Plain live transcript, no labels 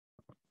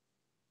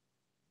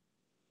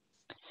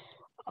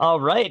All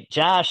right,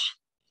 Josh,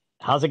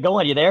 how's it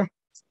going? You there?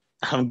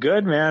 I'm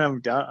good, man.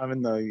 I'm down. I'm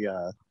in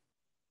the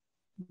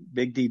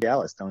Big D,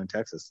 Dallas, down in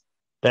Texas.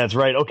 That's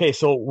right. Okay,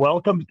 so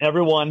welcome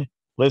everyone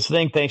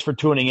listening. Thanks for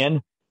tuning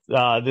in.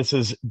 This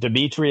is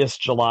Demetrius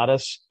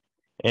Gelatis,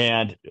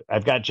 and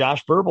I've got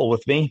Josh Burble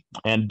with me.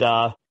 And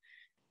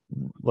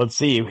let's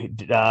see,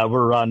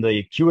 we're on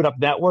the Cue It Up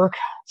Network,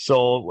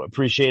 so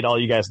appreciate all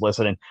you guys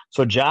listening.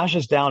 So Josh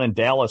is down in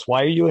Dallas.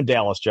 Why are you in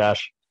Dallas,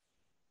 Josh?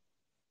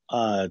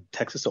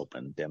 Texas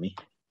Open, Demi.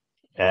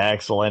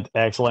 Excellent,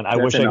 excellent. I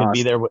That's wish in I could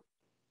be there. Austin.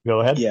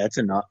 Go ahead. Yeah, it's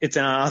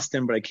in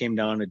Austin, but I came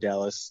down to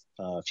Dallas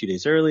a few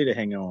days early to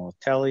hang out with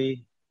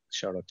Telly.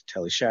 Shout out to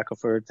Telly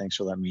Shackelford. Thanks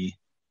for letting me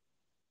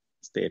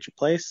stay at your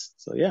place.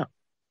 So yeah,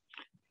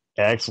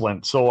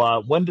 Excellent. So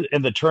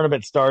and the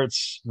tournament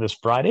starts this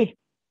Friday?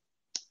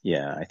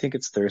 yeah. I think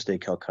it's Thursday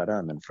Calcutta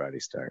and then Friday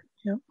start.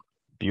 Yeah,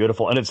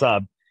 Beautiful. And it's a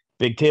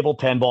big table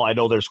 10 ball. I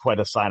know there's quite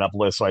a sign up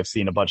list, so I've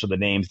seen a bunch of the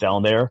names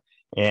down there.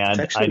 it's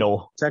And I actually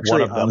know it's one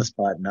actually of on the them.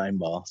 spot nine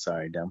ball.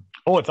 Sorry, Dem.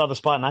 Oh, it's on the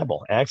spot nine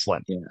ball.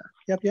 Excellent. Yeah.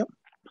 Yep.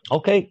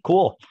 Okay,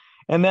 cool.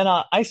 And then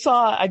I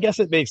saw, I guess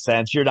it makes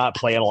sense. You're not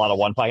playing a lot of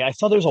one pocket. I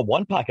saw there's a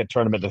one pocket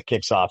tournament that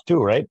kicks off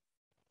too, right?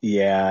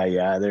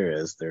 Yeah. There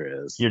is.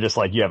 You're just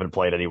like, you haven't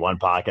played any one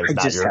pocket. I It's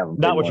not just your, haven't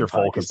played not what one you're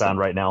pocket. focused on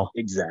right now.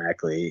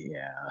 Exactly.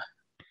 Yeah.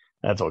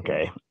 That's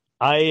okay.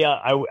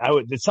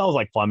 It sounds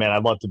like fun, man.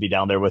 I'd love to be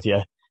down there with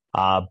you.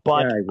 Yeah,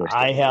 But I wish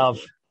I I could. have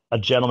a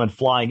gentleman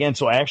flying in,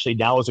 so actually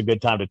now is a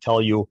good time to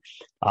tell you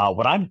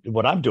what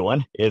I'm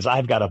doing is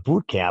I've got a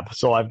boot camp.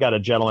 So I've got a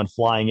gentleman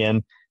flying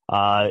in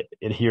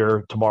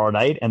here tomorrow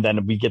night, and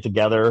then we get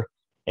together,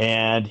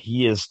 and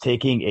he is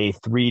taking a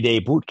 3-day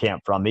boot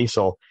camp from me.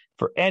 So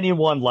for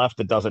anyone left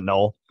that doesn't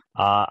know,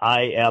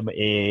 I am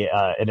a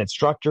an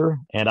instructor,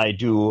 and I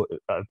do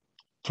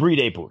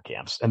 3-day boot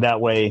camps, and that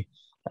way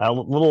a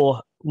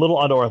little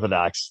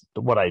unorthodox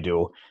what I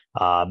do.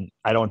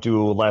 I don't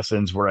do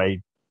lessons where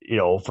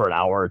for an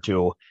hour or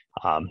two.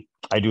 Um,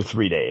 I do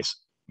 3 days.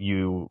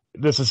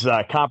 This is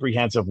a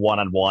comprehensive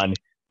one-on-one,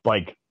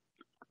 like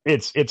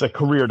it's a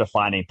career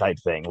defining type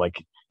thing.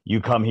 Like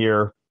you come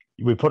here,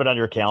 we put it on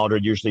your calendar,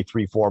 usually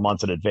 3, 4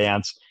 months in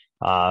advance.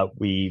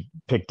 We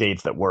pick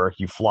dates that work.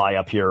 You fly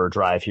up here or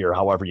drive here,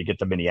 however you get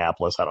to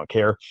Minneapolis. I don't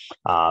care.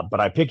 But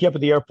I pick you up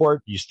at the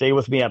airport. You stay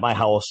with me at my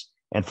house,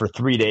 and for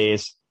 3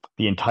 days,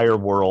 the entire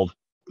world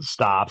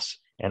stops,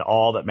 and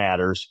all that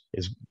matters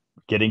is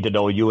getting to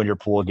know you and your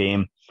pool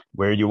game,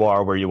 where you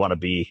are, where you want to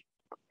be,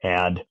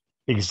 and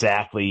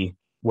exactly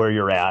where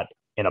you're at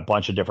in a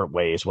bunch of different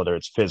ways, whether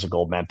it's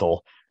physical,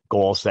 mental,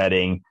 goal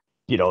setting,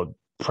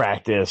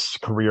 practice,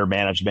 career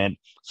management,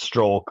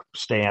 stroke,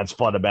 stance,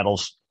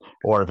 fundamentals,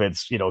 or if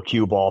it's,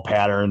 cue ball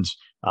patterns,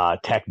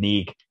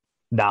 technique,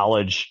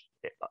 knowledge,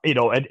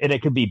 and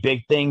it could be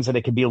big things and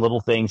it could be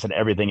little things and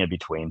everything in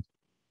between.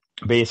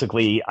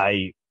 Basically,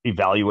 I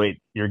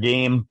evaluate your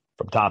game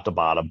from top to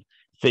bottom,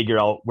 figure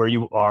out where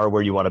you are,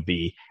 where you want to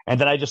be,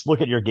 and then I just look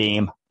at your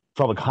game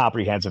from a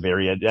comprehensive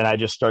area, and I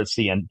just start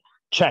seeing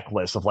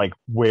checklists of like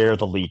where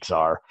the leaks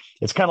are.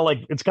 It's kind of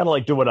like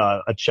doing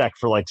a check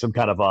for like some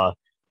kind of a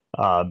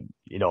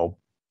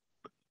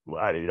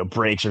I don't know,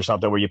 brakes or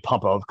something where you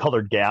pump a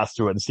colored gas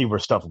through it and see where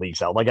stuff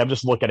leaks out. Like I'm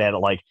just looking at it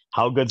like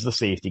how good's the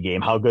safety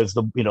game, how good's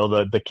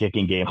the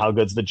kicking game, how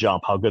good's the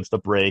jump, how good's the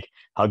break,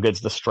 how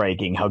good's the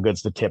striking, how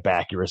good's the tip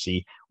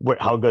accuracy,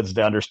 how good's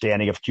the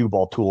understanding of cue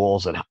ball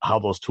tools and how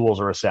those tools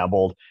are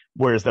assembled.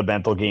 Where's the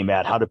mental game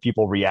at? How do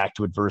people react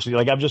to adversity?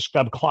 Like I'm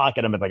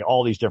clocking them in like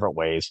all these different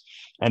ways.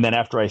 And then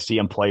after I see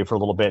them play for a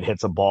little bit, hit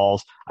some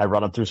balls, I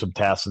run them through some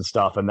tests and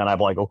stuff, and then I'm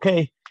like,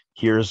 okay,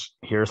 here's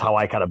how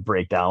I kind of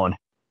break down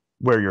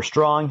where you're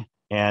strong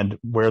and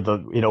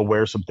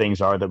where some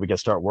things are that we can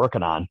start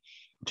working on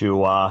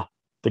to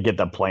get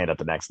them playing at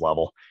the next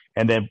level.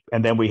 And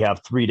then we have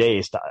 3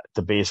 days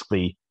to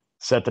basically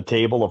set the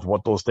table of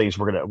what those things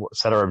we're going to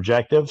set our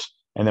objectives.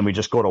 And then we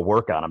just go to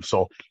work on them.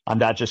 So I'm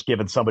not just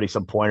giving somebody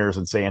some pointers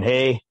and saying,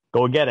 hey,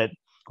 go get it.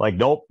 Like,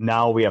 nope.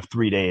 Now we have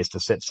 3 days to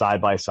sit side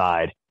by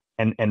side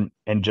and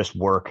just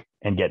work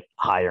and get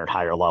higher and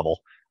higher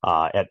level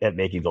at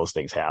making those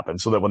things happen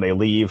so that when they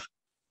leave,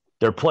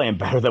 they're playing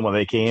better than when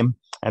they came,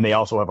 and they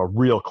also have a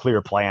real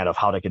clear plan of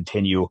how to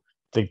continue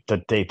to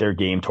take their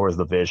game towards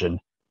the vision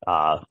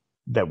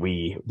that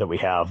we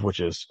have, which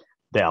is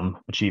them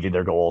achieving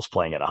their goals,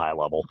 playing at a high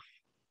level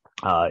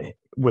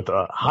with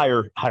a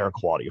higher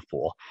quality of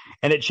pool.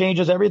 And it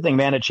changes everything,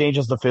 man. It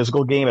changes the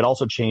physical game. It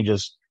also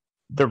changes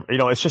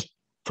it's just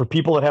for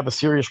people that have a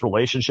serious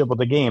relationship with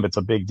the game. It's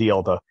a big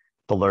deal to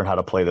learn how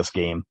to play this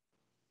game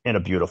in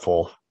a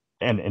beautiful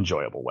and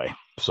enjoyable way.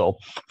 So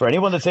for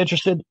anyone that's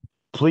interested,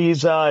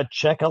 please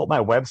check out my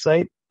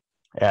website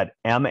at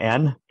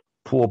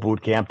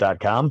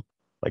mnpoolbootcamp.com,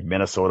 like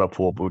Minnesota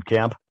Pool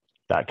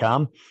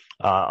Bootcamp.com.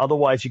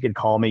 Otherwise, you can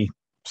call me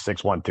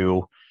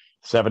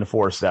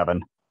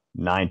 612-747-9210.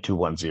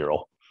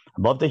 I'd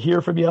love to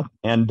hear from you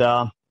and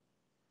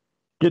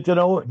get to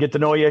know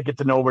you, get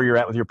to know where you're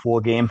at with your pool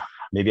game.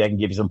 Maybe I can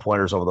give you some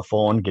pointers over the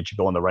phone, get you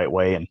going the right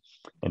way, and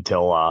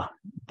until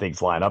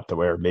things line up to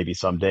where maybe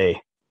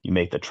someday you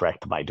make the trek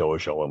to my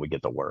dojo and we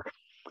get to work.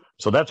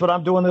 So that's what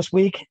I'm doing this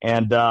week.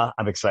 And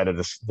I'm excited.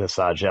 This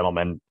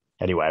gentleman,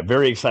 anyway, I'm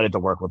very excited to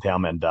work with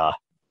him, and going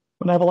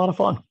to have a lot of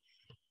fun.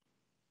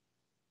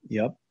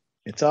 Yep.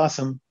 It's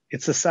awesome.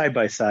 It's a side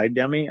by side,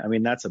 Demi. I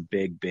mean, that's a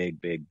big, big,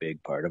 big,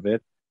 big part of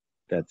it.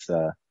 That's,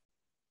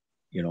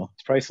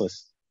 it's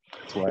priceless.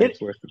 That's why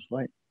it's worth the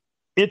fight.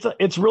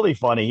 It's really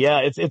funny. Yeah,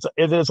 it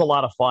is a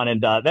lot of fun.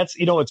 And that's,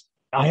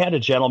 I had a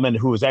gentleman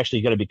who was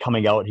actually going to be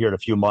coming out here in a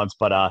few months,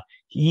 but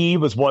he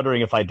was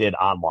wondering if I did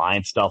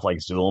online stuff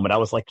like Zoom. And I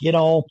was like,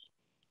 no,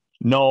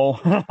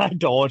 I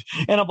don't.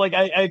 And I'm like,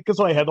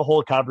 so I had the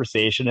whole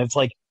conversation. And it's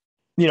like,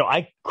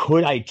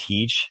 I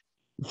teach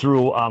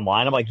through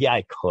online? I'm like, yeah,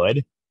 I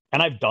could.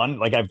 And I've done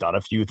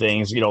a few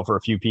things, for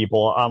a few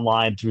people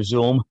online through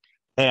Zoom.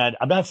 And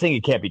I'm not saying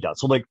it can't be done.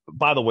 So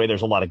by the way,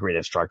 there's a lot of great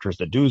instructors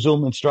that do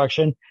Zoom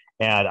instruction.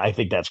 And I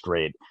think that's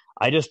great.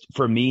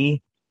 For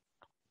me,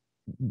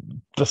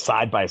 the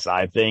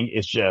side-by-side thing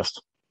is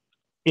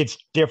it's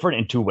different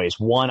in two ways.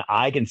 One,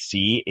 I can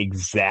see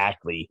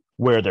exactly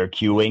where they're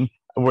cueing,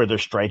 where they're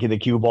striking the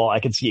cue ball. I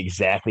can see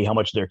exactly how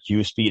much their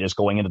cue speed is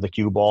going into the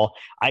cue ball.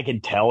 I can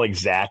tell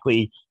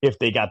exactly if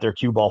they got their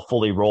cue ball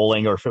fully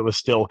rolling or if it was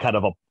still kind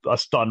of a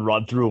stun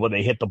run through when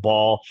they hit the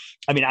ball.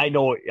 I mean, I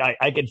know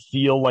I can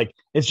feel like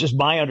it's just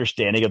my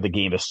understanding of the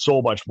game is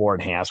so much more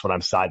enhanced when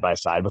I'm side by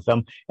side with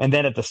them. And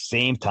then at the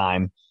same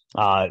time,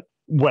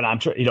 when I'm,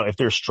 if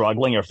they're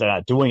struggling or if they're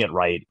not doing it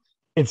right,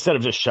 instead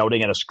of just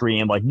shouting at a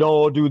screen like,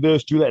 no, do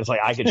this, do that. It's like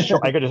I could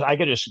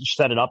just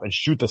set it up and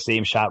shoot the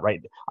same shot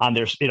right on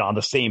their, on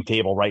the same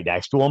table right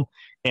next to them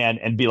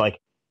and be like,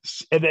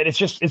 and then it's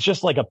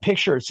just like a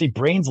picture. See,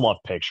 brains love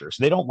pictures.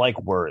 They don't like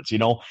words,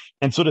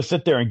 And so to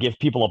sit there and give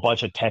people a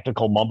bunch of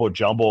technical mumbo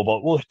jumbo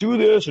about, well, do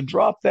this and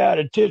drop that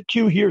and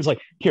cue here. It's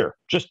like, here,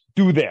 just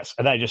do this.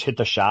 And I just hit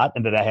the shot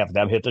and then I have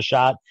them hit the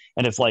shot.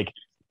 And it's like,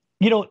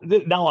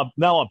 now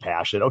I'm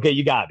passionate. Okay.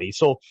 You got me.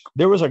 So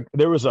there was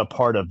a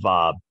part of,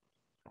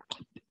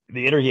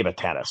 the inner game of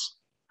tennis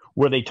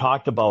where they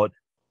talked about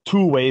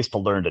 2 ways to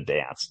learn to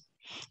dance.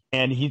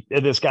 And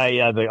this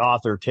guy, the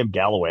author, Tim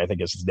Galloway, I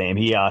think is his name.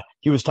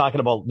 He was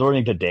talking about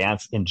learning to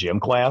dance in gym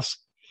class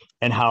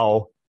and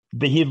how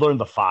he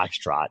learned the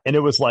foxtrot. And it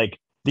was like,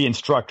 the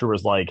instructor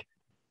was like,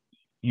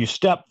 you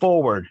step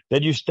forward,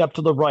 then you step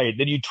to the right,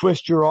 then you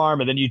twist your arm,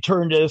 and then you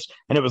turn this.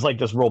 And it was like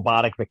this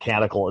robotic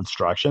mechanical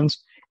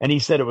instructions. And he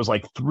said it was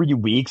like 3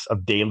 weeks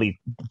of daily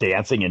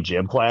dancing in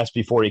gym class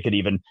before he could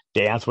even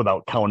dance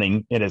without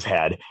counting in his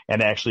head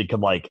and actually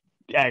could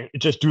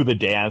just do the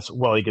dance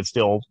while he could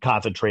still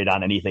concentrate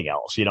on anything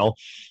else,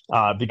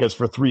 because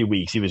for 3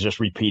 weeks he was just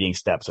repeating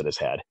steps in his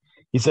head.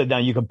 He said, now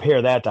you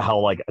compare that to how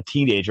like a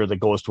teenager that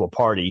goes to a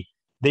party,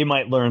 they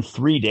might learn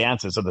 3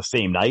 dances on the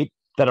same night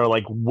that are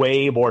like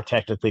way more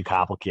technically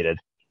complicated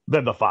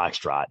than the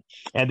foxtrot.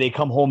 And they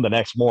come home the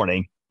next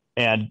morning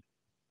and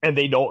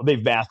they know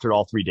they've mastered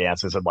all 3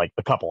 dances in like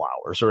a couple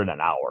hours or in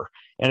an hour.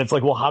 And it's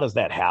like, well, how does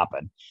that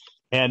happen?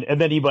 And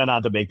then he went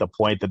on to make the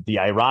point that the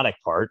ironic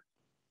part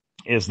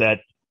is that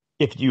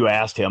if you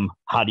asked him,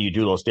 how do you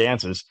do those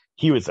dances?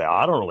 He would say,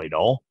 I don't really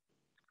know.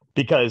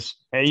 Because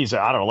he said,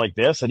 I don't like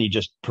this. And he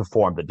just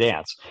performed the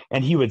dance.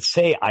 And he would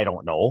say, I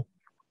don't know,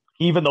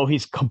 even though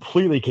he's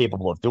completely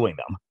capable of doing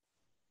them.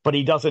 But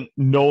he doesn't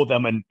know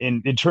them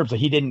in terms of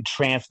he didn't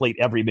translate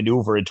every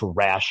maneuver into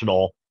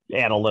rational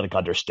analytic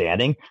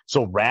understanding.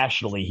 So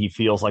rationally, he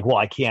feels like, well,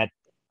 I can't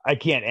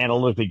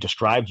analytically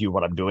describe to you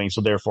what I'm doing.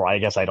 So therefore, I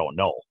guess I don't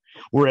know.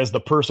 Whereas the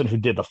person who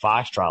did the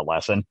foxtrot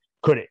lesson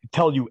could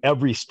tell you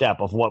every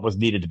step of what was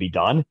needed to be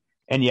done,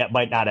 and yet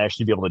might not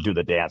actually be able to do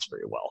the dance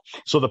very well.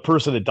 So the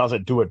person that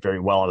doesn't do it very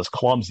well and is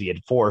clumsy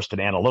and forced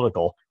and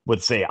analytical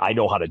would say, I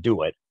know how to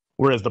do it.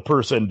 Whereas the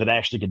person that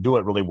actually can do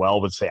it really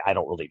well would say, I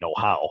don't really know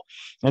how.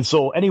 And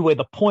so anyway,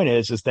 the point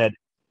is that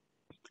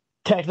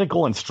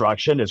technical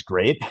instruction is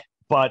great,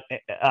 but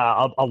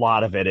a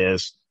lot of it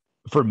is,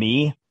 for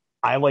me,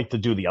 I like to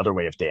do the other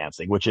way of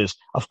dancing, which is,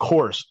 of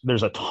course,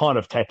 there's a ton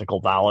of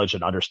technical knowledge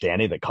and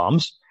understanding that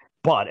comes.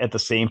 But at the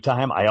same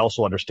time, I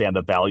also understand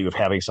the value of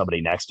having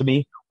somebody next to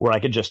me where I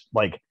can just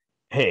like,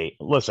 hey,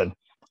 listen,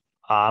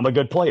 I'm a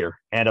good player.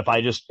 And if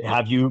I just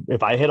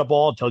if I hit a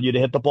ball, tell you to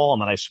hit the ball,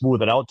 and then I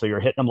smooth it out till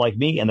you're hitting them like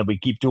me, and then we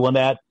keep doing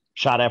that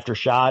shot after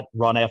shot,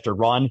 run after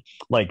run.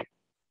 Like,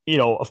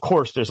 of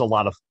course, there's a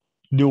lot of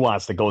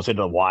nuance that goes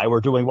into why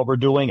we're doing what we're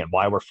doing and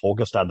why we're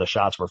focused on the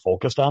shots we're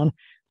focused on.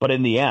 But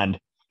in the end,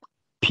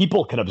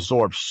 people can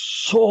absorb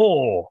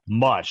so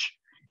much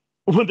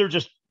when they're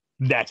just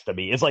next to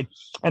me. It's like,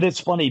 and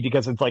it's funny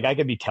because it's like I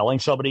could be telling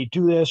somebody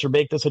do this or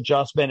make this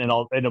adjustment,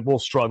 and it will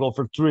struggle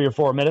for 3 or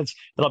 4 minutes.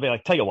 Then I'll be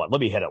like, tell you what,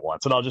 let me hit it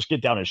once, and I'll just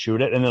get down and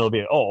shoot it, and then it'll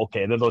be, oh,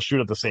 okay. And then they'll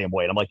shoot it the same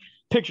way, and I'm like,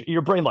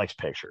 your brain likes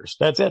pictures.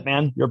 That's it,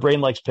 man. Your brain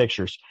likes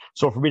pictures.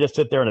 So for me to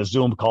sit there in a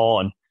Zoom call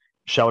and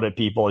shout at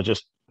people,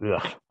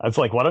 it's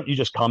like, why don't you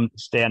just come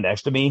stand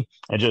next to me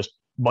and just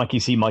monkey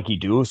see, monkey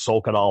do,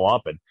 soak it all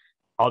up, and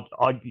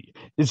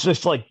it's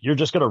just like you're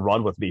just gonna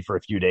run with me for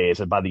a few days,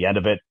 and by the end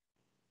of it,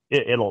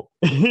 it'll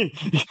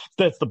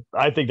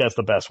I think that's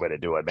the best way to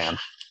do it, man.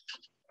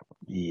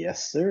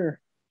 Yes, sir.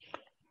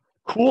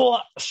 Cool.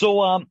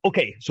 So,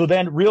 okay. So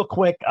then real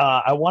quick,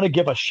 I want to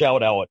give a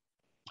shout out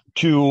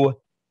to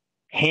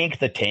Hank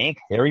the Tank,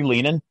 Harry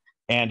Leenan,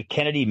 and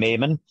Kennedy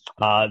Mayman.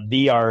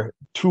 They are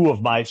two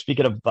of my,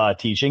 speaking of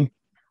teaching,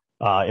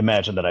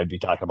 imagine that I'd be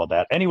talking about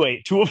that.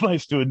 Anyway, two of my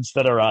students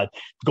that are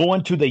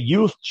going to the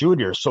youth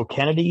juniors. So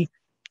Kennedy,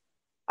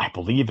 I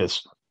believe,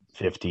 is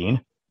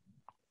 15.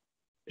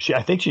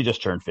 I think she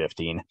just turned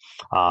 15.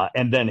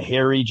 And then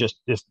Harry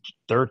just is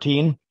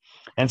 13.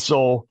 And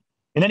so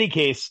in any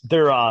case,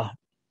 they're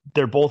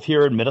both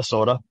here in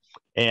Minnesota,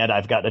 and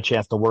I've gotten a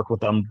chance to work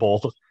with them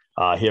both,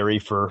 Harry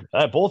for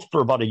both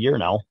for about a year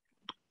now.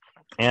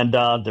 And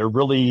they're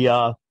really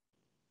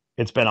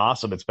it's been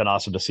awesome. It's been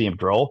awesome to see them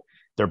grow.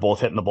 They're both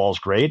hitting the balls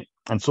great.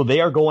 And so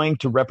they are going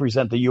to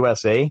represent the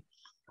USA.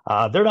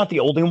 They're not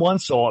the only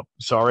ones, so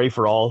sorry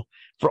for all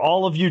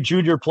of you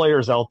junior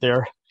players out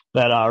there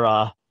that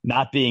are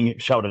not being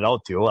shouted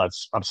out to.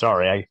 I'm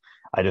sorry.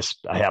 I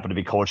happen to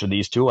be coaching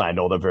these two. I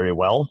know them very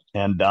well,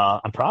 and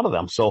I'm proud of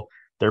them. So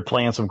they're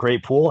playing some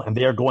great pool, and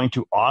they are going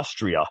to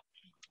Austria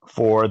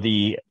for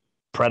the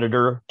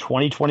Predator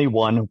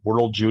 2021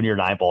 World Junior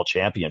 9-Ball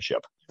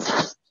Championship.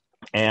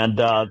 And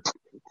I'll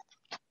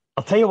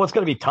tell you what's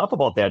going to be tough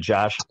about that,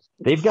 Josh.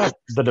 They've got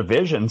the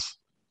divisions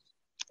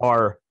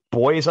are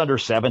boys under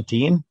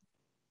 17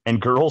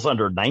 and girls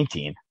under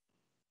 19.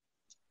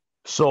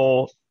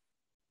 So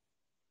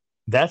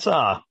that's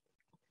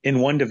in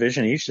one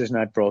division each. There's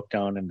not broke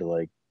down into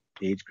like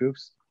age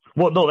groups.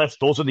 Well, no,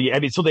 so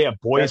they have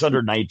boys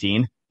under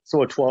 19.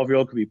 So a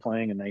 12-year-old could be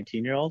playing a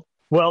 19-year-old?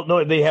 Well,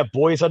 no, they have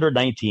boys under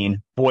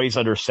 19, boys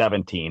under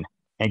 17,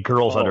 and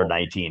girls under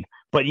 19.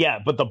 But yeah,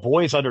 but the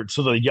boys under,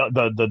 so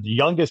the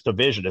youngest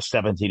division is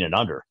 17 and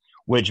under,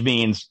 which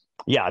means,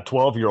 yeah, a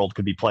 12-year-old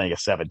could be playing a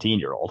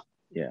 17-year-old.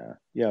 Yeah.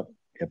 Yep.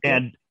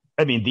 And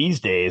I mean, these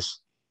days,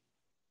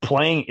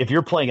 if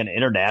you're playing an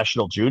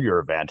international junior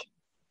event,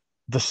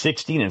 the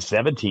 16 and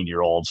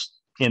 17-year-olds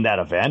in that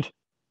event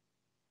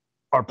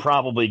are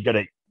probably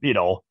going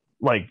to,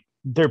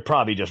 they're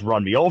probably just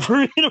run me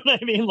over. You know what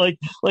I mean?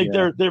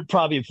 They're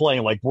probably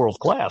playing like world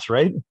class,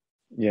 right?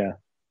 Yeah.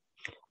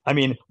 I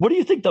mean, what do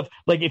you think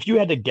if you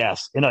had to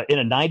guess in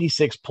a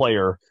 96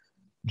 player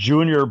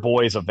junior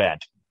boys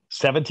event,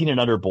 17 and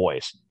under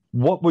boys,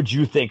 what would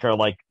you think are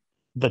like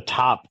the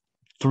top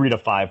 3 to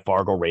 5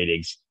 Fargo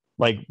ratings,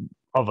 like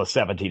of a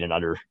 17 and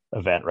under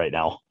event right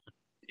now?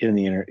 In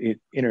the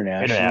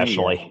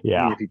internationally,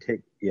 yeah. I mean, if you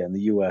take, in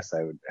the US,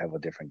 I would have a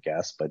different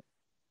guess, but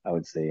I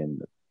would say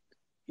in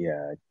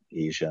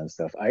Asia and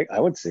stuff, I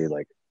would say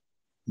like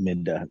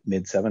mid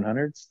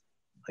 700s,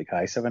 like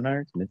high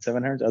 700s, mid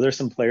 700s. Are there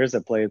some players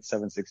that play at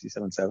 760,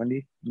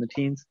 770 in the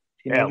teens?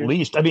 At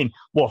least. I mean,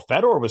 well,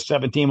 Fedor was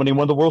 17 when he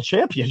won the world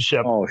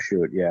championship. Oh,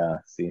 shoot. Yeah.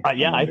 See,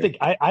 I think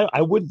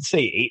I wouldn't say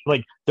 8.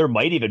 Like, there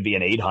might even be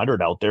an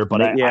 800 out there,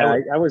 but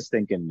I was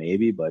thinking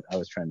maybe, but I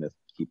was trying to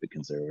keep it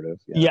conservative.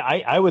 Yeah,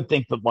 I would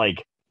think that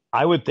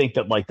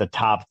the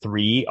top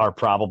 3 are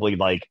probably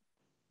like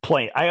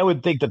playing. I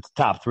would think that the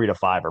top 3 to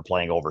 5 are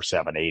playing over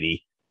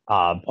 780.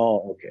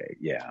 Okay.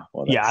 Yeah.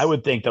 Well, I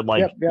would think that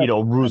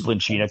Ruslan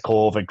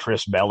Chinikov and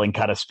Chris Melling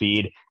kind of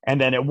speed. And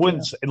then it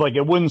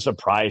wouldn't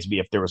surprise me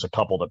if there was a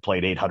couple that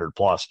played 800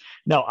 plus.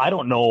 Now, I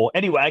don't know.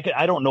 Anyway,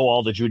 I don't know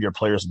all the junior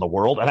players in the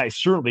world, and I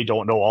certainly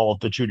don't know all of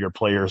the junior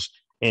players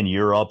in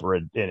Europe or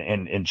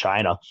in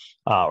China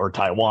or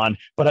Taiwan.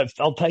 But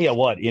I'll tell you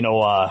what,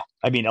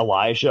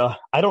 Elijah,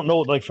 I don't know,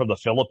 like from the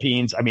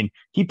Philippines. I mean,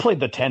 he played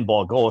the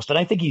 10-ball ghost, and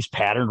I think he's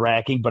pattern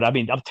racking. But I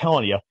mean, I'm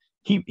telling you,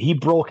 he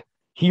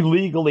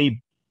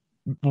legally,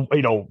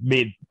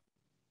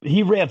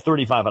 he ran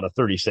 35 out of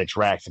 36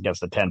 racks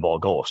against the 10-ball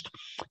ghost.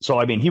 So,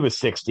 I mean, he was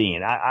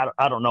 16.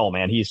 I don't know,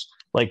 man. He's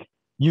like,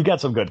 you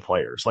got some good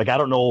players. Like, I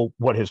don't know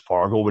what his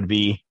Fargo would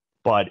be,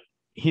 but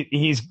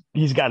he's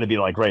got to be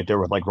like right there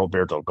with like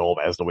Roberto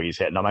Gomez, the way he's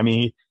hitting them. I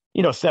mean,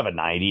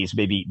 790s,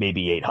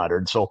 maybe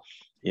 800. So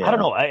yeah. I don't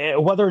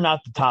know whether or not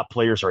the top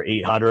players are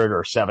 800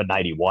 or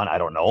 791. I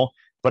don't know,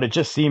 but it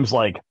just seems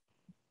like,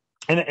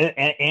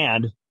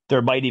 and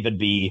there might even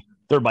be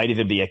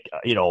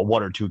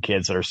one or two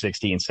kids that are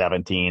 16,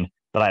 17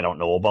 that I don't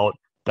know about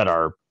that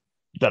are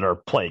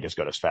playing as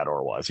good as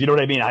Fedor was. You know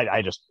what I mean?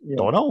 I just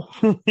don't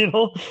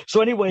know.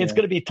 So anyway, it's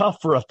going to be tough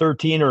for a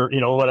 13 or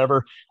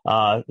whatever.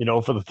 For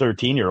the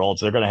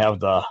 13-year-olds, they're going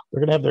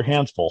to have their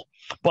hands full.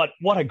 But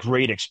what a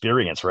great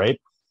experience,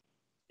 right?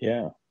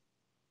 Yeah.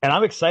 And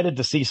I'm excited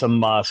to see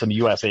some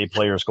USA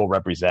players go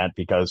represent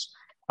because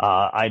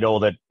I know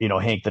that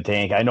Hank the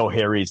Tank. I know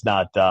Harry's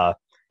not.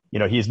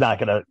 He's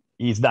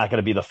not going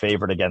to be the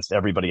favorite against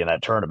everybody in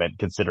that tournament,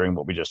 considering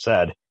what we just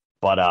said.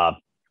 But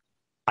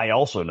I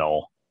also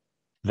know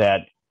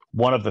that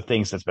one of the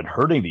things that's been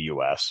hurting the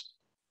U.S.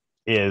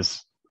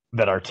 is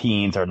that our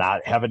teens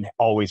haven't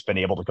always been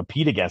able to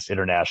compete against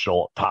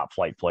international top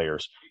flight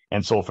players.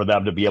 And so for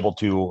them to be able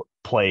to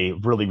play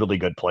really, really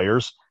good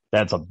players,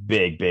 that's a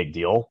big, big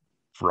deal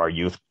for our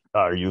youth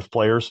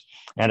players.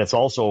 And it's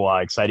also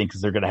exciting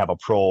because they're going to have a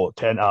pro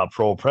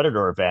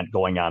Predator event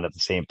going on at the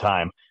same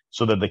time,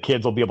 so that the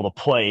kids will be able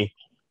to play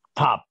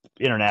top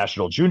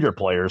international junior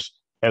players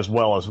as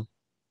well as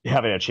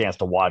having a chance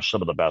to watch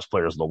some of the best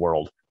players in the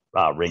world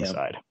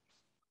ringside.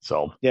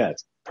 So yeah,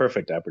 it's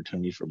perfect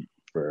opportunity for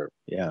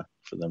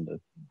them to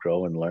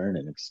grow and learn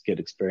and get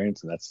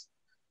experience, and that's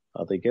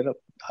how they get up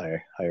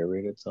higher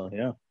rated. So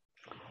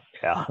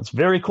yeah, it's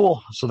very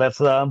cool. So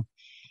that's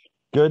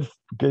good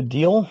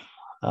deal.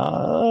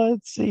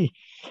 Let's see.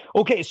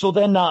 Okay, so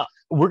then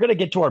we're going to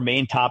get to our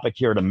main topic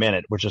here in a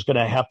minute, which is going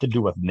to have to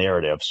do with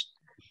narratives.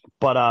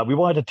 But we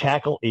wanted to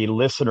tackle a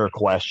listener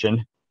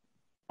question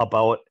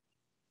about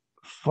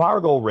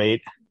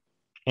Fargorate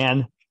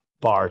and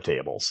bar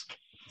tables.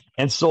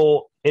 And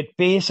so it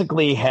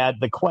basically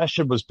the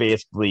question was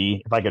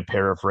basically, if I could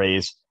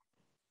paraphrase,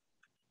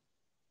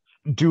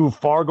 do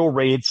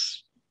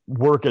Fargorates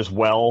work as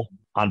well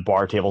on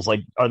bar tables?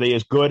 Like, are they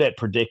as good at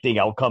predicting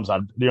outcomes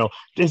on,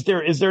 is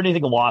there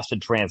anything lost in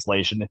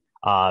translation?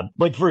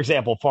 Like, for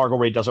example,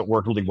 Fargorate doesn't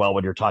work really well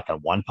when you're talking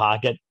one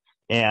pocket.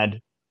 And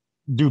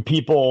do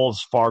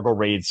people's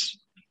Fargorates,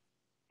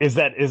 is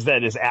that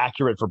as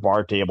accurate for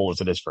bar table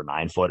as it is for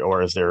 9 foot,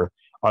 or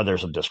are there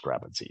some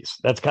discrepancies?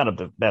 That's kind of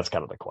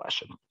the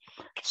question.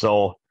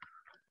 So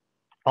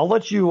I'll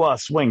let you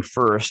swing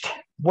first.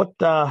 What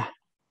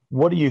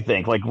do you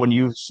think? Like what do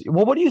you think?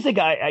 What do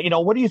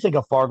you think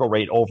of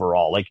Fargorate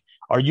overall? Like,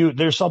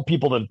 there's some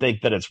people that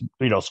think that it's,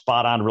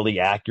 spot on, really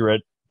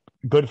accurate,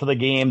 good for the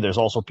game. There's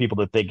also people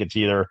that think it's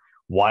either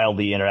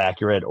wildly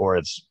inaccurate or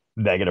it's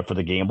negative for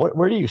the game.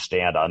 Where do you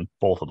stand on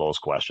both of those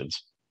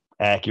questions?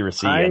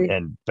 Accuracy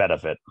and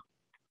benefit.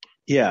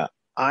 Yeah,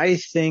 I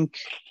think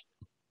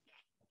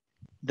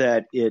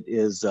that it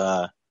is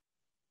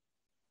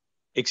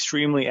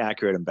extremely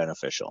accurate and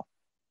beneficial.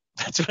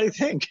 That's what I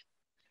think.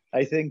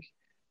 I think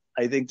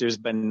there's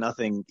been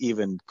nothing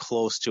even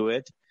close to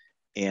it,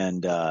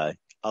 and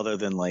other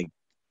than like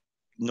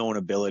known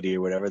ability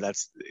or whatever,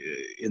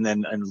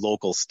 and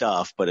local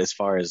stuff. But as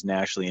far as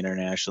nationally,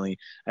 internationally,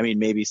 I mean,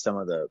 maybe some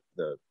of the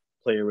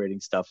player rating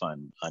stuff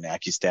on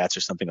AccuStats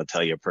or something will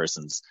tell you a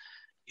person's,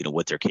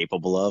 what they're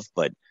capable of.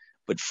 But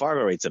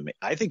Fargorate's,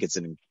 I think it's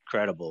an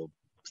incredible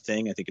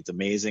thing. I think it's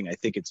amazing. I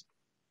think it's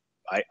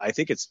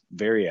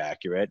very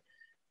accurate,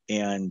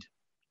 and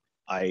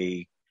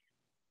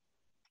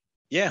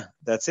yeah,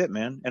 that's it,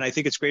 man. And I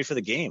think it's great for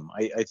the game.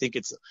 I think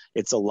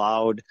it's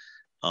allowed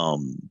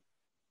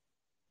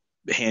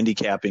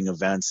handicapping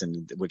events,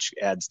 and which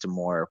adds to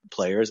more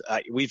players.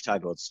 We've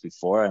talked about this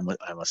before.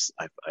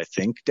 I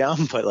think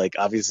down, but like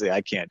obviously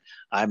I can't.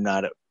 I'm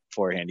not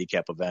for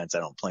handicap events. I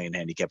don't play in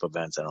handicap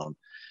events. I don't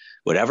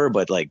whatever.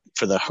 But like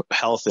for the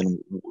health and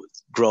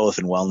growth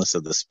and wellness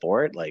of the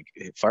sport, like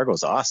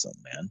Fargo's awesome,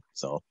 man.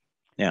 So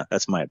yeah,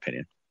 that's my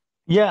opinion.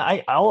 Yeah,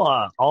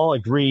 I'll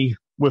agree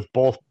with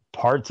both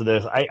parts of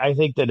this. I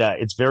think that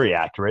it's very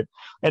accurate.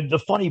 And the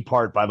funny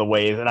part, by the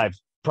way, is, and I've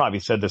probably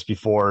said this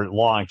before a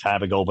long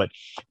time ago, but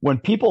when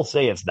people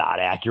say it's not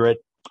accurate,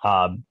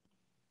 I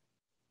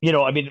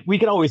mean, we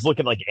can always look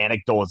at like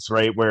anecdotes,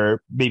 right?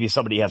 Where maybe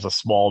somebody has a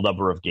small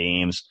number of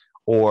games,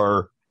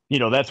 or,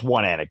 that's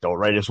one anecdote,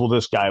 right? It's, well,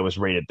 this guy was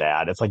rated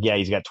that. It's like, yeah,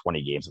 he's got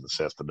 20 games in the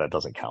system. That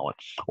doesn't count.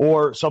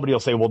 Or somebody will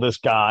say, well, this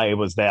guy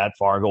was that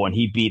Fargo and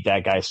he beat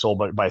that guy so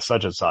much by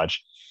such and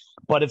such.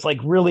 But it's like,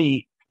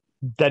 really,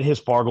 that his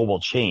Fargo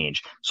will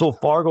change. So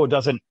Fargo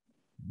doesn't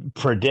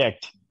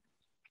predict,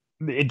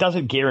 it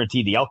doesn't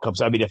guarantee the outcomes.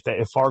 I mean,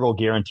 if Fargo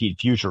guaranteed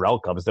future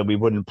outcomes, then we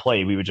wouldn't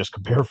play. We would just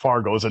compare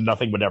Fargos and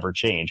nothing would ever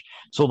change.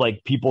 So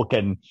like people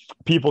can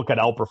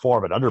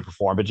outperform and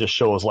underperform. It just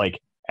shows like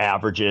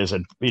averages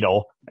and,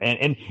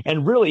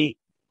 and really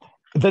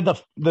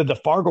the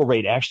Fargo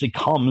rate actually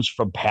comes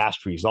from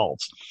past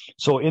results.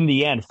 So in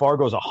the end,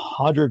 Fargo is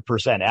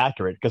 100%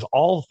 accurate because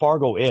all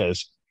Fargo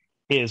is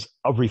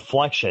a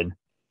reflection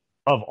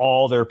of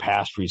all their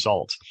past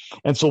results.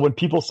 And so when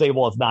people say,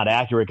 well, it's not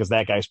accurate because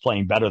that guy's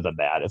playing better than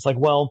that, it's like,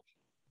 well,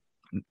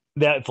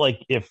 that's like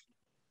if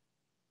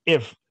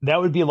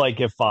that would be like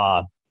if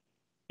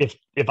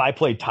I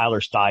played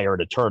Tyler Steyer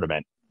at a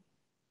tournament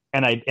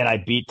and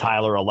I beat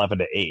Tyler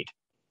 11-8,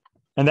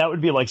 and that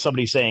would be like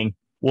somebody saying,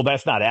 well,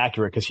 that's not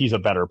accurate because he's a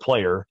better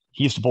player.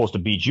 He's supposed to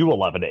beat you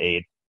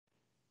 11-8.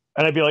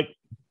 And I'd be like,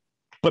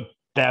 but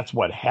that's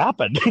what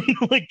happened.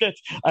 Like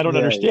I don't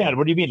understand. Yeah.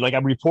 What do you mean? Like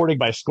I'm reporting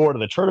my score to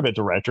the tournament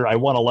director. I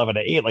won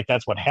 11-8. Like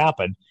that's what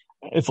happened.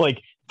 It's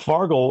like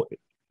Fargo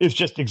is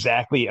just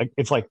exactly.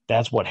 It's like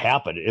that's what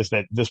happened. Is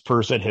that this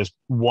person has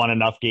won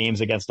enough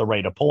games against the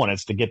right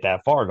opponents to get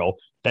that Fargo?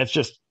 That's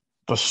just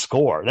the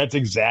score. That's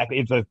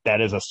exactly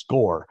that is a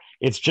score.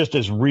 It's just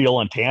as real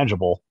and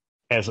tangible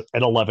as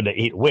an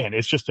 11-8 win.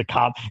 It's just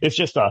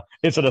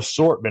it's an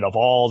assortment of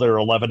all their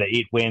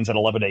 11-8 wins and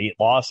 11-8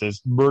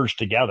 losses merged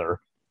together.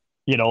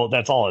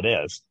 That's all it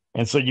is.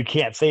 And so you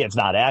can't say it's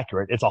not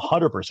accurate. It's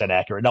 100%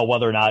 accurate. Now,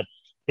 whether or not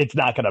it's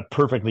not going to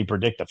perfectly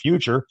predict the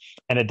future,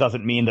 and it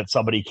doesn't mean that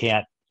somebody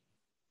can't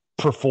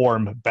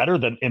perform better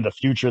than in the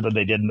future than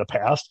they did in the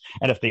past.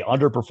 And if they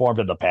underperformed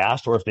in the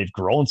past, or if they've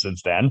grown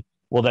since then,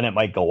 well, then it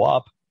might go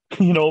up,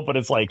 but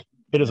it's like,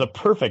 it is a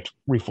perfect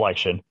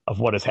reflection of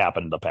what has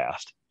happened in the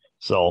past.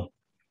 So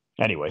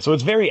anyway, so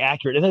it's very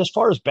accurate. And then as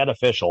far as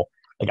beneficial,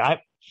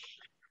 like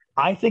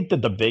I think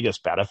that the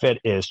biggest benefit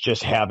is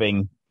just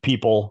having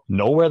people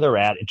know where they're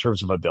at in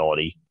terms of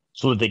ability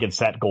so that they can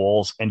set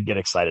goals and get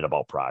excited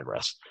about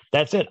progress.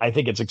 That's it. I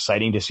think it's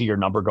exciting to see your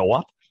number go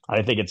up.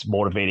 I think it's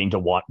motivating to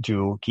want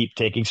to keep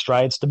taking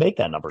strides to make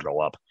that number go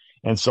up.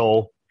 And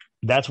so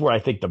that's where I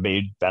think the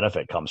main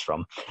benefit comes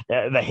from.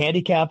 The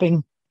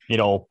handicapping, I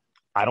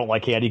don't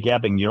like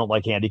handicapping. You don't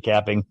like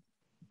handicapping.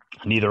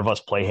 Neither of us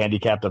play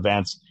handicapped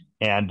events.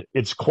 And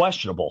it's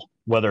questionable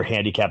whether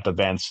handicapped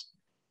events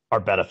are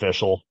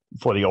beneficial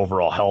for the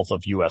overall health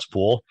of U.S.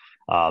 pool.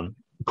 Of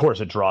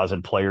course, it draws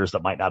in players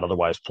that might not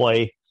otherwise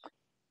play.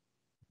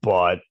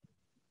 But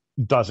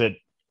is it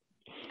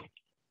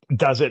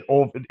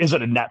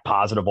a net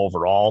positive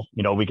overall?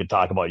 We could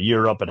talk about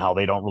Europe and how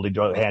they don't really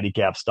do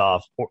handicap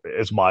stuff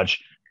as much.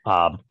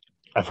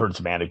 I've heard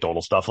some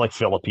anecdotal stuff like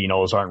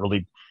Filipinos aren't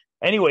really.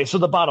 Anyway, so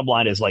the bottom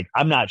line is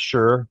I'm not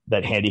sure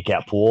that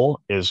handicap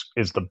pool is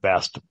the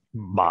best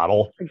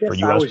model for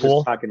U.S. I was pool.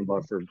 Just talking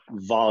about for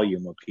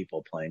volume of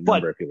people playing,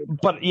 number of people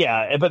playing.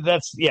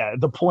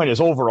 The point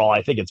is overall,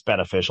 I think it's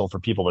beneficial for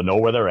people to know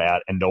where they're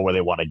at and know where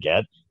they want to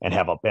get and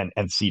have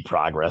and see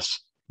progress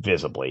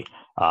visibly.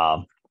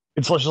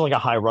 It's just like a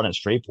high run and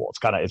straight pool.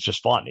 It's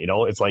just fun,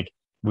 It's like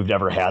we've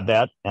never had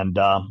that, and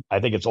I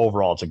think it's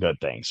a good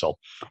thing. So,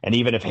 and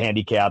even if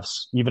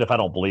I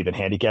don't believe in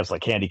handicaps,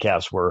 like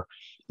handicaps were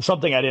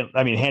something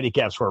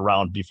handicaps were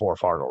around before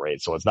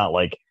Fargorate, so it's not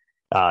like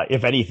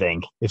if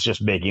anything, it's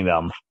just making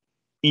them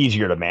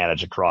easier to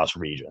manage across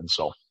regions.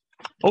 So,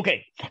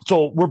 okay,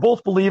 so we're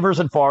both believers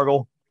in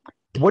Fargo.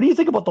 What do you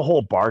think about the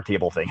whole bar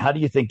table thing? How do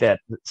you think that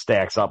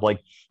stacks up?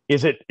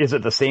 Is it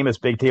the same as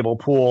big table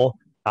pool?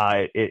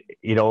 Or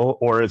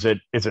is it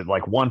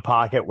like one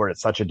pocket where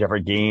it's such a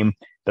different game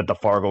that the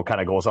Fargo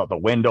kind of goes out the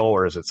window,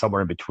 or is it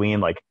somewhere in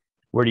between?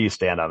 Where do you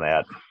stand on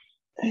that?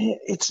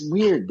 It's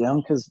weird,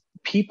 because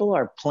people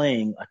are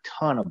playing a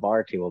ton of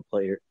bar table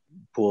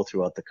pool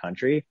throughout the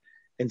country.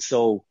 And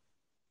so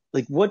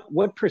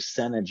what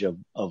percentage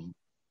of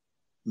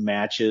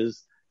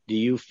matches do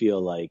you feel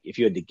like, if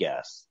you had to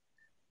guess,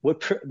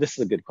 this is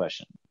a good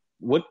question.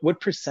 What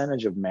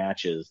percentage of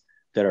matches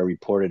that are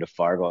reported to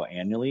Fargo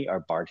annually are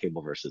bar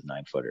table versus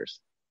 9-footers?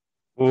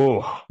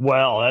 Oh,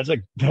 well,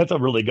 that's a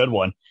really good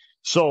one.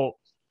 So,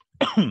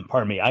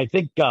 pardon me. I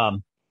think,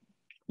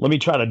 let me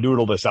try to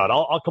noodle this out.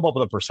 I'll come up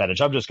with a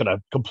percentage. I'm just going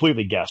to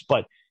completely guess,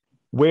 but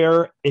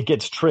where it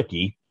gets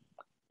tricky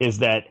is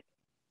that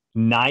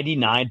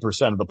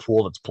 99% of the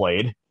pool that's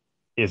played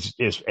is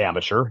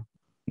amateur,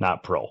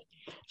 not pro.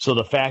 So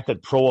the fact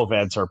that pro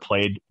events are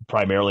played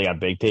primarily on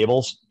big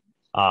tables,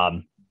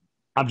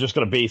 I'm just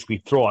going to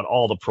basically throw out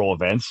all the pro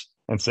events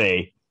and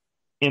say,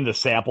 in the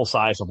sample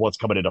size of what's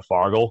coming into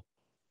Fargo,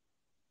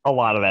 a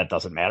lot of that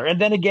doesn't matter. And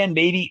then again,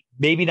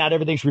 maybe not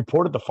everything's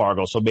reported to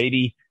Fargo. So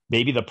maybe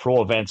the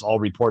pro events all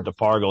report to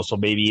Fargo. So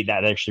maybe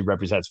that actually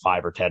represents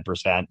 5 or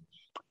 10%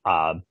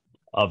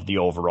 of the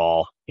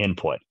overall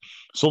input.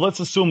 So let's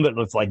assume that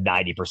it's like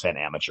 90%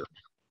 amateur.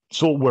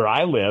 So where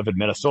I live in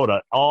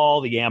Minnesota, all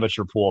the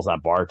amateur pools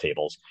on bar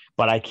tables,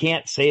 but I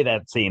can't say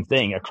that same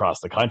thing across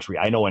the country.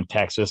 I know in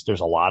Texas, there's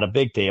a lot of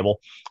big table,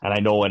 and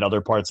I know in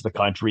other parts of the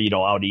country,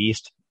 out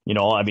east, you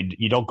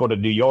don't go to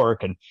New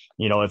York and,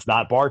 it's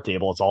not bar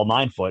table, it's all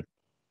 9-foot.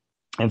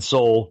 And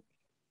so,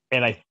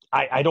 and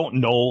I don't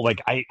know,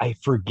 I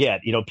forget,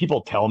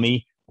 people tell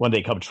me when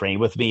they come train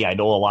with me, I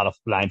know a lot of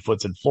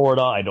 9-foots in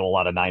Florida. I know a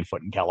lot of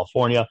 9-foot in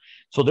California.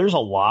 So there's a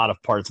lot of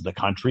parts of the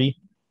country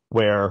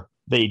where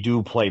they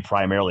do play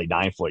primarily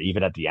 9-foot,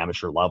 even at the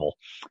amateur level.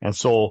 And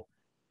so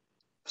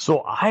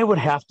I would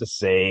have to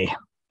say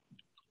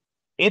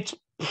it's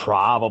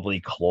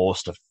probably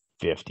close to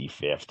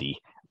 50-50,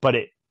 but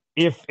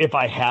if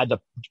I had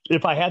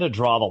to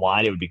draw the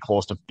line, it would be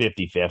close to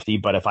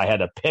 50-50. But if I had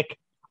to pick,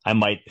 I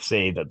might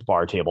say that the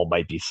bar table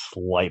might be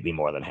slightly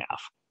more than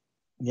half.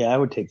 Yeah, I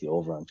would take the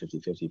over on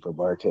 50-50 for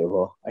bar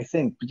table. I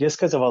think just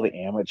because of all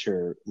the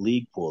amateur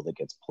league pool that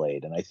gets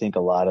played. And I think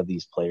a lot of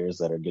these players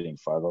that are getting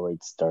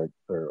Fargorate start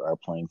or are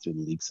playing through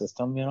the league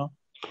system,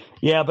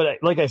 Yeah, but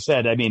like I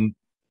said, when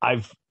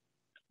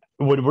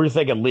we're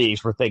thinking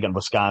leagues, we're thinking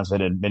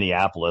Wisconsin and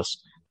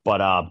Minneapolis,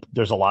 but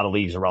there's a lot of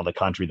leagues around the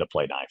country that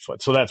play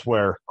 9-foot. So that's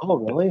where. Oh,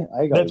 really?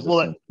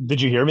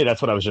 Did you hear me?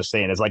 That's what I was just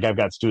saying. Is I've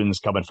got students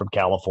coming from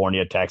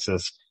California,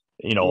 Texas,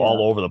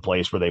 all over the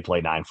place where they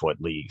play 9-foot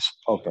leagues.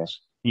 Okay.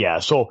 Yeah.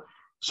 So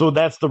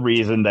that's the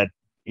reason that,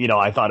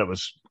 I thought it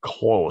was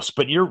close,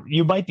 but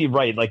you might be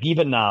right.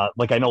 Even I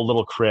know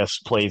little Chris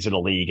plays in a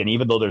league, and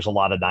even though there's a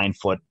lot of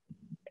 9-foot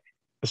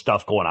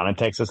stuff going on in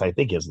Texas, I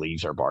think his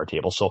leagues are bar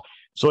table. So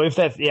if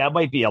that, it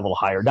might be a little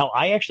higher. Now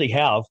I actually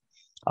have,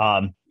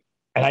 and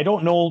I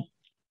don't know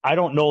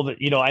that,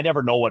 I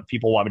never know what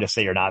people want me to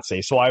say or not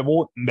say. So I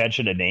won't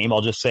mention a name.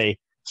 I'll just say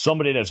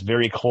somebody that's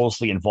very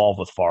closely involved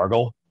with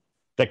Fargo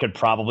that could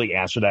probably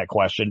answer that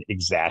question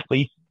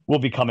exactly will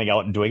be coming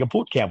out and doing a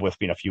boot camp with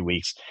me in a few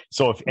weeks.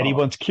 So if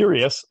anyone's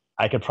curious,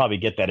 I could probably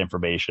get that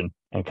information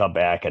and come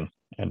back and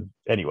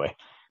anyway,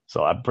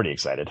 so I'm pretty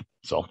excited.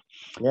 So,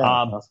 yeah,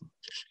 awesome.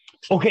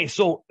 Okay.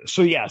 So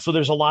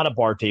there's a lot of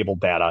bar table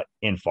data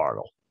in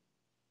Fargo.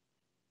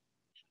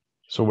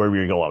 So where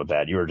were you going with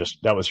that? You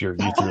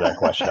threw that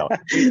question out.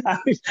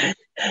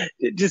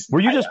 Were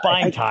you just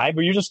buying time?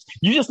 Were you just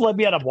let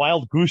me on a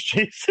wild goose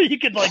chase so you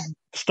could like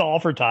stall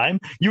for time?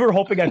 You were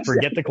hoping I'd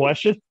forget the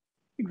question?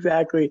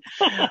 Exactly.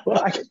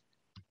 Well,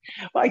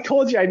 I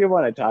told you I didn't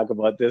want to talk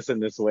about this in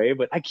this way,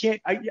 but I can't.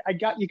 You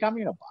got me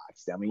in a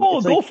box. I mean, go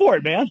like, for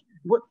it, man.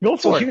 Go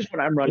for it. Here's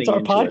what I'm running. It's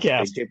our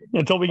podcast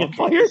until we get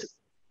fired.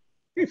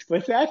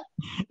 What's that?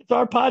 It's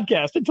our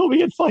podcast until we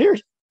get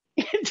fired.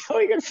 Until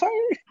we get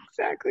fired.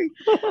 Exactly.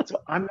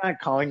 So I'm not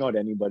calling out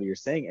anybody or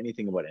saying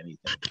anything about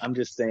anything. I'm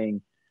just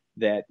saying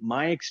that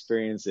my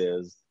experience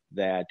is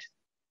that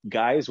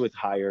guys with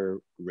higher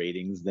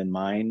ratings than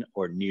mine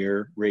or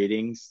near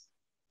ratings.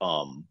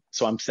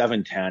 So I'm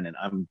 7'10"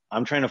 and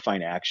I'm trying to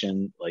find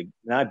action, like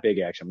not big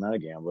action. I'm not a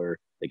gambler,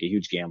 like a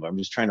huge gambler. I'm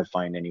just trying to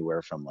find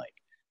anywhere from like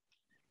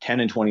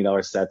 $10 and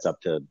 $20 sets up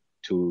to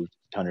 $200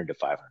 to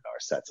 $500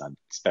 sets on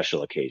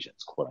special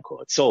occasions, quote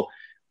unquote. So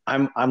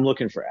I'm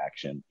looking for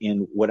action.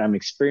 And what I'm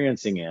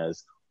experiencing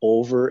is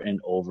over and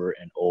over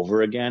and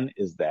over again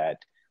is that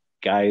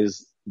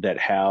guys that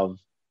have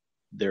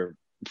their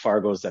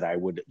Fargos that I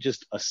would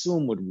just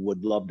assume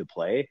would love to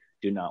play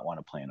do not want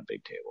to play on a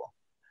big table.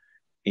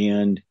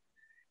 And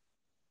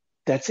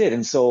that's it.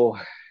 And so,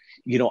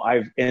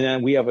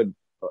 then we have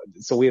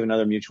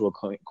another mutual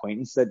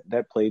acquaintance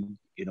that played,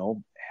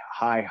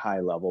 high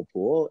level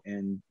pool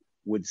and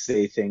would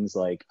say things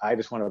like, I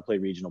just want to play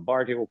regional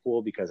bar table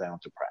pool because I don't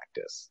have to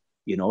practice,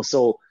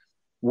 So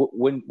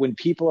when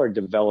people are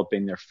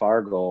developing their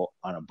Fargo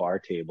on a bar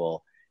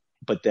table,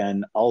 but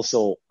then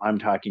also I'm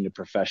talking to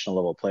professional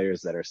level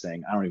players that are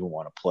saying, I don't even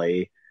want to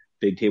play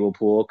big table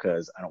pool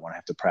because I don't want to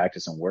have to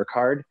practice and work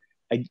hard.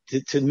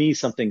 To me,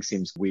 something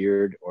seems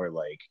weird or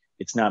like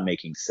it's not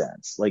making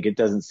sense. Like it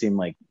doesn't seem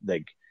like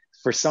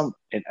for some,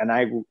 and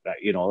I,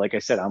 like I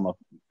said, I'm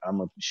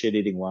a shit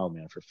eating wild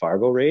man for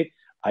Fargorate.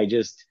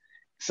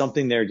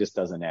 Something there just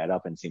doesn't add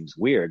up and seems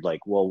weird.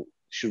 Like, well,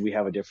 should there be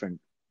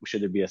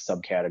a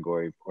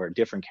subcategory or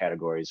different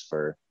categories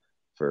for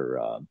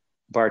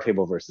bar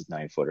table versus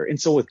 9-footer? And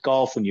so with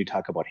golf, when you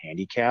talk about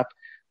handicap,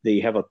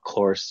 they have a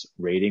course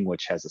rating,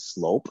 which has a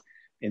slope.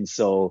 And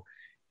so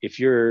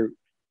if you're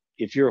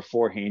a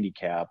 4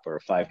 handicap or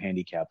a 5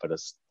 handicap at a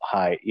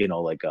high,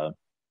 like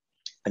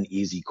an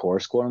easy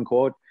course, quote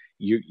unquote,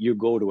 you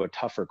go to a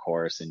tougher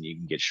course and you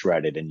can get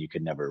shredded and you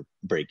can never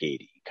break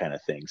 80 kind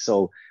of thing.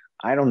 So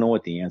I don't know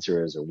what the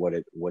answer is or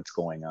what's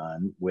going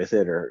on with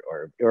it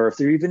or if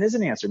there even is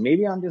an answer.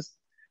 Maybe I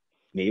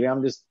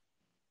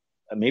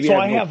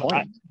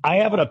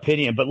have an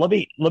opinion, but let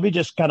me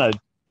just kind of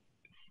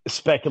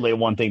speculate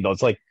one thing though.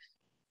 It's like,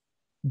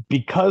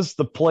 because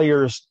the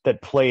players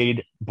that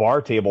played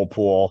bar table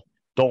pool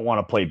don't want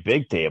to play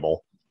big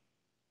table,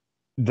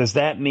 does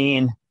that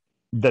mean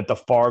that the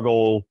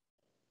Fargo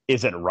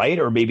isn't right?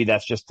 Or maybe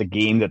that's just the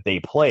game that they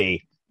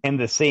play. And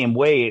the same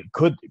way,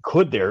 could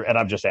there, and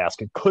I'm just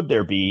asking, could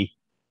there be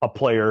a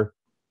player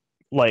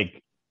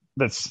like,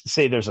 let's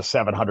say there's a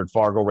 700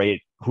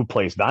 Fargorate who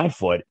plays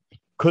 9-foot.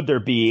 Could there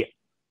be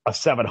a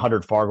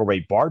 700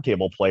 Fargorate bar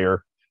table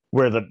player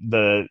where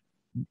the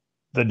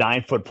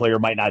 9-foot player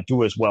might not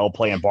do as well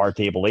playing bar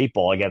table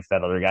 8-ball against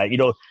that other guy,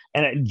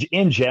 and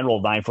in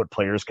general, 9-foot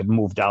players can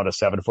move down to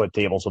 7-foot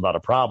tables without a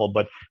problem.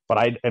 But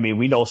I mean,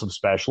 we know some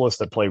specialists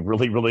that play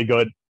really, really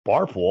good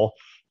bar pool.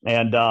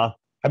 And,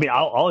 I mean,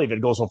 I'll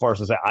even go so far as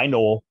to say, I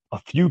know a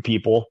few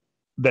people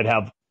that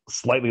have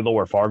slightly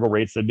lower Fargo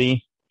rates than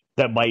me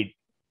that might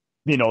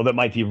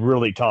be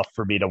really tough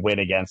for me to win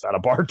against on a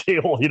bar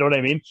table. You know what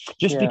I mean?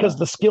 Just because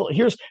the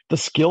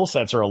skill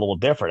sets are a little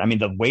different. I mean,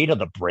 the weight of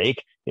the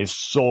break is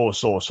so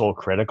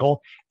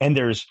critical. And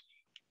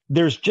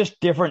there's just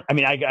different. I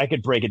mean, I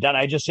could break it down.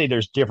 I just say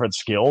there's different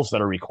skills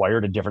that are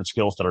required and different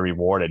skills that are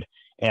rewarded.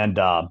 And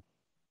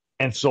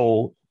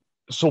so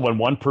when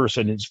one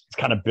person is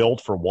kind of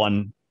built for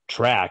one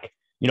track,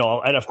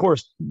 and of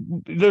course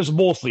there's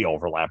mostly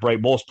overlap,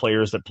 right? Most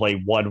players that play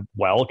one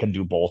well can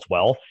do both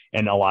well,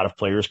 and a lot of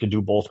players can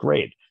do both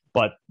great.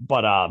 But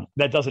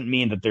that doesn't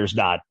mean that there's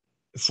not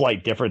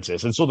slight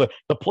differences. And so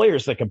the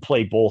players that can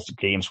play both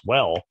games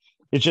well,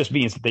 it just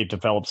means that they've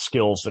developed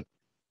skills that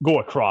go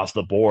across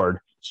the board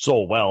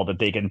so well that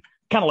they can,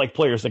 kind of like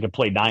players that can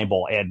play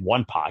 9-ball and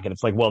 1 pocket.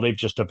 It's like, well, they've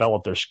just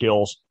developed their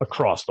skills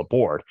across the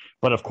board.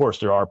 But of course,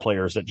 there are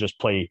players that just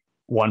play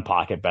 1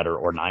 pocket better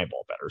or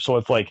 9-ball better. So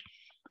it's like,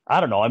 I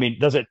don't know. I mean,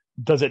 does it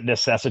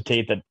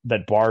necessitate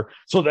that bar?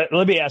 So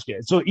let me ask you.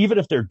 So even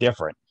if they're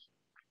different,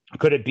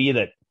 could it be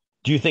that,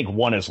 do you think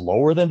one is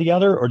lower than the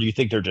other, or do you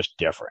think they're just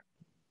different?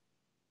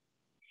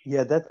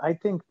 Yeah, I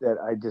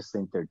just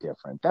think they're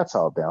different. That's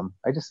all, them.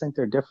 I just think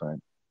they're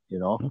different,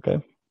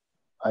 Okay.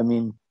 I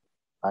mean,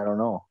 I don't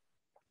know.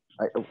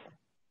 I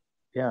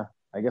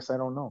guess I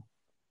don't know.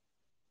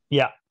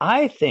 Yeah,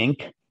 I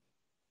think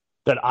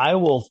that I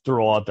will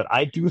throw out that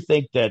I do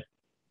think that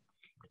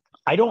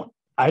I don't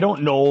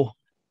know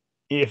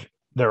if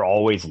they're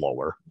always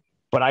lower,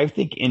 but I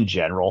think in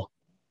general,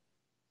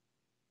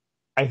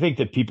 I think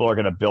that people are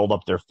going to build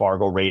up their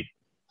Fargo rate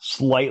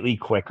slightly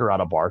quicker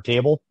on a bar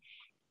table.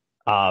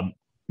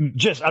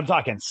 I'm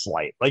talking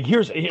slight. Like I'm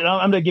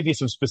going to give you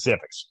some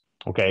specifics.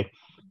 Okay.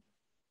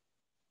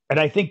 And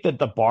I think that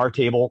the bar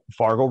table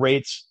Fargo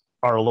rates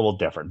are a little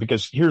different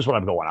because here's what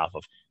I'm going off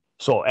of.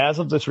 So as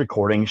of this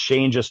recording,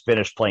 Shane just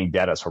finished playing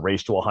Dennis, a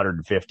race to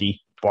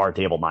 150 bar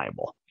table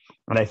 9-ball.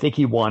 And I think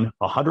he won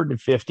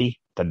 150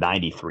 to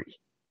 93.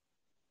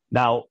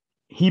 Now,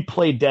 he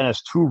played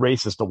Dennis 2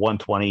 races to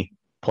 120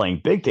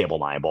 playing big table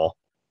 9-ball.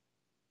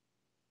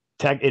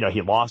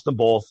 He lost them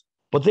both,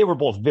 but they were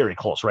both very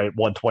close, right?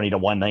 120 to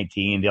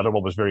 119. The other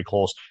one was very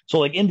close. So,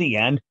 like, in the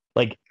end,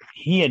 like,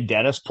 he and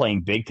Dennis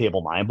playing big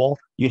table 9-ball,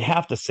 you'd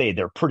have to say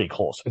they're pretty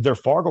close. Their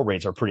Fargo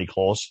rates are pretty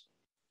close,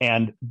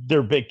 and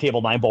their big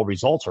table 9-ball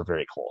results are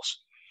very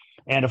close.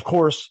 And, of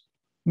course,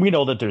 we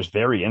know that there's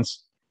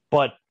variance,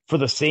 but for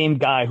the same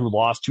guy who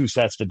lost 2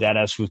 sets to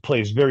Dennis, who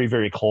plays very,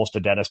 very close to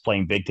Dennis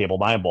playing big table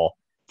 9-ball,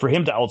 for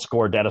him to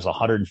outscore Dennis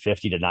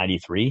 150 to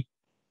 93,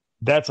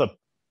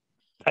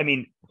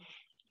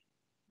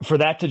 for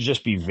that to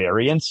just be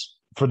variance,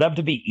 for them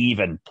to be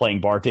even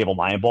playing bar table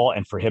 9-ball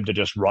and for him to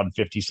just run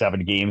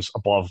 57 games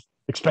above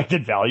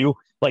expected value,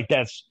 like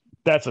that's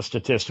a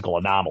statistical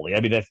anomaly.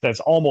 I mean,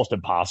 that's almost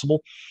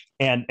impossible.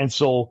 And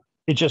so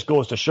it just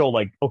goes to show,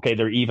 like, okay,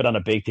 they're even on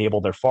a big table,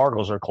 their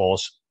Fargos are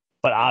close,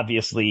 but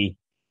obviously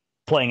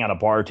playing on a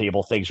bar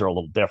table, things are a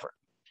little different.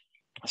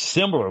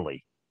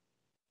 Similarly,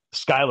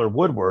 Skylar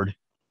Woodward,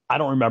 I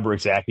don't remember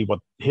exactly what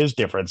his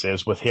difference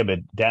is with him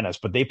and Dennis,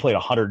 but they played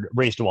 100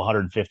 race to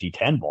 150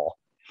 10-ball.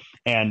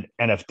 And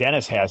if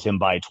Dennis has him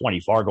by 20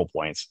 Fargo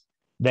points,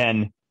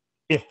 then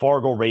if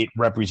Fargo rate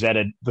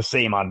represented the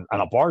same on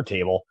a bar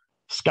table,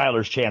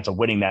 Skylar's chance of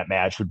winning that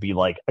match would be,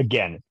 like,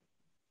 again,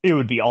 it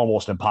would be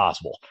almost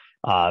impossible,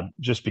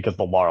 just because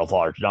the law of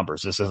large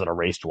numbers. This isn't a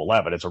race to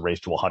 11, it's a race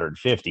to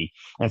 150.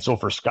 And so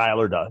for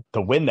Skylar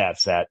to win that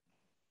set,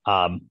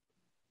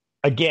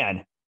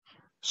 again,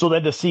 so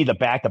then to see the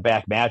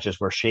back-to-back matches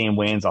where Shane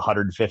wins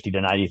 150 to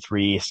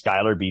 93,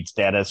 Skylar beats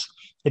Dennis,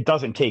 it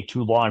doesn't take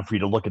too long for you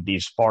to look at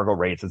these Fargo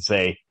rates and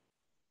say,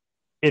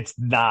 these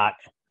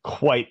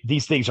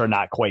things are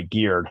not quite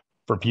geared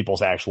for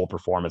people's actual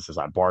performances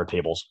on bar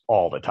tables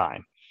all the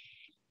time.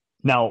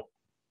 Now,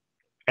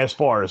 as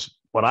far as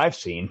what I've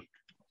seen,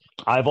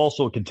 I've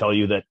also can tell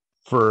you that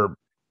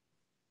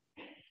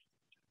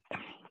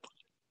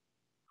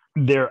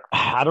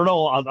I don't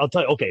know, I'll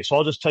tell you, okay, so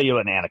I'll just tell you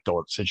an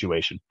anecdote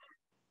situation.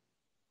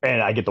 And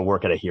I get to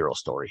work at a hero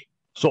story.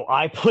 So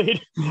I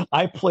played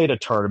a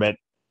tournament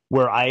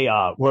where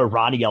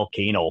Ronnie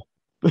Alcano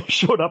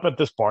showed up at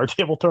this bar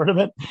table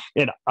tournament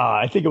in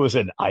I think it was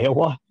in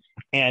Iowa,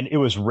 and it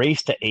was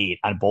race to 8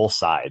 on both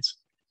sides.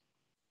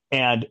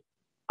 And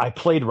I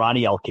played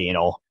Ronnie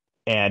Alcano,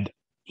 and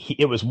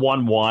it was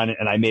 1-1,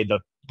 and I made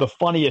the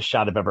funniest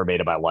shot I've ever made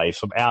in my life,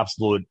 some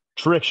absolute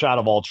trick shot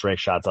of all trick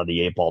shots on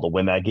the 8-ball to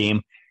win that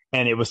game.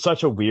 And it was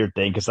such a weird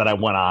thing because then I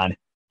went on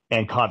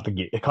and caught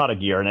a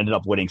gear and ended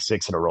up winning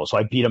 6 in a row. So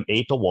I beat him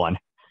 8-1.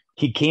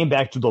 He came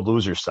back to the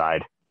loser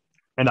side,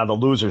 and on the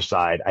loser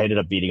side, I ended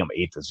up beating him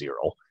 8-0,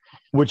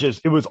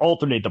 it was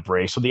alternate the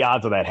break. So the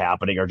odds of that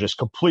happening are just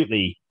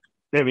completely,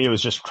 I mean, it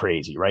was just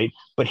crazy, right?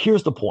 But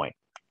here's the point.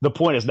 The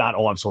point is not,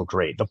 oh, I'm so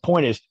great. The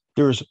point is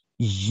there's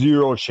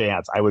zero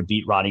chance I would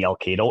beat Ronnie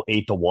Alcano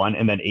 8-1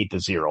 and then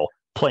 8-0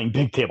 playing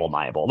big table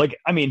 9-ball. Like,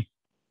 I mean,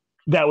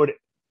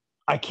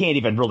 I can't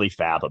even really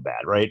fathom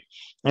that, right?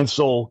 And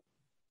so,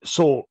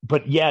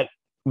 but yet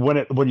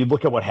when you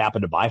look at what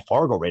happened to my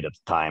Fargo rate at the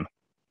time,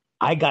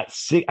 I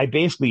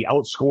basically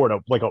outscored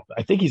him.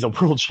 I think he's a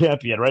world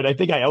champion, right? I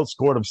think I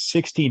outscored him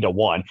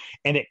 16-1,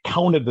 and it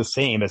counted the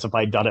same as if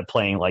I'd done it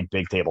playing like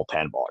big table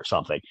 10-ball or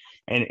something,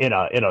 and in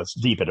a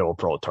deep into a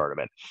pro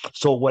tournament.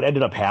 So what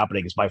ended up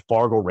happening is my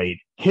Fargo rate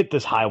hit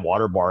this high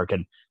water mark,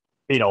 and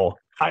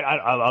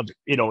I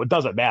it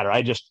doesn't matter.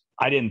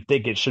 I didn't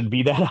think it should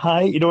be that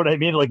high. You know what I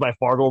mean? Like my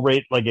Fargo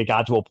rate, like it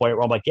got to a point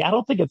where I'm like, yeah, I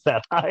don't think it's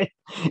that high.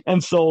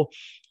 And so,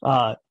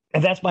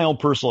 and that's my own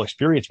personal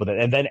experience with it.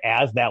 And then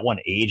as that one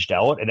aged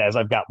out, and as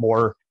I've got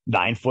more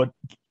 9-foot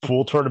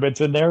pool tournaments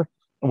in there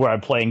where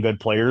I'm playing good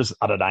players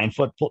on a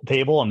 9-foot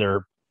table and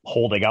they're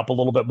holding up a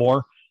little bit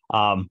more,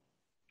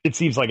 it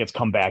seems like it's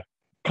come back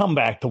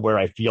to where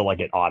I feel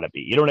like it ought to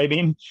be. You know what I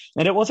mean?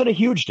 And it wasn't a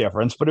huge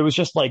difference, but it was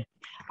just like,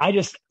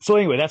 so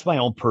anyway, that's my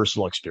own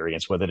personal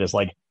experience with it, is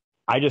like,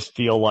 I just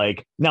feel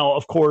like, now,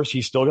 of course,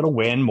 he's still going to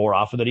win more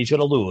often than he's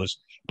going to lose.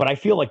 But I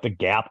feel like the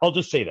gap, I'll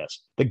just say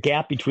this, the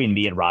gap between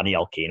me and Ronnie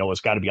Alcano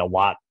has got to be a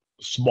lot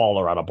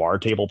smaller on a bar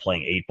table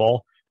playing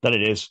 8-ball than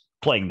it is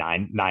playing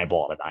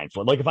 9-ball at a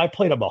 9-foot. Like if I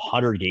played him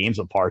 100 games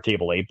of bar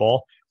table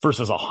 8-ball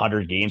versus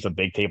 100 games of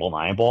big table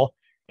 9-ball,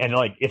 and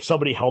like if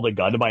somebody held a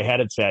gun to my head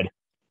and said,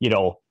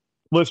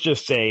 let's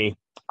just say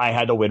I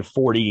had to win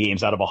 40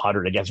 games out of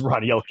 100 against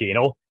Ronnie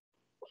Alcano,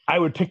 I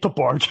would pick the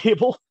bar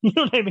table. You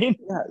know what I mean?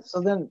 Yeah.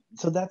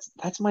 So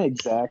that's my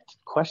exact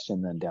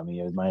question then, Demi,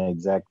 is my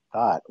exact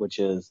thought, which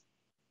is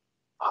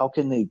how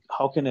can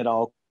it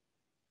all,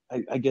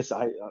 I guess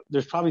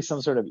there's probably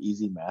some sort of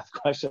easy math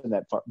question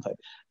that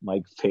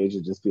Mike Page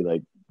would just be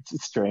like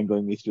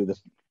strangling me through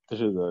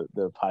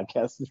the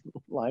podcast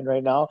line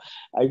right now.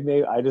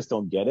 I just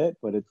don't get it,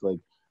 but it's like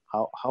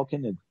how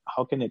can it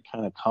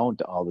kind of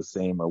count all the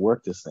same or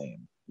work the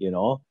same?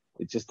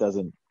 It just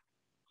doesn't.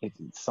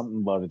 It's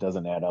something about it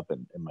doesn't add up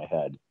in my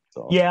head.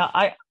 So Yeah,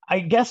 I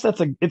guess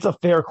it's a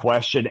fair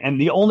question, and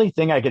the only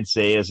thing I can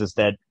say is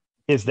that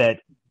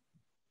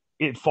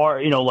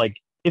like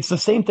it's the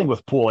same thing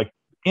with pool. Like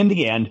in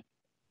the end,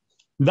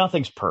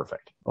 nothing's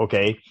perfect.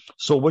 Okay,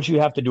 so what you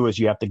have to do is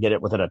you have to get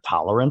it within a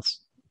tolerance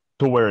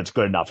to where it's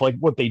good enough. Like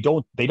what they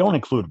don't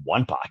include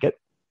one pocket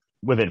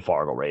within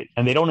Fargorate,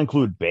 and they don't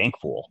include bank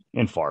pool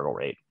in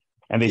Fargorate,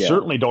 and they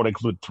certainly don't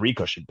include three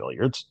cushion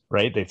billiards.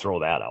 Right? They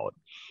throw that out,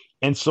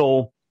 and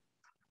so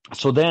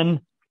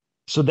then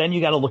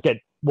you got to look at,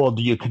 well,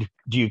 do you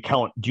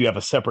have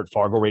a separate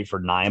Fargorate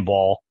for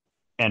 9-ball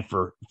and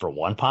for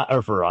one pot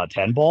or for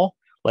 10-ball?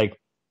 Like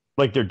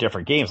they're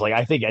different games. Like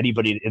I think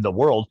anybody in the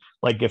world,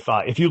 like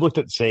if you looked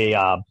at, say,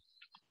 I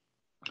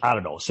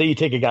don't know, say you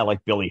take a guy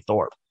like Billy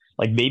Thorpe,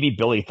 like maybe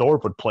Billy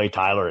Thorpe would play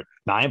Tyler at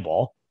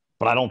 9-ball,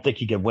 but I don't think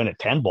he could win at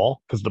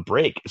 10-ball because the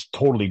break is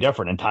totally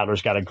different. And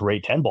Tyler's got a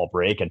great 10-ball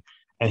break, and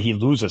he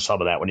loses some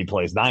of that when he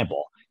plays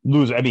 9-ball.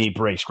 He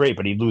breaks great,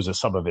 but he loses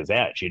some of his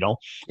edge, Yeah.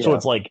 So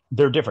it's like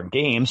they're different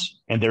games,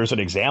 and there's an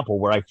example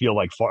where I feel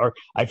like Tyler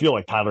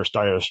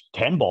Steyer's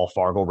 10-ball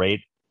Fargorate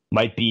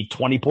might be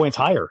 20 points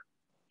higher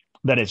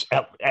than it's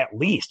at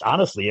least.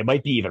 Honestly, it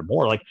might be even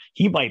more. Like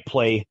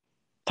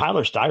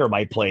Tyler Steyer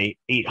might play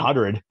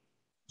 800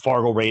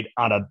 Fargorate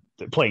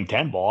playing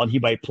 10-ball, and he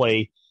might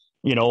play,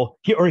 he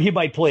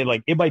might play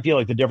like, it might be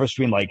like the difference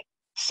between like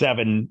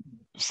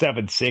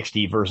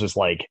 760 versus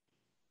like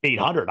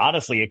 800.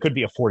 Honestly, it could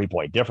be a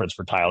 40-point difference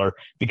for Tyler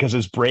because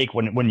his break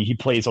when he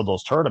plays on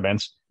those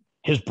tournaments,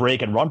 his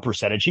break and run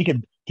percentage, he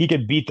could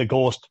beat the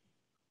Ghost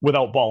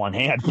without ball in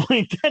hand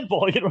playing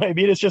 10-ball. You know what I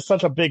mean? It's just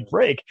such a big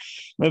break.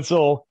 And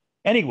so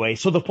anyway,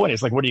 so the point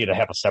is, like, what are you going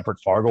to have a separate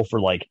Fargo for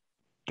like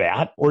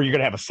that? Or you're going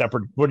to have a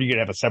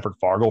separate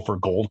Fargo for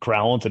gold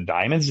crowns and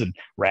diamonds and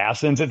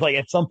Rassins? It's like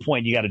at some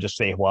point you got to just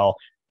say, well,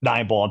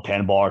 9-ball and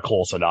 10-ball are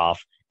close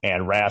enough.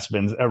 And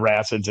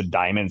Rassins and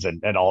diamonds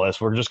and all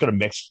this. We're just going to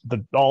mix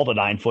all the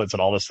 9-foots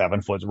and all the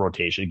 7-foot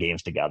rotation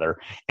games together.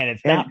 And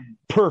it's not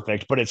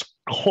perfect, but it's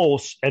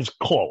close as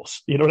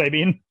close. You know what I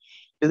mean?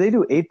 Do they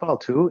do 8-ball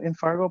too in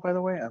Fargo, by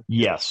the way?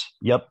 Yes.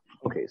 Yep.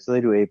 Okay, so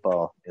they do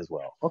 8-ball as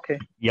well. Okay.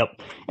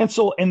 Yep.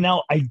 And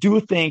now I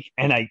do think,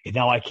 and I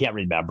can't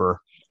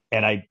remember,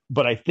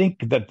 but I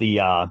think that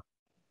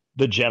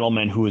the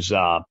gentleman who's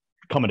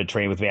coming to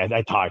train with me,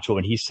 I talked to him,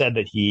 and he said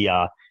that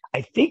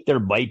I think there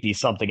might be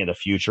something in the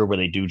future where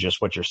they do just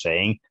what you're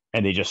saying,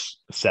 and they just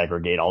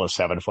segregate all the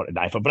 7-foot and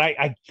 9-foot. But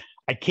I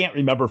can't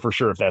remember for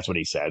sure if that's what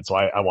he said. So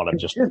I want to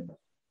just.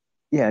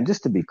 Yeah, and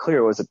just to be clear,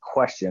 it was a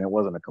question. It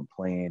wasn't a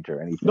complaint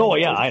or anything. No,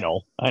 yeah, I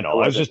know. I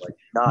was just like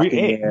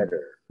knocking it.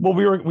 Well,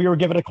 we were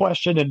given a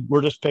question, and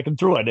we're just picking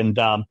through it. And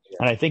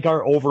I think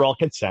our overall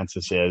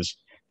consensus is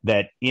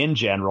that in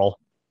general,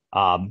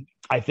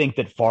 I think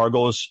that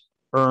Fargo's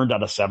earned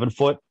on a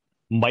 7-foot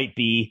might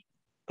be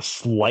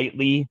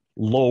slightly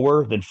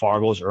lower than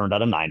Fargo's earned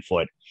on a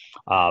 9-foot.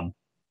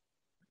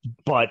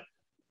 But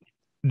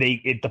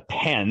it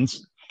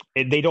depends.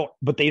 They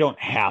don't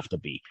have to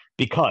be,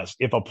 because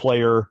if a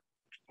player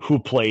who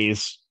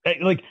plays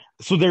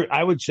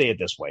I would say it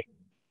this way.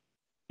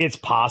 It's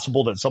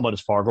possible that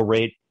someone's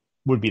Fargorate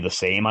would be the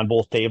same on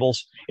both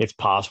tables. It's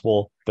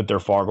possible that their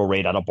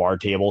Fargorate on a bar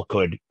table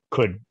could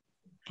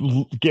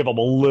give them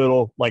a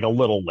little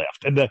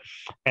lift. And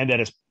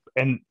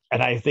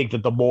I think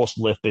that the most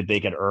lift that they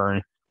could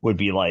earn would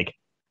be like,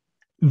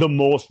 the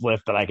most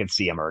lift that I could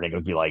see them earning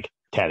would be like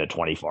 10 to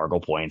 20 Fargo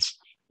points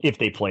if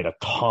they played a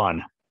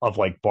ton of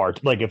like bar.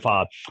 Like if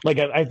I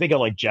think of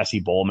like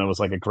Jesse Bowman was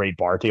like a great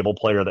bar table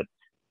player that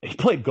he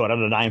played good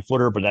on a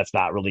 9-footer, but that's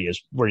not really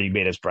where he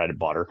made his bread and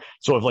butter.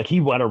 So if like he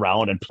went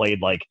around and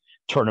played like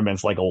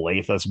tournaments like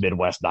Olathe's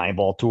Midwest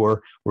 9-ball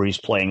tour, where he's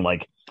playing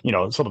like,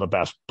 some of the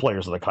best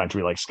players in the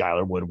country, like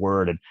Skylar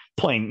Woodward, and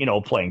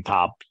playing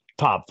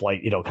top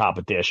flight,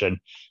 competition.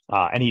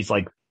 And he's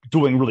like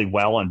doing really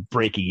well and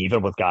breaking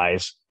even with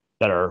guys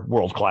that are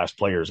world-class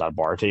players on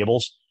bar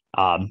tables.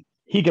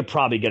 He could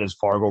probably get his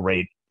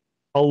Fargorate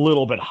a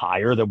little bit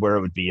higher than where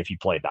it would be if he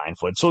played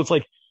 9-foot. So it's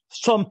like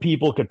some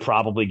people could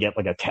probably get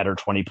like a 10 or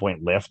 20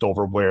 point lift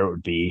over where it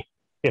would be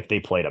if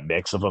they played a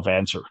mix of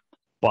events.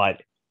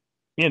 But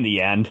in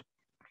the end,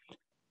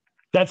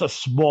 that's a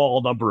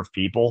small number of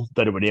people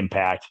that it would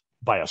impact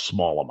by a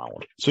small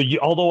amount. So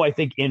although I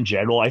think in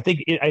general, I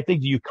think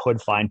you could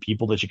find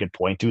people that you could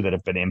point to that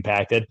have been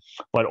impacted,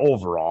 but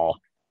overall,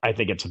 I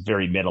think it's a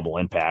very minimal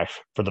impact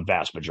for the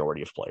vast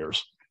majority of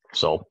players.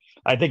 So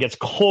I think it's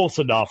close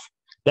enough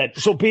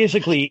so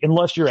basically,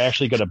 unless you're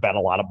actually going to bet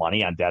a lot of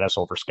money on Dennis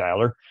over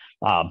Skylar,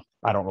 I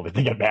don't really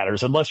think it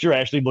matters. Unless you're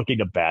actually looking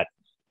to bet,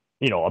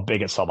 a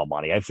big sum of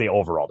money, I'd say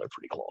overall they're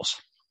pretty close.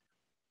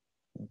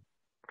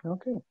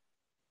 Okay.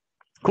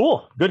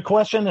 Cool. Good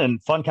question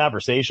and fun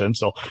conversation.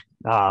 So,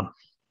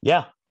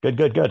 yeah, good.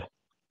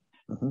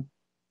 Mm-hmm.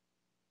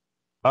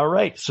 All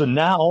right. So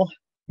now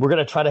we're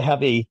going to try to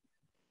have a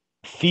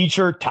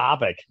feature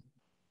topic.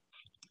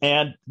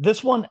 And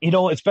this one,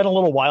 it's been a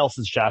little while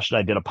since Josh and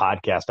I did a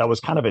podcast. I was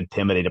kind of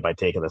intimidated by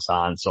taking this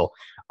on. So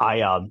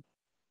I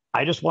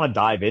just want to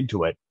dive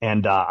into it.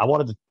 And I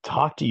wanted to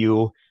talk to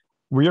you.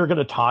 We are going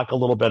to talk a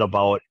little bit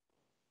about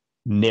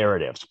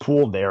narratives,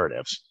 pool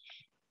narratives.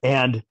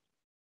 And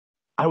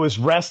I was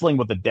wrestling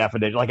with the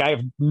definition. Like, I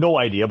have no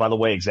idea, by the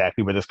way,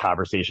 exactly where this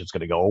conversation is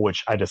going to go,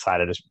 which I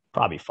decided is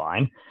probably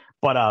fine.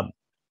 But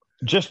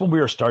just when we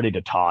were starting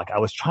to talk, I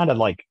was trying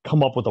to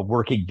come up with a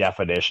working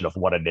definition of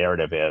what a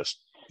narrative is.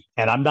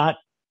 And I'm not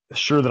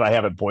sure that I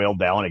have it boiled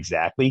down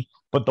exactly,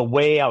 but the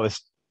way I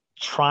was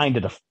trying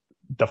to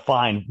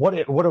define what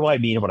do I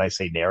mean when I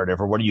say narrative,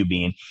 or what do you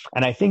mean?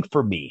 And I think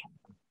for me,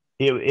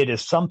 it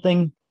is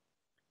something.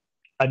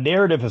 A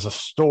narrative is a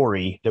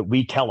story that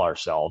we tell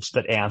ourselves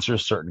that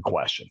answers certain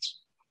questions.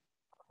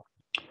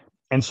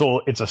 And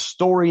so it's a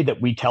story that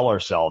we tell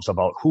ourselves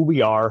about who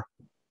we are,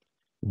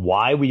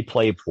 why we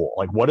play pool,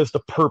 what is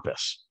the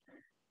purpose?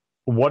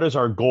 What is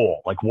our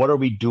goal? What are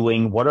we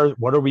doing? What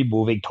are we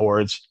moving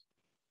towards?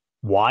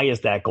 Why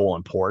is that goal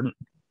important?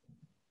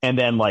 And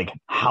then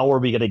how are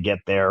we going to get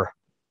there?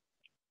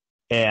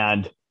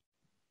 And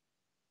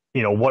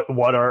what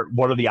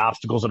are the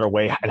obstacles in our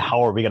way, and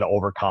how are we going to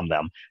overcome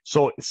them?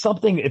 So it's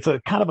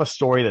a kind of a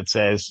story that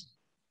says,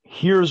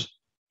 here's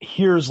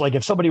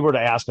if somebody were to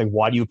ask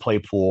why do you play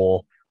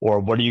pool, or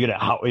what are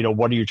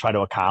you trying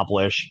to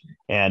accomplish,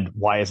 and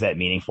why is that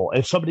meaningful?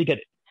 If somebody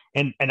could,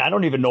 and I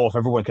don't even know if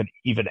everyone could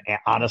even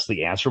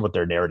honestly answer what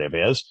their narrative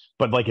is,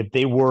 but if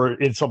they were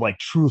in some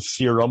truth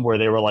serum where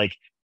they were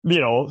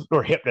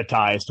or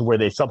hypnotized to where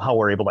they somehow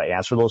were able to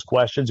answer those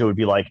questions, it would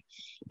be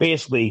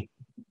basically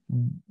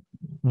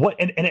what,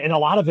 and a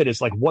lot of it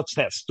is what's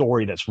that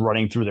story that's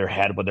running through their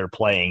head when they're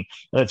playing?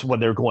 That's when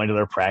they're going to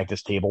their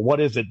practice table. What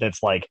is it that's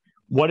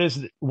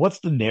what's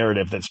the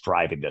narrative that's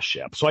driving this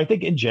ship? So I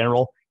think in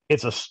general,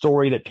 it's a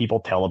story that people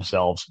tell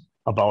themselves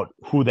about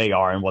who they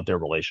are and what their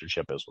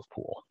relationship is with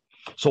pool.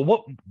 So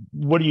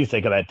what do you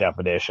think of that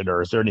definition,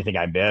 or is there anything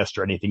I missed,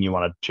 or anything you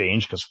want to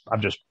change? Because I'm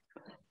just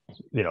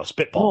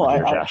spitballing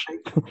here, Josh.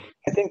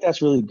 I think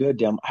that's really good,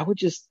 Dem. I would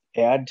just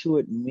add to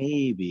it,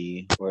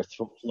 maybe, or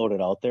float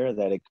it out there,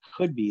 that it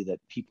could be that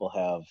people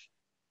have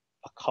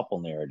a couple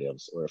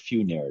narratives or a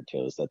few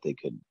narratives that they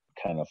could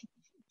kind of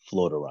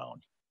float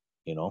around,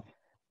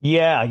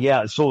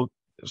 Yeah. So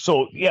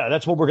yeah,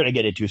 that's what we're going to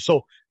get into.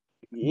 So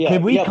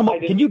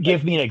can you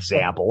give me an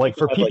example?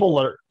 For people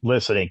that are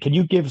listening, can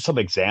you give some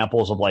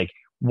examples of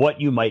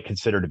what you might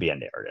consider to be a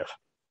narrative?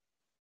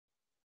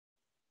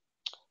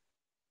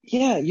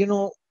 Yeah,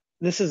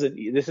 this is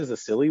a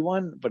silly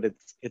one, but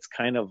it's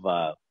kind of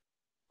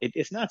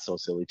it's not so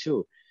silly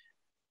too.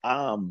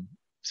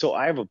 So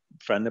I have a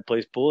friend that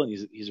plays pool, and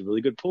he's a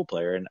really good pool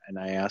player, and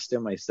I asked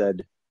him, I said,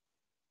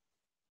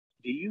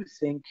 do you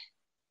think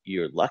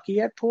you're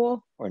lucky at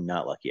pool or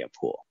not lucky at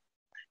pool?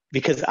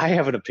 Because I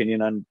have an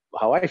opinion on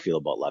how I feel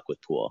about luck with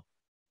pool.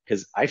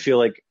 Because I feel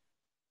like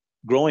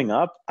growing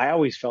up, I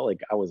always felt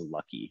like I was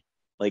lucky.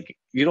 I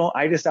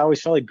just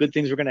always felt like good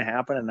things were going to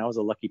happen, and I was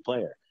a lucky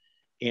player.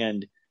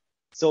 And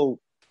so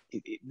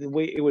the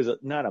way it was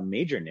not a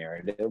major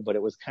narrative, but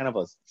it was kind of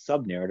a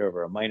sub narrative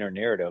or a minor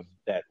narrative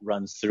that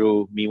runs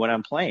through me when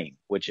I'm playing,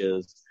 which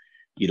is,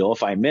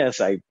 if I miss,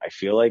 I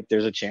feel like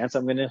there's a chance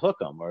I'm going to hook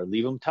them or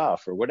leave them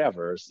tough or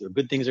whatever. So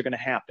good things are going to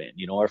happen,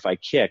 or if I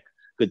kick,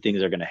 good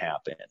things are going to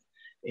happen.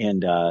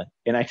 And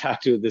I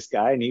talked to this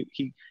guy, and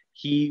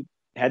he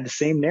had the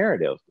same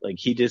narrative.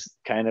 He just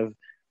kind of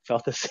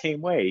felt the same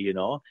way,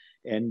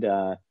 and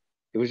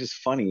it was just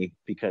funny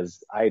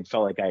because I had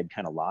felt like I had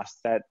kind of lost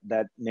that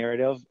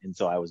narrative. And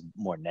so I was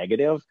more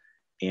negative.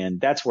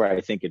 And that's where I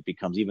think it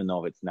becomes, even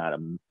though it's not a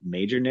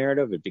major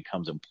narrative, it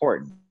becomes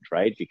important,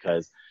 right?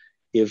 Because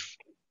if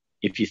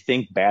you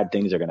think bad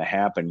things are going to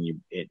happen,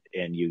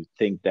 you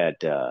think that,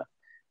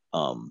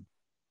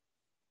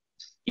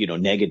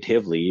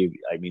 negatively,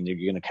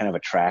 you're going to kind of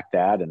attract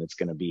that, and it's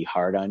going to be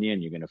hard on you,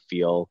 and you're going to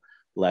feel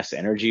less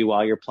energy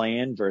while you're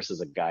playing,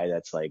 versus a guy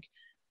that's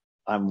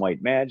I'm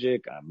white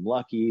magic, I'm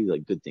lucky,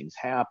 good things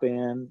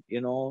happen,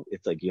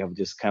 it's you have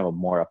just kind of a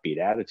more upbeat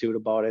attitude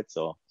about it.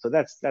 So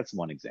that's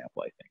one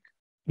example, I think.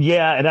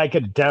 Yeah. And I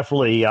could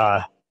definitely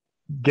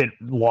get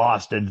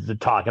lost into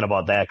talking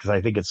about that, because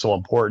I think it's so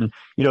important,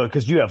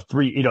 because you have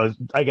three,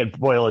 I can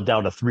boil it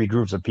down to three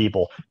groups of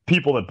people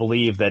that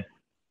believe that,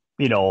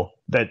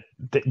 that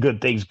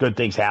good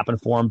things happen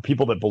for them.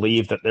 People that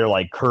believe that they're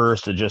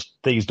cursed and just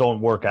things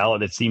don't work out,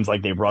 and it seems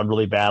like they run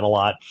really bad a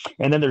lot.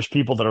 And then there's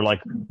people that are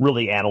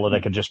really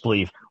analytic and just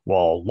believe,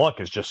 well, luck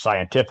is just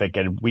scientific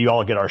and we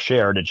all get our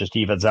share and it just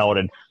evens out.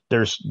 And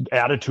there's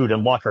attitude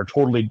and luck are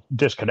totally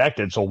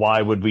disconnected. So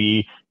why would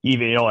we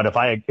even, and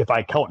if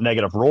I count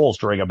negative rolls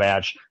during a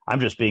match,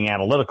 I'm just being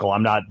analytical.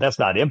 That's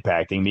not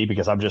impacting me,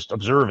 because I'm just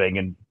observing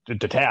and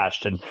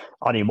detached and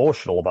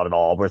unemotional about it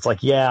all. Where it's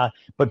yeah,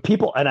 but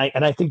people, and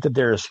I think that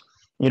there's,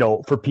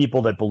 for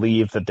people that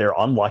believe that they're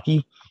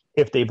unlucky,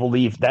 if they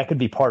believe that could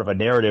be part of a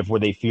narrative where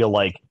they feel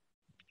like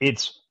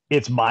it's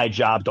it's my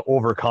job to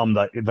overcome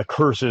the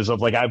curses of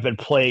like, I've been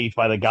plagued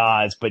by the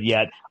gods, but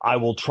yet I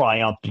will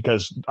triumph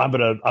because I'm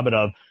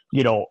gonna,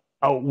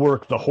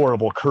 outwork the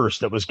horrible curse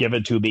that was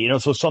given to me.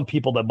 So some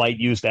people that might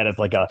use that as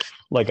like a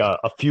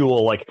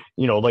fuel, like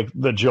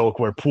the joke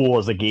where pool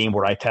is a game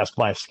where I test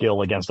my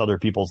skill against other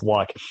people's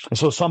luck. And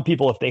so some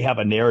people, if they have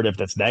a narrative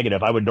that's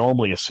negative, I would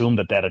normally assume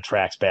that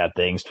attracts bad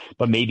things,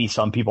 but maybe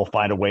some people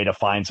find a way to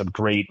find some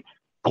great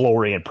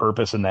glory and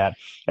purpose in that.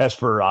 As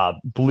for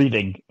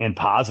believing in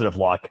positive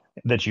luck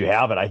that you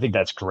have it, I think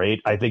that's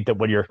great. I think that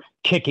when you're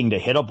kicking to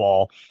hit a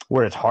ball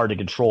where it's hard to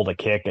control the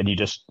kick and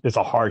it's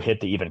a hard hit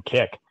to even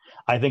kick,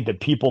 I think that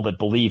people that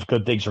believe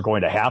good things are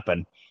going to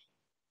happen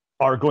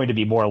are going to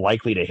be more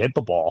likely to hit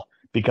the ball,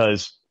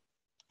 because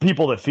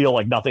people that feel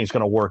like nothing's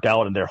going to work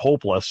out and they're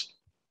hopeless,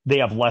 they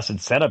have less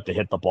incentive to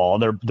hit the ball,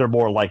 and they're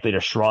more likely to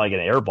shrug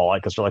and airball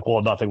it because they're like,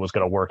 well, nothing was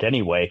going to work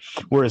anyway.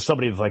 Whereas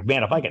somebody that's like,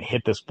 man, if I can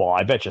hit this ball,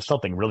 I bet you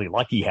something really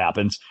lucky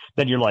happens.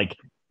 Then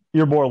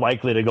you're more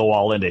likely to go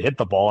all in to hit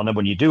the ball. And then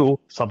when you do,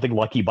 something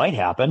lucky might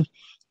happen.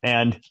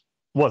 And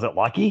was it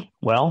lucky?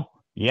 Well,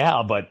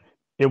 yeah, but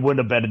it wouldn't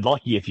have been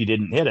lucky if you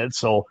didn't hit it.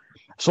 So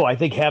I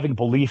think having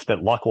belief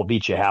that luck will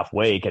meet you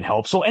halfway can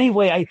help. So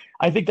anyway,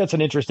 I think that's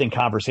an interesting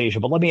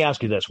conversation. But let me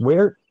ask you this: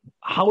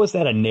 how is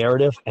that a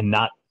narrative and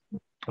not?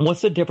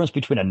 What's the difference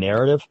between a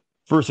narrative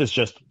versus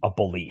just a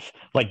belief?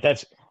 Like,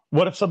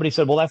 what if somebody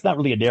said, well, that's not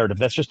really a narrative,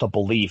 that's just a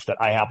belief that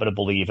I happen to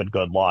believe in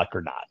good luck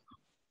or not?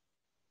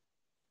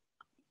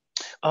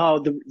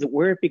 Oh,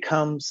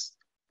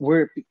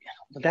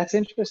 that's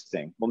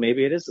interesting. Well,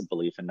 maybe it is a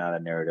belief and not a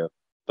narrative.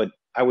 But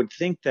I would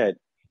think that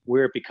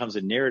where it becomes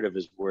a narrative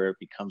is where it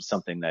becomes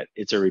something that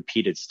it's a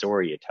repeated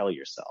story you tell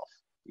yourself,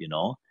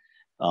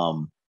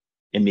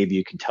 and maybe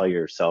you can tell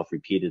yourself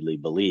repeatedly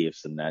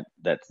beliefs, and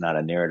that's not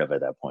a narrative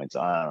at that point.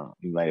 So I don't know.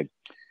 You might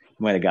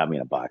have got me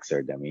in a box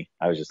there, Demi.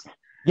 I was just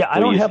I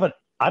don't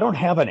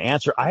have an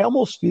answer. I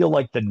almost feel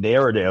like the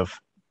narrative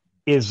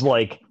is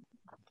like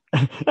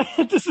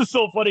this is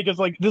so funny because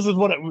like this is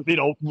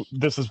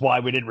this is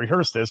why we didn't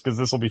rehearse this, because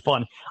this will be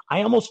fun.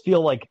 I almost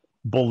feel like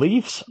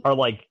beliefs are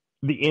like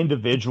the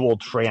individual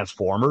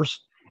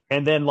transformers,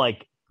 and then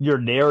like your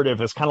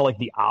narrative is kind of like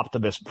the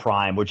Optimus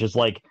Prime, which is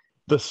like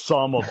the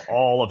sum of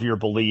all of your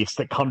beliefs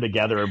that come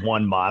together in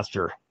one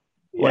monster.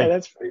 Yeah,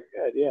 that's pretty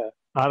good. Yeah.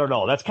 I don't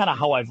know. That's kind of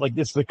how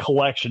it's the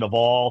collection of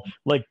all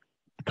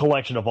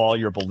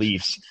your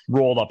beliefs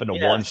rolled up into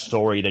one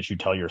story that you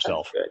tell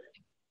yourself. That's good.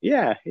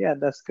 Yeah,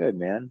 that's good,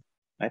 man.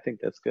 I think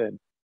that's good.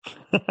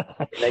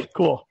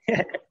 Cool.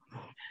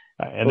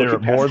 And there are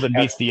more than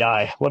meets the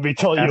eye. Let me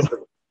tell you.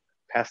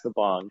 Pass the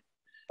bong.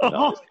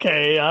 No,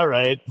 okay. All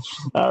right.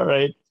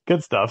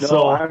 Good stuff.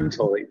 No, I'm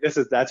totally.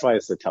 That's why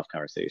it's a tough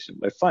conversation,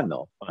 but fun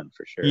though. Fun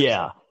for sure.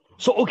 Yeah.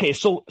 So okay.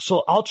 So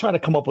I'll try to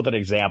come up with an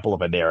example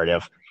of a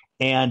narrative,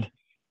 and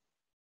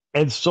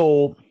it's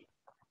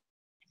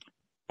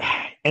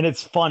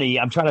funny.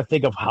 I'm trying to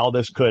think of how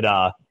this could,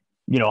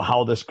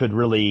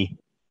 really.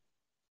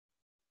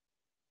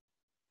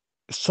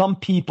 Some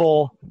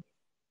people,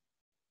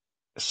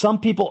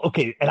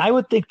 okay, and I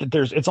would think that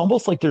it's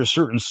almost like there's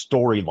certain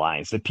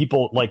storylines that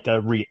people like to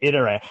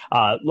reiterate,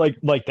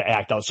 like to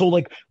act out. So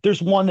like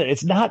there's one that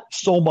it's not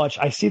so much,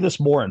 I see this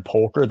more in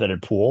poker than in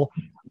pool,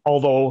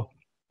 although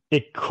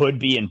it could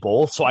be in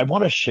both. So I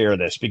want to share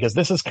this because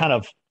this is kind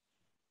of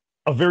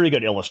a very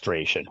good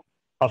illustration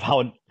of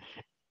how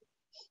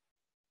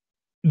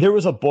there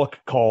was a book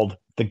called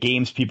The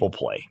Games People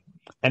Play,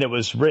 and it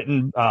was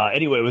written,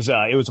 anyway,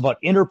 it was about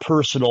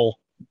interpersonal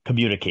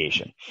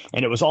communication.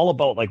 And it was all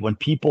about like when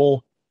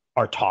people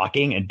are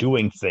talking and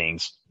doing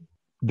things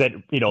that,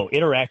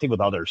 interacting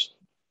with others,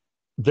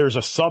 there's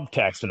a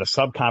subtext and a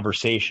sub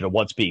conversation of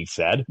what's being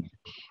said.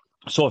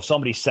 So if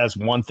somebody says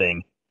one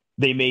thing,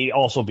 they may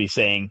also be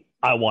saying,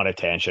 I want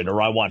attention,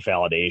 or I want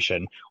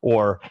validation,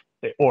 or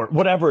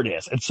whatever it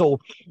is. And so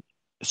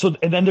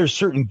and then there's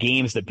certain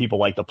games that people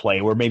like to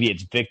play where maybe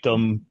it's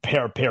victim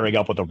pairing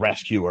up with a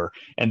rescuer,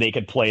 and they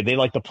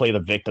like to play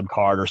the victim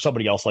card, or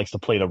somebody else likes to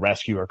play the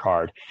rescuer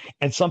card.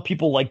 And some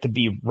people like to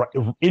be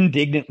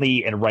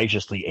indignantly and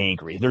righteously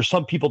angry. There's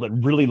some people that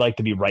really like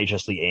to be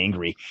righteously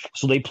angry.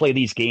 So they play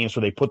these games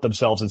where they put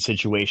themselves in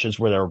situations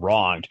where they're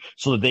wronged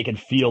so that they can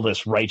feel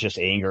this righteous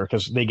anger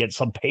because they get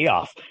some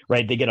payoff,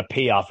 right? They get a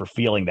payoff for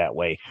feeling that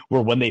way,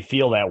 where when they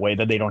feel that way,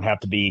 then they don't have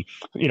to be,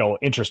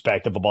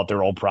 introspective about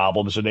their own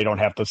problems, or they don't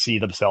have to see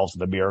themselves in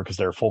the mirror because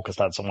they're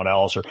focused on someone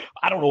else, or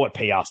I don't know what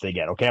payoffs they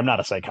get. Okay. I'm not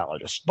a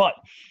psychologist, but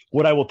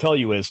what I will tell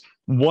you is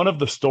one of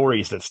the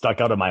stories that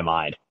stuck out in my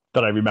mind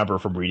that I remember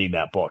from reading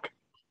that book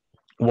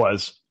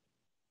was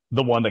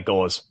the one that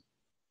goes,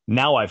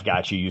 now I've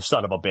got you, you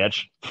son of a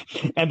bitch.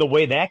 And the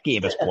way that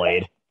game is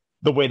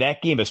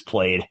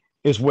played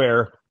is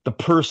where the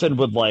person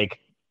would like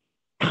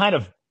kind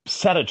of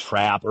set a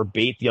trap or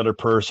bait the other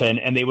person,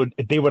 and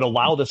they would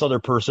allow this other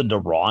person to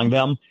wrong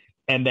them,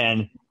 and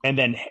then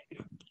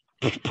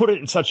put it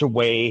in such a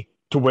way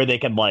to where they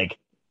can like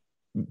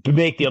to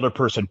make the other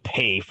person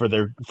pay for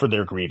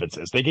their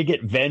grievances. They could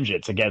get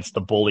vengeance against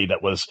the bully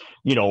that was,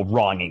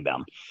 wronging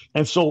them.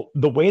 And so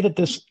the way that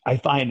this I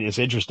find is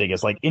interesting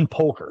is like in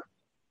poker,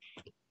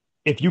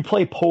 if you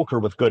play poker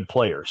with good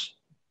players,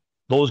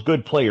 those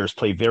good players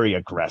play very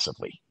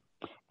aggressively.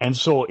 And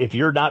so if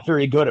you're not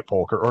very good at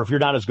poker, or if you're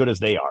not as good as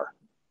they are,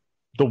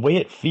 the way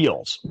it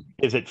feels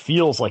is it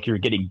feels like you're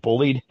getting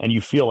bullied and you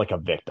feel like a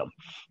victim.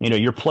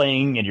 You're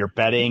playing and you're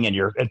betting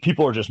and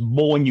people are just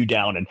mowing you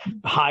down and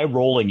high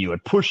rolling you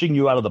and pushing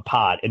you out of the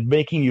pot and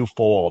making you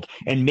fold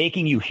and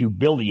making you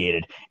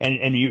humiliated.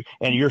 And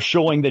you're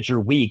showing that you're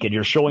weak, and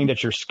you're showing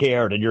that you're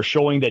scared, and you're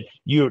showing that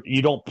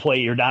you don't play.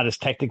 You're not as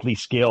technically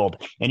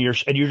skilled, and you're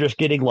just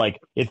getting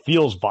like, it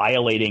feels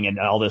violating and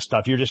all this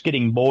stuff. You're just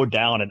getting mowed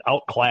down and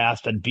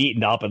outclassed and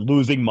beaten up and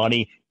losing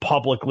money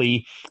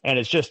publicly. And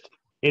it's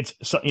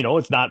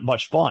not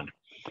much fun.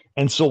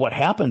 And so what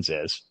happens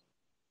is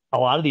a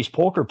lot of these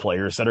poker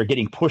players that are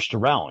getting pushed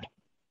around,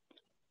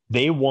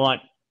 they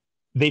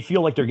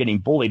feel like they're getting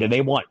bullied and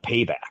they want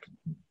payback.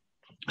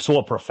 So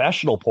a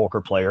professional poker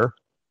player,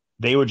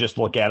 they would just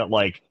look at it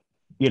like,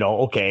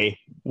 okay,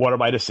 what are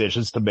my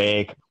decisions to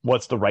make?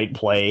 What's the right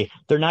play?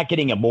 They're not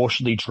getting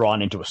emotionally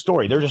drawn into a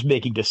story. They're just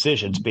making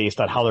decisions based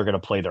on how they're going to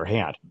play their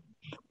hand.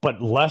 But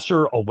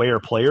lesser aware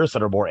players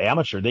that are more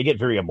amateur, they get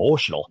very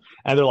emotional.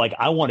 And they're like,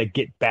 I want to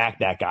get back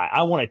that guy.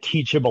 I want to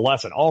teach him a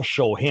lesson. I'll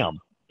show him.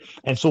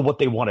 And so what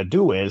they want to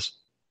do is,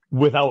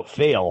 without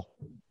fail,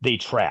 they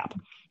trap.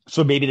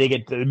 So maybe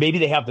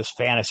they have this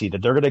fantasy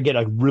that they're going to get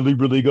a really,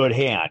 really good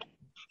hand.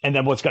 And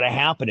then what's going to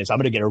happen is I'm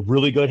going to get a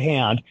really good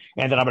hand,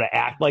 and then I'm going to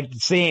act like the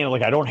same,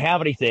 like I don't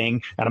have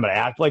anything, and I'm going to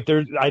act like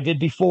I did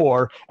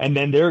before, and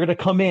then they're going to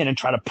come in and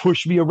try to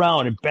push me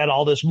around and bet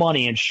all this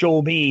money and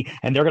show me,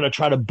 and they're going to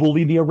try to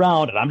bully me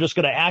around, and I'm just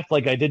going to act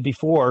like I did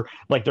before,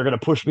 like they're going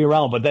to push me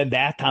around, but then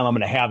that time I'm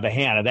going to have the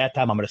hand, and that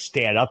time I'm going to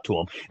stand up to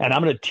them, and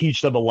I'm going to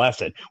teach them a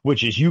lesson,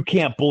 which is you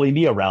can't bully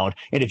me around,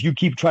 and if you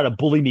keep trying to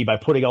bully me by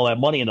putting all that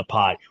money in the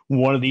pot,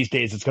 one of these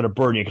days it's going to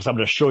burn you, because I'm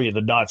going to show you the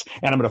nuts,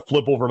 and I'm going to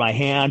flip over my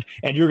hand,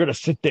 and you're going to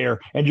sit there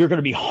and you're going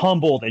to be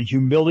humbled and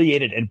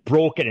humiliated and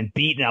broken and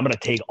beaten. I'm going to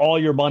take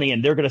all your money,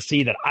 and they're going to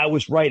see that I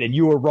was right and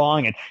you were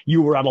wrong and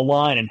you were out of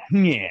line.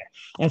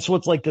 And so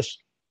it's like this,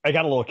 I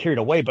got a little carried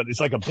away, but it's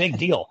like a big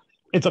deal.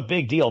 It's a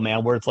big deal,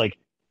 man, where it's like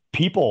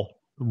people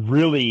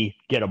really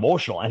get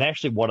emotional. And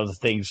actually one of the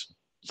things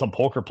some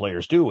poker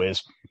players do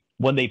is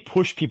when they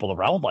push people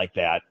around like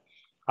that,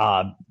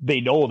 they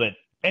know that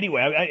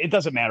anyway, it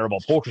doesn't matter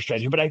about poker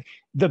strategy, but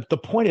the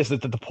point is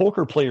that the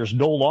poker players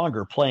no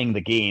longer playing the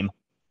game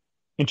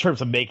in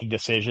terms of making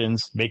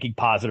decisions, making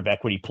positive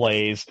equity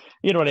plays.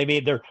 You know what I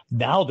mean? They're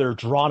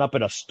drawn up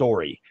in a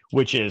story,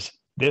 which is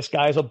this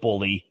guy's a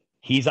bully.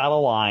 He's out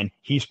of line.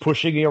 He's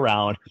pushing me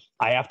around.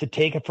 I have to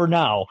take it for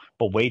now,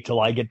 but wait till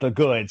I get the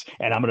goods,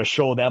 and I'm going to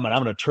show them, and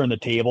I'm going to turn the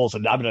tables,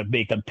 and I'm going to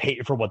make them pay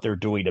for what they're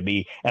doing to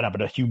me, and I'm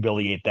going to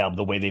humiliate them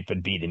the way they've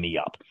been beating me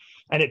up.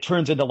 And it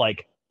turns into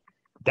like,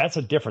 that's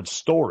a different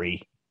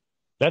story.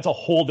 That's a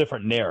whole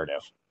different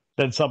narrative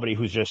than somebody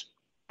who's just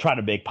trying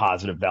to make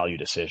positive value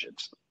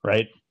decisions,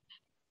 right?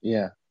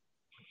 Yeah.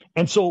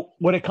 And so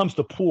when it comes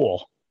to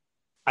pool,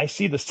 I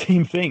see the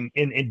same thing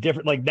in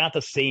different, like not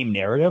the same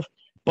narrative,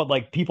 but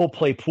like people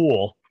play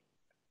pool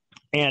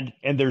and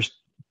there's,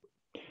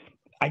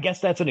 I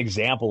guess that's an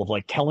example of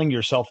like telling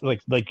yourself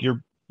like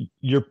you're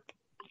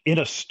in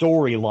a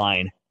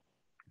storyline.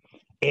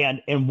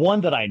 And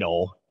one that I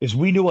know is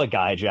we knew a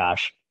guy,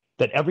 Josh,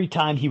 that every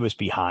time he was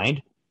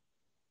behind,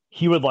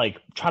 he would like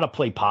try to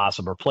play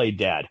possum or play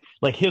dead.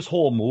 Like his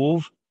whole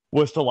move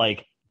was to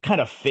like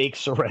kind of fake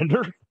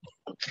surrender.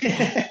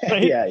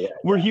 Right? Yeah.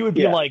 Where he would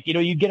be like,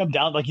 you get him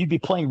down, like you'd be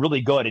playing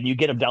really good and you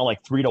get him down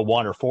like 3-1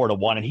 or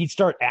 4-1. And he'd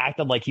start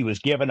acting like he was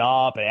giving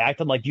up and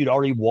acting like you'd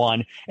already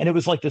won. And it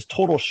was like this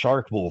total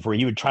shark move where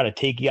he would try to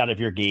take you out of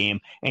your game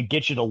and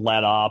get you to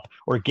let up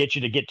or get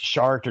you to get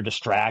sharked or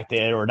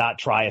distracted or not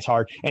try as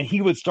hard. And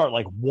he would start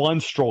like one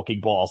stroking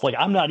balls. Like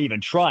I'm not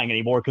even trying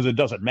anymore because it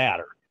doesn't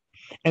matter.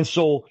 And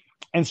so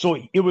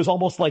it was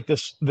almost like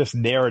this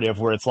narrative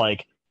where it's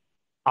like,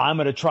 I'm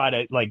going to try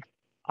to like,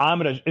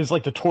 it's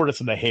like the tortoise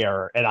and the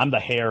hare, and I'm the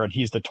hare and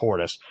he's the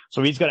tortoise.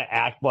 So he's going to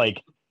act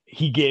like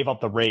he gave up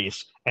the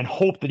race and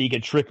hope that he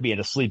could trick me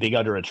into sleeping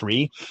under a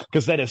tree.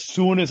 Because then as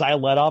soon as I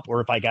let up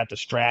or if I got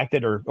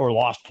distracted or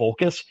lost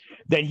focus,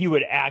 then he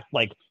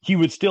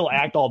would still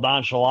act all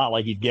nonchalant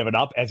like he'd given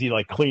up as he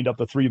like cleaned up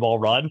the 3-ball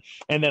run.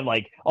 And then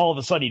like all of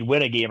a sudden he'd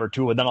win a game or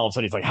two. And then all of a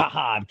sudden he's like,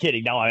 haha, I'm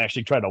kidding. Now I'm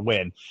actually trying to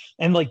win.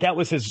 And like that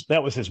was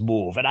his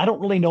move. And I don't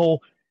really know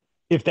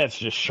if that's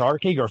just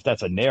sharking or if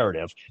that's a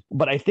narrative,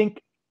 but I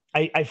think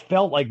I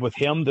felt like with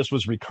him, this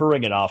was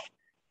recurring enough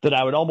that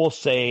I would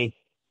almost say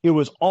it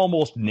was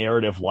almost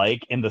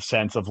narrative-like in the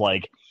sense of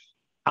like,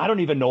 I don't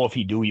even know if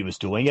he knew he was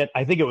doing it.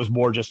 I think it was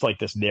more just like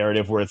this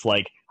narrative where it's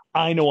like,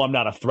 I know I'm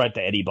not a threat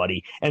to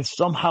anybody. And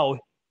somehow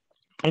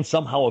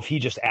if he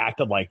just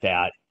acted like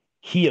that,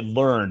 he had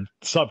learned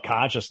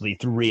subconsciously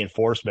through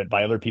reinforcement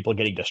by other people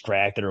getting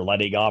distracted or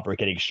letting up or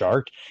getting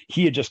sharked.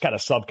 He had just kind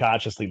of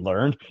subconsciously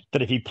learned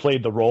that if he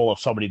played the role of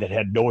somebody that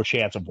had no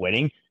chance of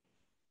winning,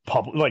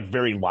 like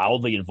very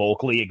loudly and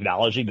vocally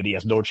acknowledging that he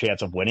has no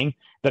chance of winning,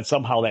 that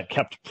somehow that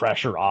kept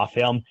pressure off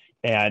him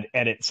and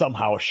it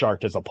somehow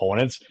sharked his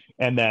opponents.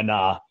 And then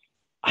I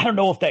don't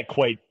know if that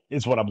quite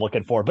is what I'm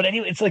looking for, but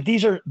anyway, it's like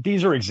these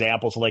are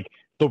examples of like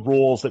the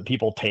roles that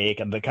people take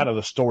and the kind of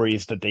the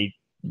stories that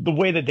the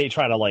way that they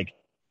try to like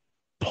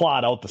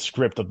plot out the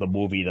script of the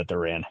movie that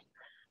they're in.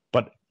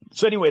 But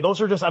so anyway, those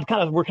are just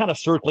we're kind of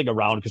circling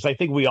around because I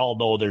think we all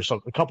know there's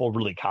a couple of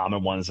really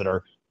common ones that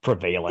are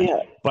prevalent.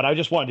 Yeah. But I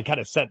just wanted to kind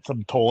of set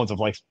some tones of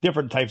like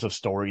different types of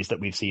stories that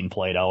we've seen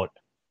played out.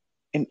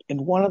 And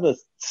one of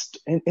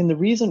the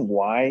reason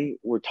why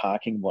we're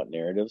talking about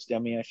narratives,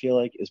 Demi, I feel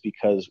like, is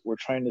because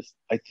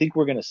I think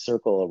we're going to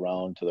circle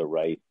around to the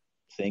right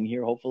thing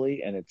here,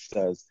 hopefully. And it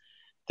says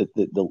that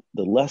the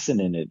lesson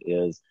in it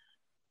is,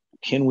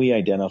 can we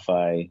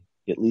identify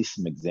at least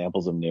some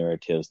examples of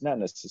narratives, not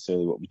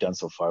necessarily what we've done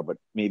so far, but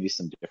maybe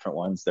some different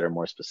ones that are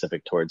more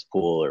specific towards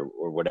pool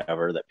or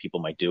whatever that people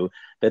might do,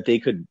 that they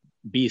could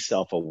be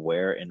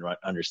self-aware and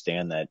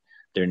understand that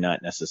they're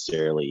not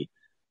necessarily,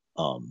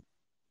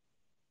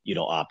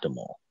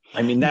 optimal.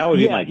 I mean, that would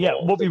be my goal. Yeah,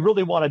 what we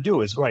really want to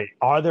do is,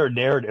 are there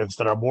narratives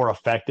that are more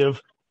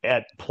effective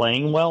at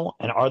playing well,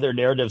 and are there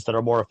narratives that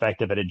are more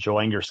effective at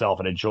enjoying yourself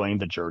and enjoying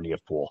the journey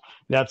of pool?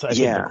 That's, I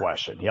think, the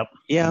question. Yep.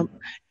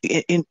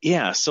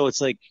 Yeah. So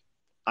it's like,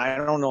 I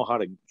don't know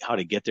how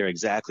to get there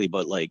exactly,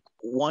 but like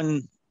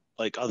one,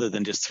 like other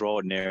than just throw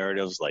out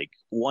narratives, like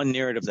one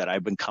narrative that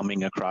I've been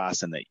coming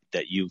across and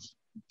that you've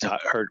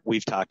heard,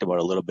 we've talked about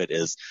a little bit,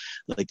 is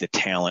like the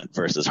talent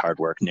versus hard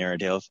work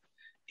narrative.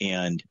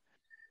 And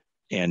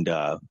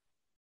I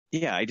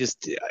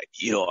just,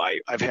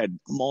 I've had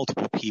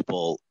multiple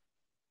people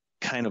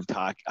kind of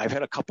talk. I've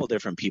had a couple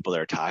different people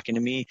that are talking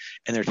to me,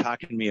 and they're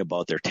talking to me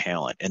about their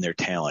talent and their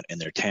talent and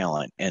their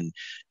talent. And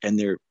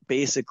they're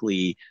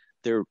basically,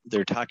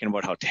 they're talking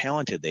about how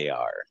talented they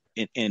are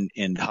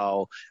and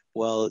how,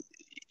 well,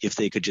 if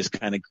they could just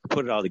kind of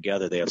put it all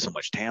together, they have so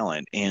much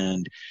talent.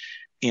 And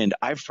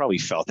I've probably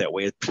felt that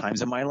way at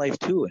times in my life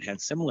too, and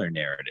had similar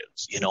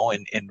narratives,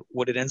 and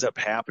what it ends up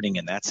happening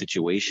in that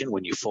situation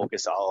when you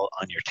focus all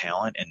on your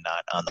talent and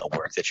not on the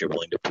work that you're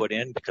willing to put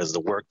in, because the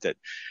work that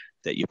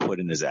you put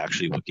in is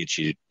actually what gets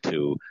you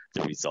to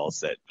the results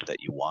that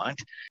you want.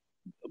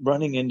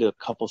 Running into a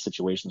couple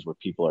situations where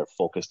people are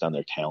focused on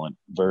their talent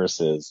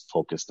versus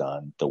focused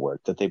on the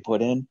work that they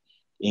put in.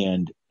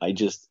 And I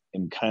just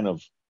am kind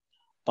of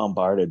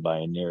bombarded by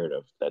a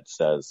narrative that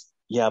says,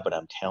 yeah, but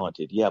I'm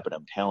talented. Yeah, but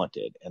I'm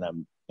talented. And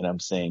I'm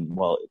saying,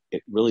 well,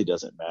 it really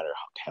doesn't matter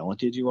how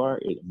talented you are.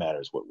 It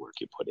matters what work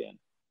you put in.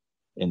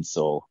 And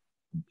so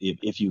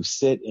if you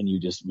sit and you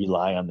just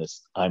rely on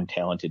this I'm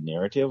talented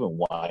narrative, and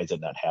why is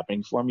it not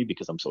happening for me?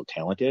 Because I'm so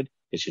talented,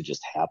 it should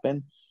just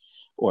happen.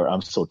 Or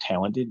I'm so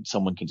talented,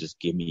 someone can just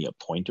give me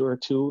a pointer or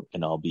two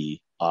and I'll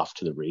be off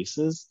to the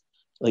races.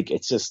 Like,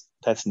 it's just,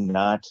 that's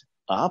not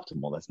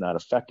optimal. That's not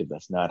effective.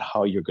 That's not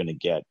how you're going to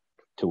get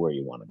to where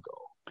you want to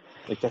go.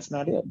 Like, that's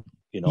not it.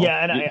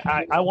 Yeah,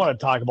 and I want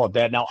to talk about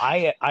that. Now,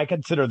 I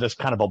consider this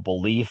kind of a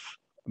belief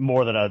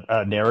more than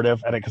a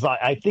narrative, and because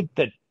I think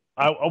that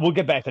we'll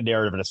get back to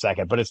narrative in a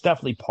second, but it's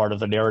definitely part of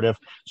the narrative.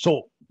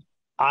 So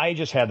I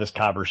just had this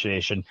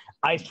conversation.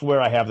 I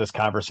swear I have this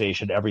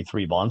conversation every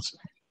 3 months,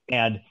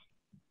 and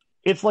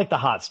it's like the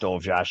hot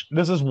stove, Josh.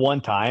 This is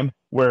one time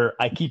where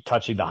I keep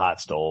touching the hot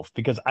stove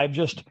because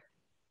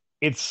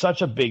it's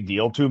such a big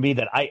deal to me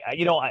that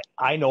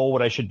I know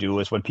what I should do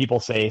is when people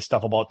say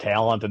stuff about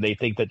talent and they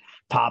think that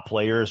top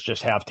players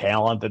just have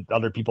talent that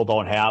other people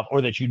don't have,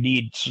 or that you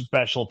need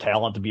special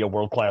talent to be a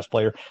world-class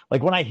player.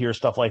 Like, when I hear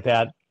stuff like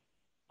that,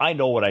 I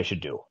know what I should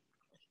do.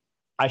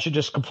 I should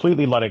just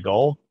completely let it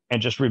go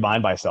and just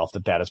remind myself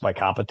that is my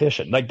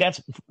competition. Like,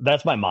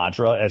 that's my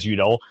mantra, as you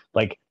know.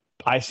 Like,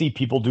 I see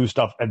people do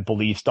stuff and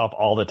believe stuff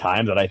all the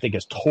time that I think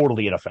is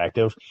totally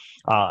ineffective.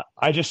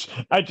 I just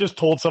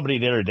told somebody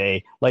the other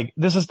day, like,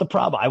 this is the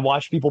problem. I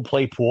watch people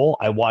play pool.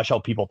 I watch how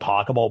people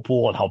talk about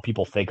pool and how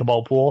people think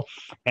about pool.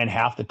 And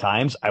half the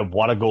times I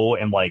want to go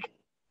and, like,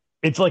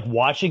 it's like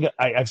watching,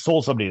 I've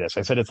told somebody this.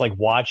 I said, it's like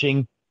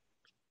watching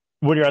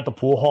when you're at the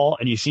pool hall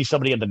and you see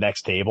somebody at the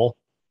next table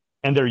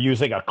and they're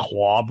using a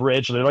claw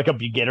bridge. They're like a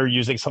beginner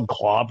using some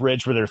claw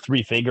bridge where their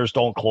 3 fingers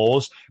don't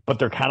close, but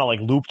they're kind of like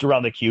looped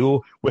around the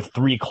cue with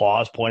 3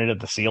 claws pointed at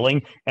the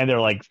ceiling. And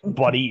they're like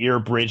buddy ear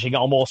bridging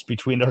almost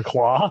between their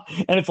claw.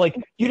 And it's like,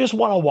 you just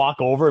want to walk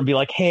over and be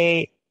like,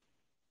 hey,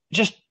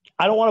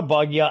 I don't want to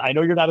bug you. I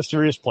know you're not a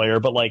serious player,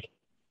 but like,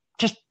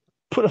 just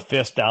put a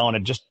fist down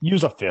and just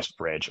use a fist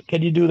bridge.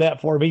 Can you do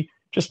that for me?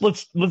 Just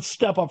let's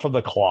step up from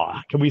the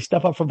claw. Can we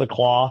step up from the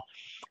claw?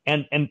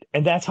 And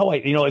that's how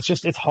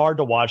it's hard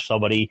to watch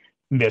somebody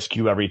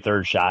miscue every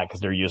third shot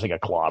because they're using a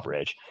claw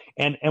bridge.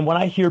 And when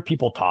I hear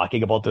people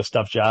talking about this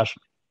stuff, Josh,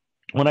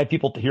 when I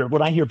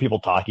hear people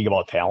talking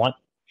about talent,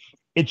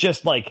 it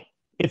just like,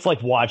 it's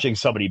like watching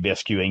somebody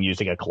miscuing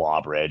using a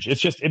claw bridge.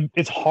 It's just,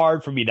 it's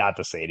hard for me not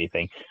to say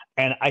anything.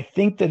 And I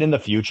think that in the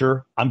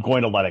future, I'm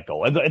going to let it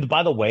go. And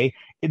by the way,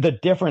 the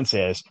difference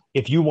is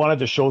if you wanted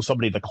to show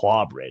somebody the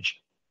claw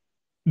bridge,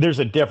 there's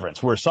a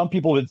difference where some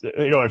people would,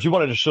 if you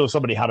wanted to show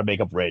somebody how to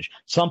make a bridge,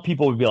 some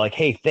people would be like,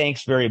 hey,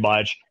 thanks very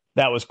much.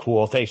 That was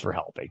cool. Thanks for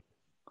helping.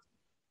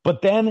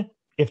 But then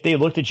if they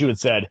looked at you and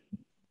said,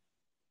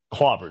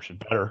 claw bridge is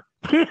better.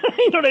 You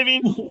know what I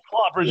mean?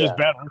 Claw bridge is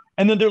better.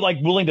 And then they're like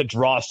willing to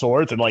draw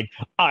swords and like,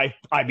 my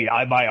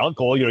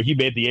uncle, he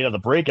made the 8 on the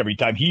break every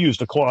time he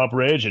used a claw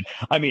bridge. And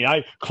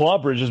claw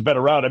bridge has been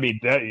around.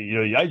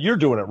 You're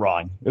doing it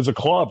wrong. It's a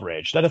claw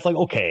bridge. Then it's like,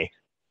 okay,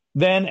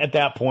 then at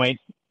that point,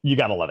 you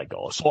got to let it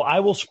go. So I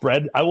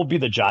will be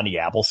the Johnny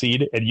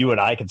Appleseed, and you and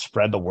I can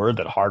spread the word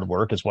that hard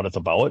work is what it's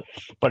about.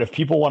 But if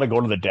people want to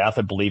go to the death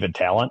and believe in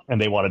talent and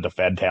they want to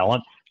defend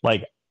talent,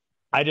 like,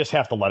 I just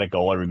have to let it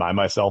go and remind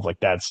myself,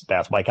 like, that's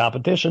my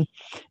competition,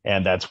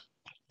 and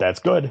that's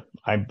good.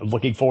 I'm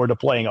looking forward to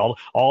playing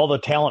all the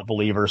talent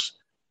believers.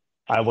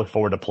 I look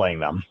forward to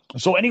playing them.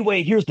 So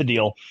anyway, here's the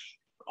deal.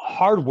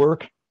 Hard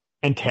work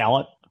and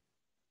talent.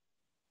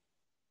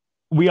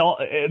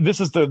 This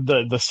is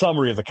the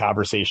summary of the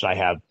conversation I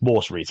had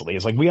most recently.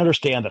 It's like, we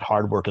understand that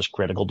hard work is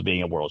critical to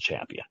being a world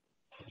champion.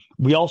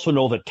 We also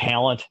know that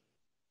talent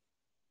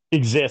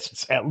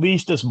exists at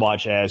least as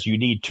much as you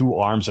need 2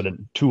 arms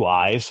and 2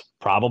 eyes,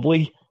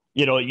 probably.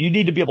 You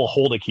need to be able to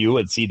hold a cue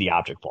and see the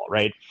object fall,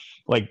 right?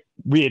 Like,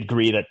 we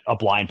agree that a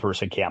blind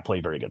person can't play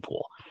very good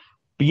pool.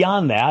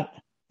 Beyond that,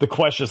 the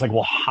question is like,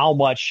 well, how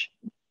much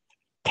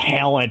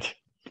talent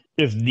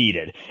is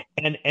needed?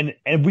 And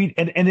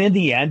in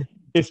the end,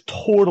 it's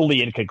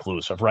totally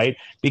inconclusive, right?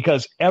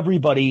 Because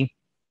everybody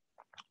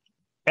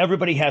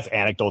has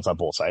anecdotes on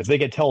both sides. They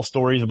can tell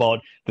stories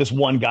about this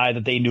one guy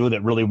that they knew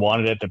that really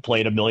wanted it, that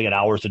played 1 million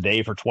hours a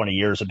day for 20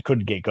 years and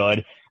couldn't get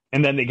good.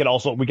 And then we can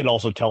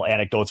also tell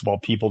anecdotes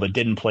about people that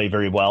didn't play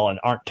very well and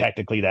aren't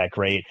technically that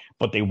great,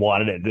 but they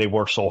wanted it. They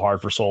worked so hard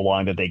for so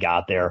long that they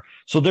got there.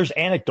 So there's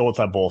anecdotes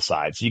on both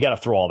sides. You got to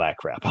throw all that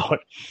crap out.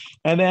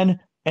 And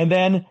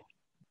then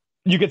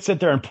you could sit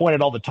there and point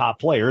at all the top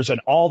players,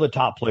 and all the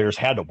top players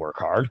had to work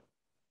hard.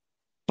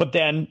 But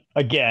then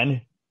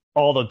again,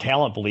 all the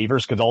talent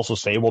believers could also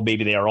say, well,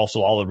 maybe they are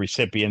also all the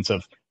recipients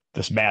of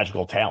this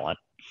magical talent.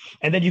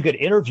 And then you could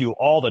interview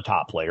all the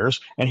top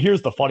players. And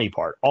here's the funny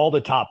part. All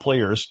the top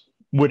players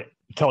would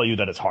tell you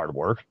that it's hard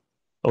work.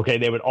 Okay,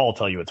 they would all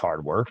tell you it's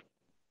hard work.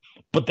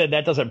 But then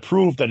that doesn't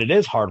prove that it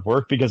is hard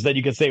work, because then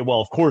you can say, well,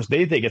 of course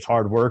they think it's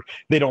hard work.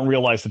 They don't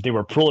realize that they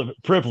were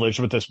privileged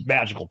with this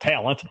magical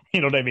talent.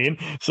 You know what I mean?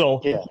 So,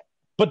 yeah.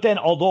 But then,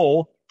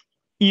 although,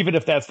 even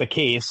if that's the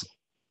case,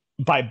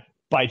 by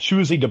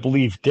choosing to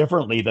believe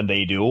differently than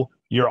they do,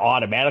 you're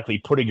automatically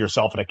putting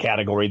yourself in a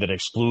category that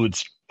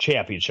excludes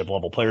championship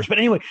level players. But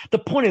anyway, the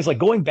point is, like,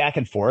 going back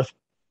and forth,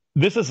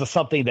 this is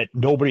something that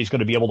nobody's going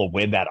to be able to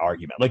win that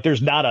argument. Like,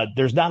 there's not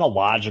a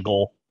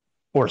logical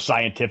or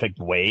scientific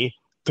way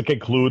to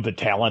conclude that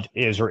talent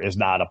is or is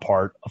not a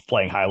part of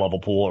playing high level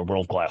pool or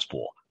world class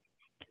pool.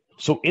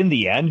 So in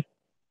the end,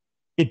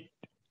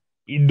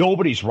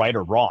 nobody's right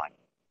or wrong.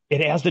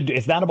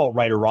 It's not about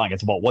right or wrong.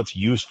 It's about what's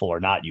useful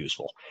or not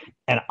useful.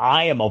 And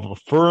I am of a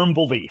firm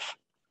belief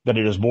that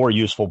it is more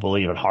useful to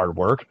believe in hard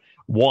work.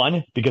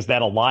 One, because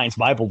that aligns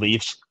my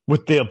beliefs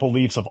with the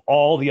beliefs of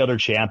all the other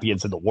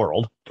champions in the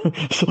world.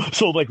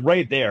 so like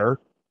right there,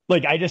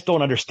 like, I just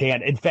don't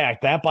understand. In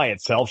fact, that by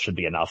itself should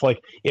be enough.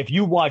 Like, if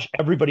you watch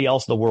everybody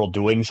else in the world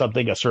doing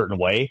something a certain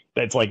way,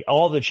 that's like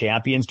all the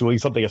champions doing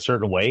something a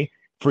certain way,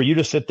 for you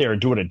to sit there and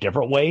do it a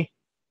different way,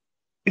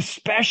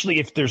 especially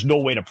if there's no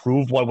way to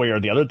prove one way or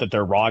the other that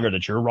they're wrong or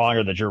that you're wrong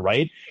or that you're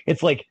right,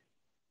 it's like,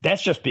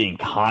 that's just being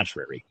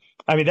contrary.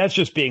 I mean, that's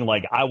just being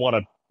like,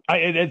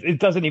 it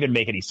doesn't even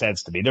make any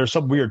sense to me. There's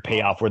some weird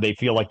payoff where they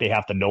feel like they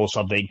have to know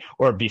something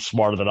or be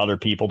smarter than other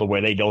people, to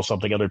where they know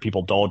something other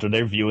people don't, or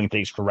they're viewing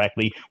things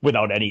correctly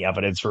without any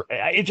evidence.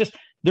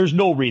 There's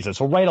no reason.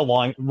 So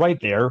right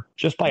there,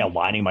 just by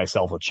aligning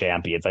myself with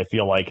champions, I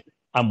feel like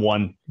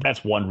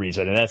that's one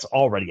reason, and that's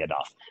already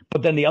enough.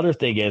 But then the other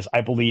thing is,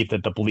 I believe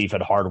that the belief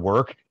in hard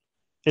work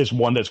is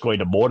one that's going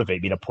to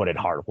motivate me to put in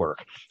hard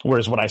work.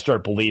 Whereas when I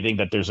start believing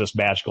that there's this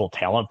magical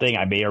talent thing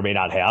I may or may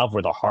not have,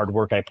 where the hard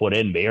work I put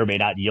in may or may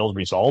not yield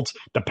results,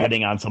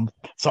 depending on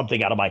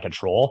something out of my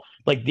control,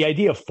 like the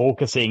idea of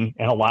focusing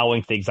and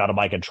allowing things out of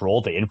my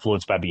control to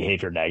influence my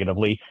behavior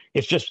negatively,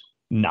 it's just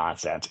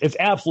nonsense. It's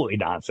absolutely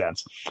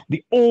nonsense.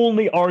 The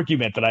only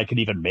argument that I could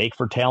even make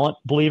for talent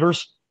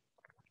believers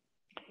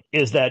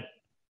is that,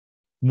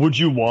 would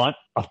you want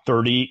a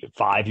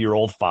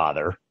 35-year-old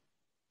father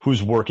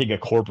who's working a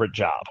corporate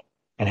job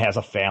and has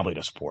a family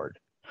to support?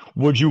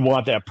 Would you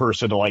want that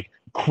person to like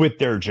quit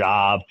their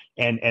job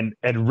and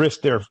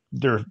risk their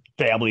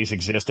family's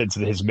existence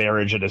and his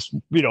marriage and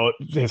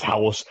his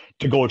house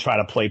to go try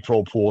to play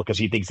pro pool because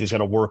he thinks he's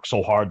going to work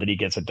so hard that he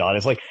gets it done?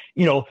 It's like,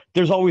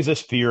 there's always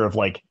this fear of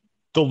like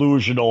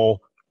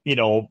delusional,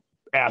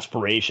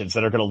 aspirations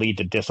that are going to lead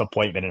to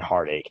disappointment and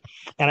heartache.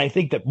 And I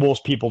think that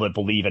most people that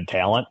believe in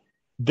talent,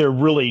 they're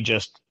really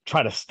just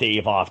try to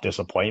stave off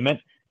disappointment.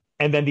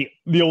 And then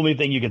the only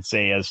thing you can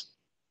say is,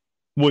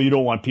 well, you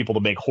don't want people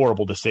to make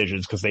horrible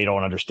decisions because they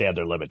don't understand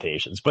their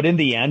limitations. But in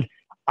the end,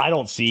 I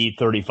don't see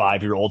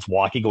 35-year-olds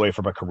walking away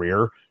from a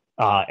career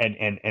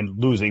and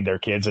losing their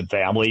kids and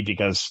family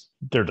because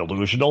they're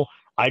delusional.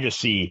 I do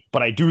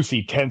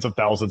see tens of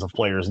thousands of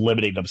players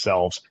limiting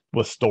themselves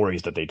with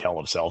stories that they tell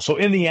themselves. So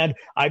in the end,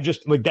 that's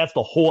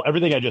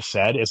everything I just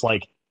said is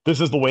like, this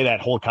is the way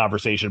that whole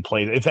conversation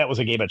plays. If that was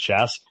a game of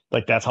chess,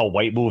 like that's how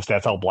white moves,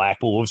 that's how black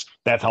moves,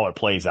 that's how it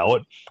plays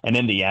out. And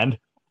in the end,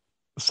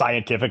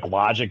 scientific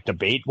logic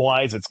debate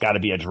wise, it's got to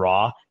be a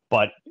draw.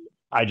 But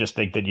I just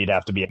think that you'd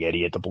have to be an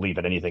idiot to believe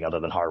in anything other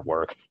than hard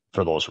work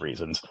for those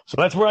reasons. So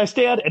that's where I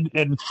stand.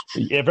 And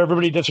if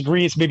everybody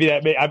disagrees, maybe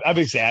I'm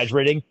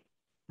exaggerating.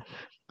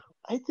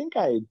 I think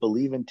I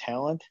believe in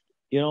talent,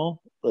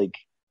 like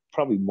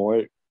probably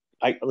more.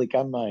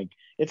 I'm like,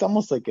 it's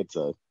almost like it's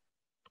a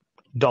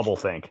double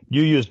think.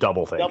 You use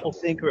double think. Double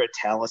think or a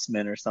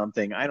talisman or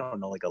something. I don't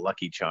know, like a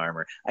lucky charm.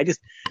 Or I just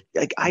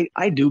like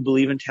I do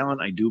believe in talent.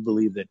 I do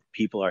believe that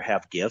people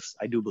have gifts.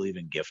 I do believe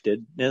in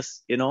giftedness.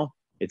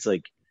 It's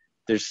like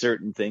there's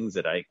certain things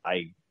that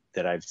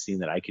I've seen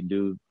that I can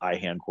do,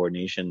 eye-hand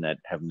coordination, that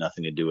have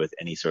nothing to do with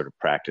any sort of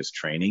practice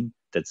training.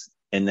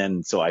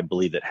 So I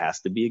believe it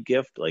has to be a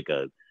gift, like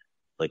a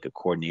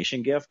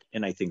coordination gift.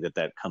 And I think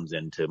that comes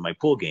into my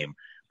pool game.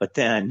 But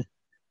then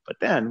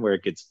where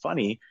it gets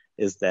funny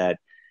is that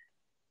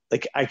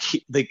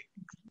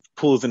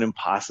pool is an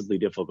impossibly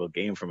difficult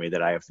game for me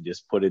that I have to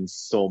just put in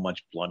so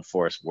much blunt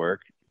force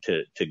work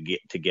to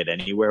get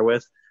anywhere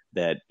with,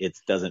 that it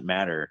doesn't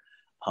matter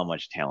how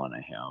much talent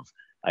I have.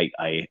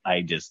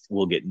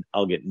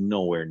 I'll get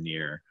nowhere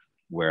near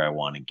where I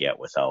want to get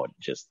without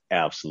just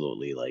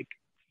absolutely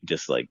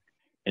just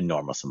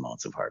enormous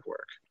amounts of hard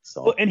work.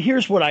 So, well, and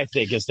here's what I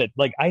think is that,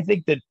 I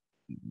think that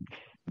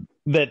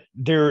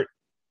there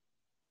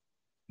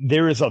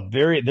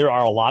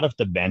are a lot of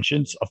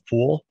dimensions of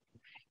pool.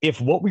 If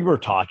what we were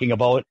talking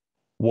about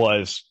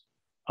was,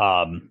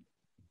 a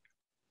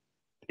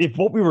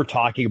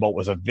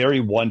very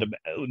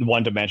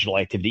one-dimensional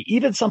activity,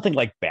 even something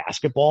like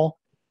basketball,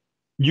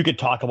 you could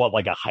talk about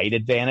like a height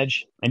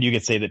advantage, and you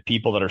could say that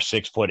people that are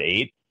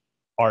 6'8"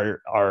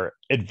 are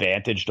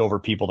advantaged over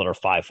people that are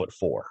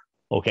 5'4".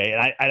 Okay,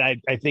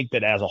 and I think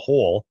that as a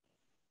whole,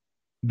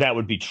 that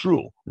would be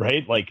true,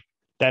 right? Like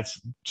that's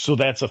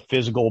a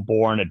physical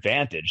born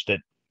advantage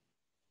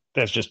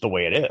that's just the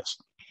way it is.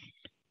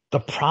 The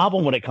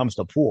problem when it comes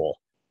to pool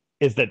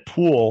is that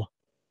pool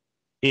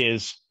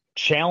is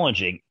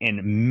challenging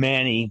in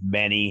many,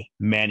 many,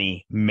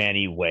 many,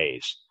 many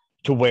ways,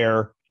 to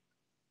where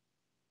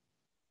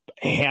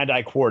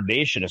hand-eye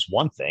coordination is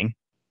one thing.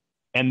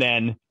 And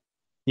then,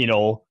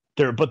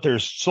 but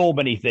there's so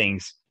many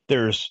things.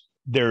 There's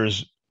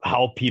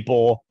how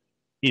people,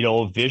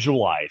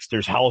 visualize.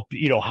 There's how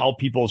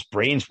people's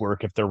brains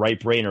work, if they're right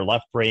brain or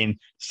left brain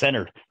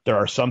centered. There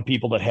are some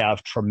people that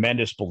have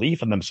tremendous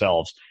belief in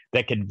themselves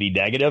that can be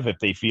negative if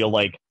they feel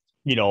like,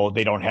 they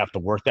don't have to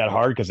work that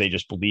hard because they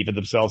just believe in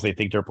themselves. They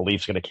think their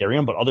belief's going to carry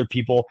them. But other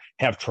people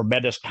have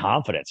tremendous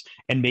confidence.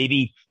 And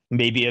maybe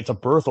it's a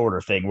birth order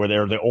thing where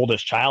they're the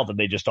oldest child and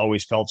they just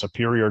always felt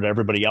superior to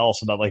everybody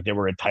else and not like they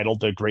were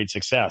entitled to great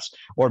success.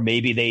 Or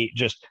maybe they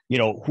just,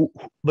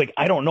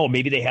 I don't know,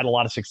 maybe they had a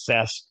lot of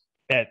success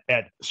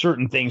at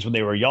certain things when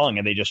they were young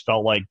and they just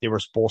felt like they were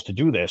supposed to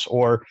do this.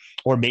 Or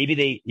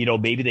maybe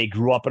they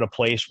grew up in a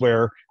place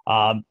where,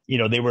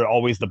 they were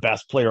always the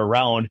best player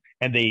around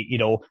and they,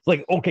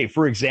 okay,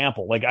 for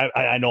example,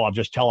 I know I'm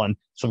just telling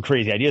some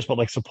crazy ideas,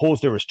 but suppose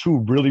there was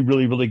two really,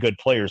 really, really good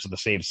players in the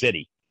same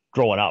city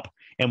growing up,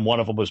 and one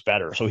of them was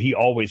better. So he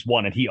always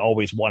won and he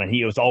always won and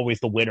he was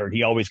always the winner and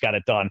he always got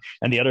it done.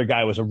 And the other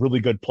guy was a really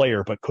good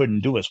player, but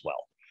couldn't do as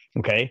well.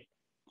 Okay.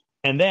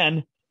 And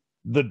then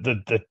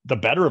the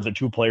better of the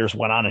two players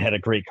went on and had a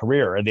great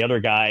career. And the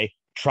other guy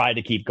tried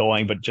to keep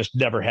going, but just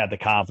never had the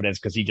confidence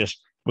because he just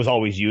was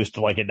always used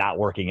to it not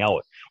working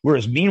out.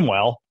 Whereas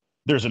meanwhile,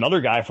 there's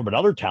another guy from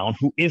another town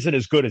who isn't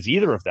as good as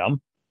either of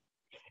them,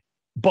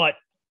 but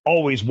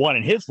always won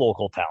in his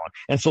local town.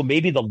 And so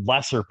maybe the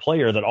lesser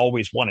player that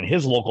always won in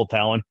his local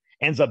town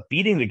ends up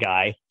beating the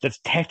guy that's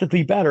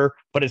technically better,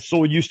 but is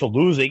so used to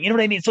losing. You know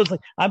what I mean? So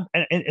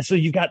it's so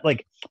you've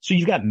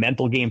got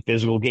mental game,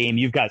 physical game,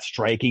 you've got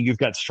striking, you've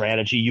got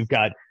strategy, you've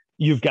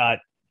got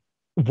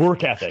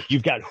work ethic.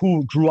 You've got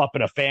who grew up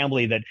in a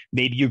family that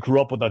maybe you grew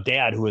up with a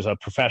dad who was a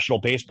professional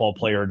baseball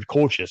player and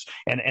coaches,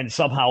 and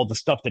somehow the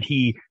stuff that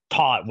he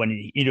taught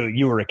when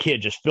you were a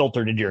kid just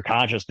filtered into your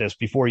consciousness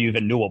before you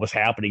even knew what was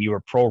happening. You were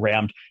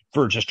programmed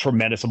for just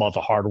tremendous amounts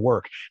of hard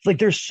work. It's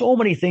there's so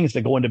many things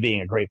that go into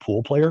being a great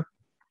pool player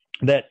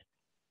that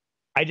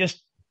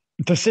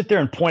to sit there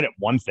and point at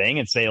one thing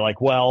and say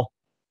well,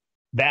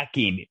 that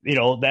game,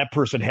 that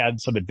person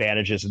had some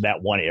advantages in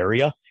that one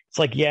area.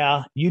 It's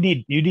yeah, you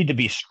need to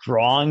be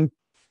strong.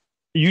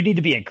 You need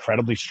to be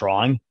incredibly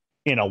strong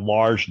in a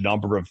large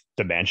number of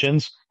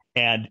dimensions.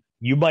 And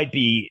you might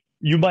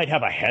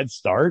have a head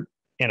start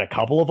in a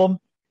couple of them,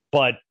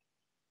 but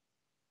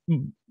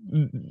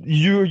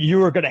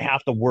you are going to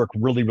have to work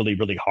really, really,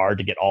 really hard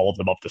to get all of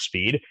them up to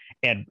speed,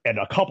 and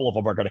a couple of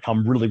them are going to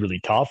come really,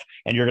 really tough,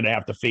 and you're going to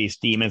have to face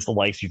demons the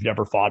likes you've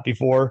never fought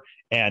before,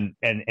 and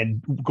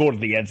go to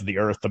the ends of the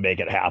earth to make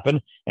it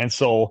happen. And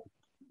so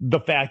the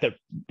fact that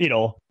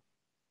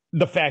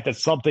the fact that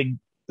something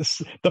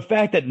the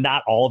fact that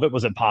not all of it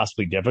was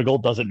impossibly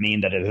difficult doesn't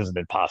mean that it isn't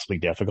impossibly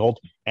difficult,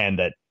 and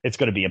that it's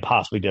going to be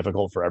impossibly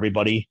difficult for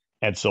everybody.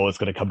 And so it's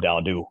going to come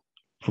down to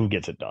who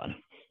gets it done.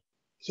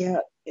 Yeah.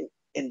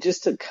 And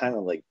just to kind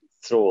of like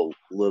throw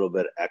a little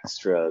bit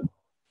extra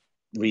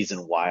reason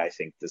why I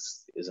think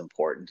this is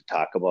important to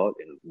talk about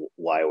and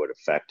why it would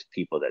affect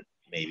people that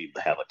maybe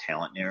have a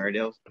talent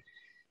narrative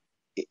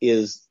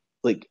is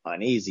like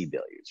on AZ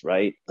billiards,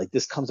 right? Like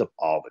this comes up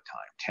all the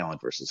time,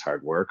 talent versus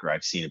hard work, or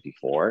I've seen it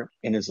before.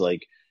 And it's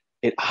like,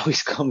 it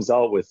always comes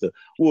out with the,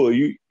 well,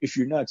 if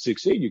you're not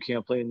 6'8", you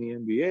can't play in the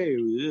NBA,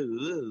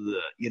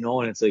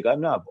 and it's like, I'm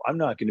not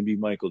going to be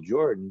Michael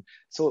Jordan.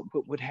 So,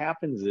 but what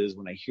happens is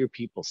when I hear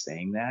people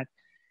saying that,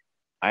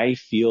 I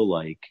feel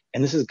like,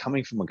 and this is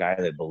coming from a guy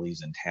that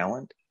believes in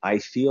talent, I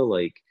feel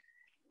like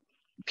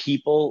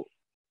people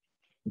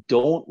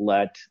don't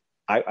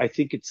I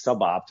think it's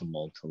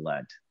suboptimal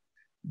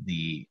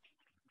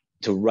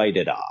to write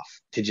it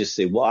off, to just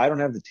say, well, I don't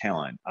have the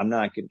talent. I'm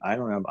not a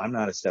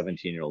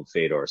 17-year-old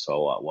Fedor.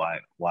 So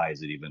why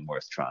is it even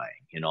worth trying?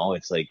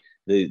 It's like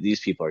these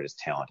people are just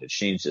talented.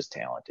 Shane's just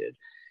talented.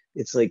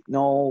 It's like,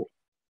 no,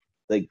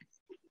 like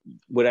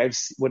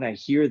when I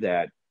hear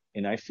that,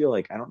 and I feel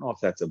like, I don't know if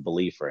that's a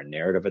belief or a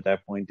narrative at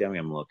that point, Demi,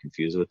 I'm a little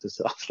confused with this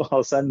all of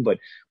a sudden, but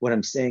what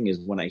I'm saying is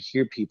when I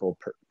hear people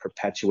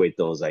perpetuate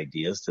those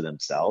ideas to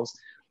themselves,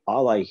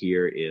 all I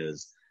hear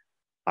is,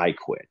 I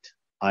quit.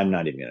 I'm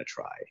not even going to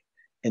try.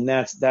 And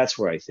that's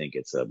where I think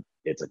it's a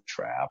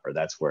trap, or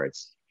that's where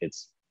it's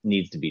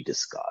needs to be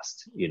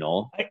discussed.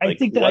 I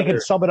think that I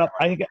can sum it up.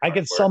 I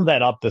can sum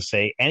that up to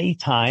say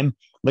anytime,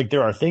 like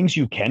there are things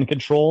you can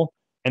control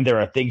and there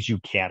are things you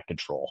can't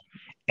control.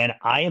 And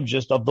I am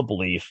just of the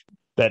belief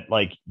that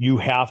like you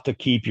have to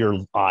keep your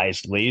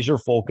eyes laser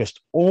focused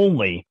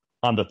only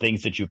on the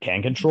things that you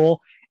can control.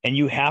 And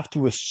you have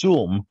to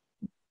assume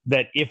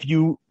that if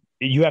you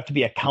have to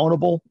be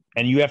accountable,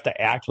 and you have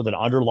to act with an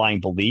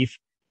underlying belief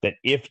that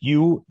if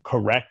you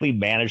correctly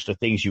manage the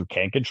things you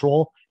can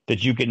control,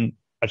 that you can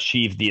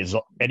achieve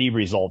any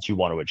results you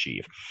want to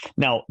achieve.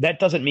 Now, that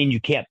doesn't mean you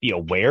can't be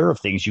aware of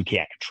things you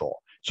can't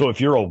control. So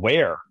if you're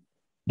aware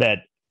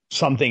that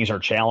some things are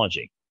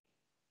challenging,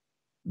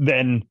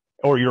 then,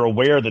 or you're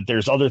aware that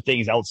there's other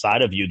things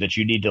outside of you that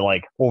you need to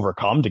like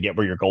overcome to get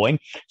where you're going.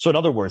 So in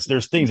other words,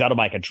 there's things out of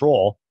my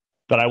control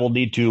that I will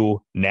need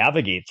to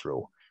navigate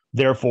through.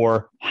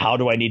 Therefore, how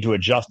do I need to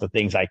adjust the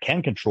things I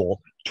can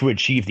control to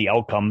achieve the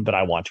outcome that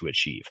I want to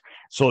achieve?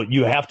 So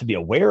you have to be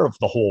aware of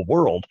the whole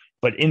world,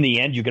 but in the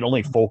end, you can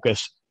only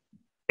focus.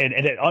 And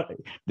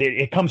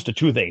it comes to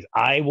two things.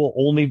 I will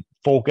only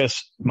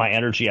focus my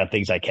energy on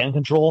things I can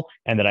control,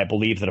 and that I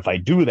believe that if I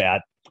do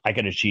that, I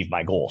can achieve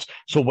my goals.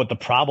 So what the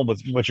problem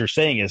with what you're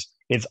saying is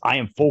I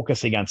am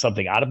focusing on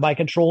something out of my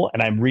control,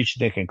 and I'm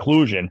reaching the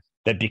conclusion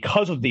that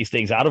because of these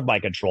things out of my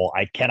control,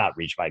 I cannot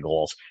reach my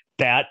goals.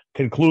 That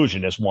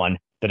conclusion is one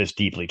that is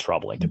deeply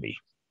troubling to me.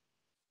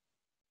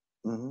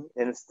 Mm-hmm.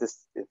 And it's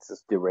just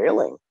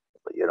derailing,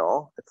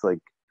 it's like,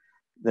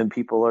 then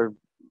people are,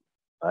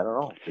 I don't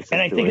know.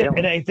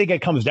 And I think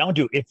it comes down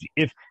to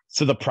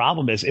so the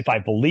problem is if I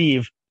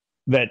believe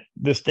that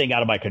this thing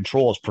out of my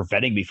control is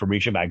preventing me from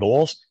reaching my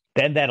goals,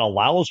 then that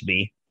allows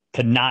me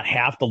to not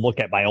have to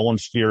look at my own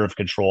sphere of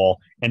control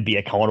and be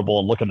accountable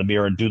and look in the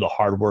mirror and do the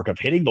hard work of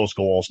hitting those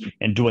goals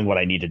and doing what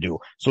I need to do.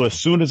 So as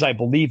soon as I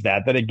believe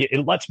that, then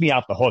it lets me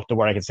off the hook to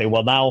where I can say,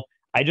 well, now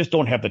I just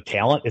don't have the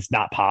talent. It's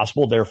not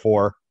possible.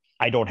 Therefore,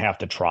 I don't have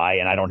to try,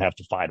 and I don't have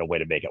to find a way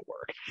to make it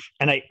work.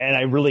 And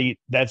I really,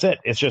 that's it.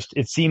 It's just,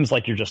 it seems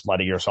like you're just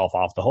letting yourself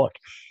off the hook.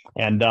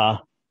 And at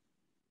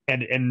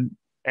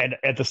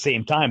the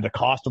same time, the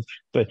cost of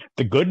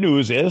the good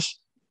news is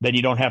then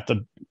you don't have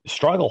to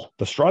struggle.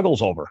 The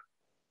struggle's over.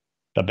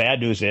 The bad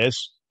news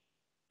is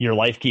your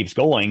life keeps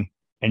going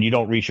and you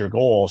don't reach your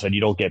goals and you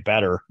don't get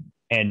better,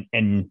 and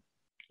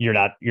you're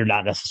not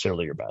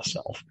necessarily your best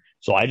self.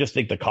 So I just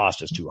think the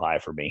cost is too high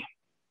for me.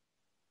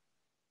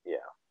 Yeah,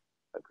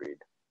 agreed.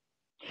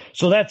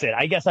 So that's it.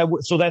 I guess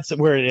so that's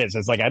where it is.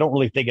 It's like, I don't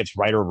really think it's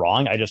right or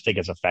wrong. I just think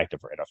it's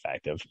effective or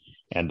ineffective.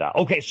 And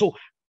okay, so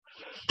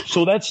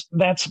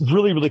that's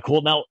really, really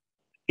cool. Now,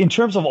 in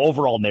terms of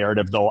overall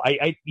narrative, though,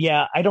 I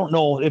don't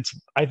know.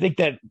 I think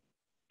that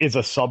is a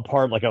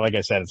subpart. Like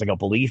I said, it's like a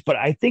belief. But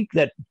I think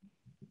that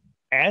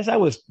as I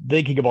was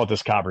thinking about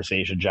this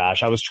conversation,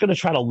 Josh, I was going to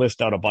try to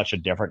list out a bunch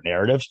of different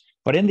narratives.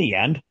 But in the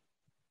end,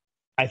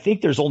 I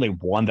think there's only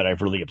one that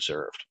I've really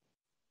observed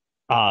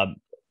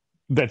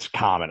that's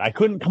common. I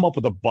couldn't come up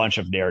with a bunch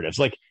of narratives.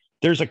 Like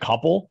there's a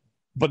couple,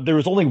 but there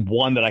was only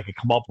one that I could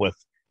come up with,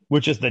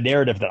 which is the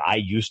narrative that I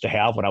used to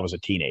have when I was a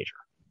teenager.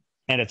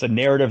 And it's a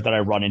narrative that I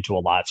run into a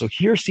lot. So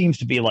here seems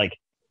to be like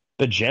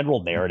the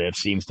general narrative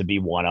seems to be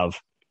one of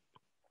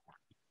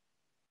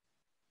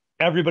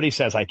everybody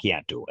says I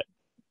can't do it.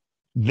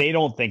 they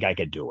don't think I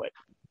could do it.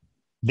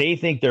 They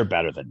think they're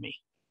better than me.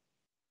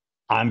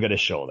 I'm going to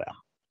show them.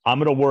 I'm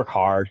going to work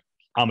hard.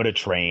 I'm going to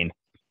train.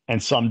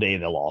 And someday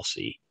they'll all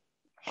see.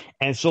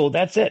 And so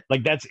that's it.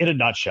 Like, that's in a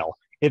nutshell.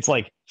 It's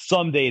like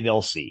someday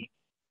they'll see.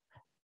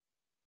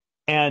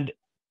 And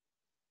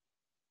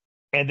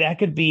that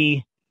could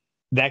be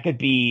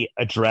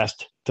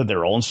addressed to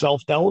their own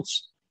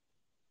self-doubts.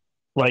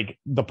 Like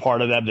the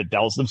part of them that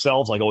doubts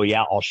themselves, like, oh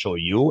yeah, I'll show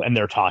you. And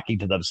they're talking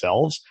to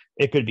themselves.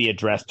 It could be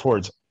addressed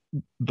towards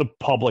the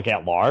public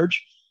at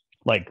large.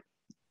 Like,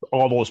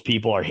 all those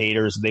people are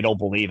haters and they don't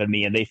believe in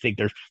me and they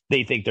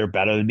think they're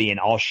better than me, and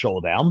I'll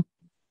show them.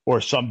 Or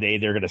someday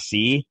they're going to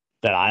see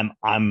that I'm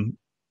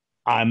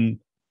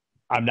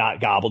not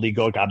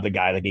gobbledygook. I'm the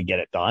guy that can get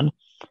it done.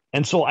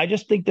 And so I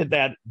just think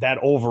that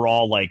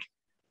overall, like,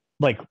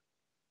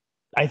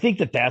 I think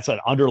that's an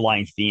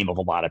underlying theme of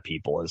a lot of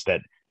people, is that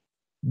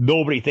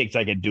nobody thinks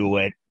I can do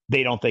it.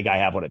 They don't think I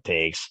have what it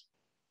takes.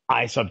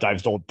 I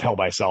sometimes don't tell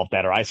myself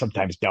that, or I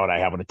sometimes doubt I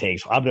have what it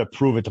takes. I'm going to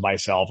prove it to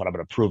myself, and I'm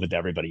going to prove it to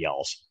everybody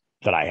else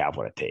that I have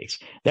what it takes.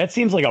 That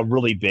seems like a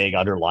really big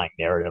underlying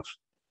narrative.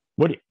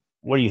 What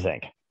do you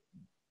think?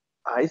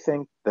 I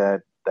think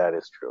that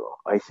is true.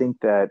 I think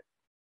that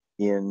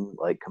in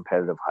like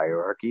competitive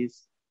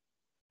hierarchies,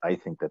 I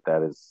think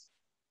that is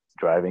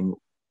driving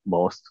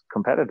most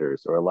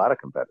competitors, or a lot of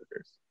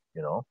competitors,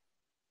 you know?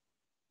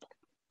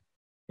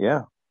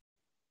 Yeah.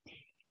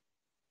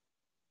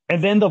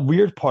 And then the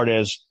weird part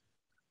is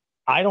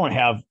I don't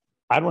have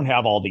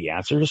all the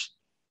answers.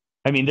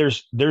 I mean,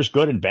 there's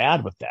good and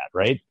bad with that,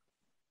 right?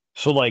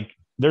 So like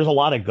there's a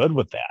lot of good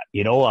with that,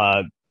 you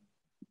know,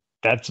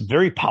 that's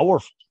very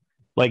powerful.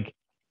 Like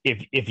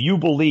if you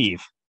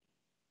believe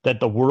that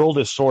the world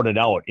is sorted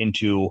out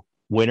into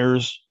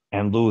winners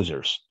and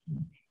losers,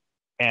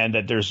 and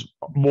that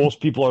most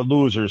people are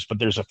losers, but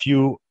there's a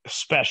few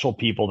special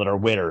people that are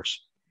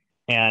winners,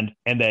 and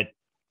that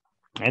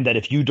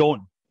if you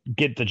don't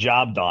get the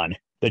job done,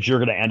 that you're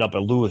going to end up a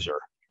loser.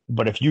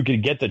 But if you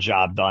can get the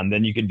job done,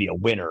 then you can be a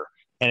winner.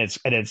 And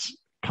it's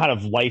kind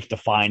of life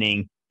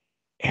defining,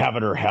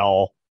 heaven or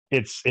hell.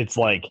 It's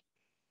like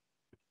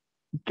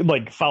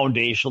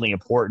foundationally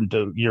important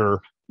to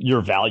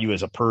your value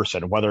as a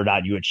person, whether or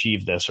not you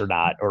achieve this or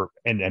not,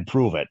 and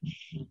prove it.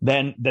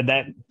 Then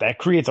that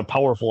creates a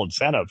powerful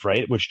incentive,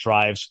 right? Which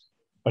drives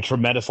a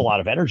tremendous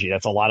amount of energy.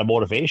 That's a lot of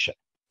motivation.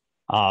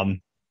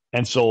 And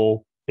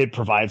so it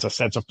provides a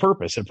sense of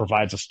purpose. It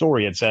provides a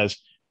story. It says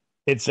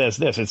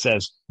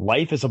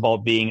life is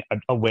about being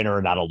a winner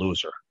and not a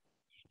loser.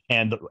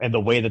 And the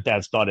way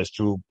that's done is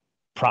through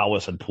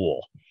prowess and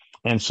pool.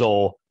 And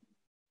so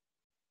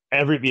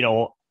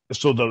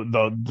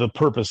the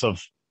purpose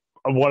of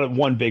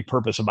one big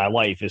purpose of my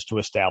life is to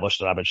establish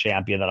that I'm a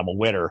champion, that I'm a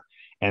winner.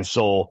 And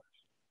so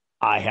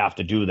I have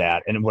to do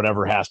that. And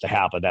whatever has to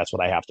happen, that's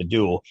what I have to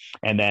do.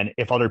 And then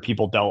if other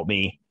people doubt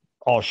me,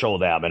 I'll show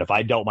them. And if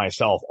I doubt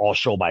myself, I'll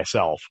show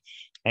myself.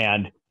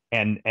 And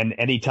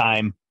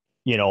anytime,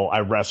 you know, I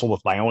wrestle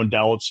with my own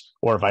doubts,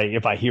 or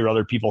if I hear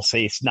other people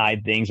say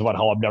snide things about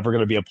how I'm never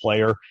going to be a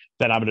player,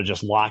 then I'm going to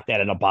just lock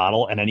that in a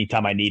bottle. And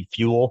anytime I need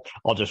fuel,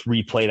 I'll just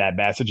replay that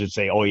message and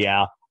say, oh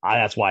yeah,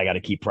 that's why I got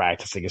to keep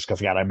practicing, is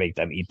because I got to make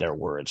them eat their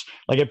words.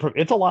 Like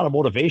it's a lot of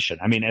motivation.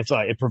 I mean,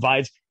 it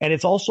provides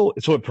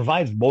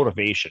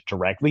motivation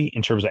directly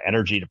in terms of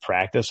energy to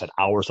practice and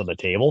hours on the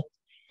table,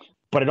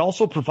 but it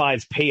also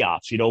provides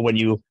payoffs. You know, when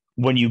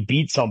you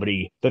beat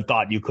somebody that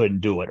thought you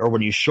couldn't do it, or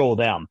when you show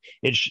them,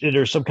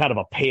 there's some kind of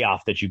a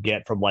payoff that you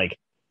get from, like,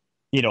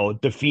 you know,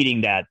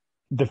 defeating that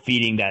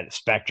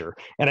specter.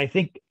 And I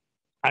think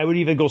I would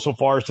even go so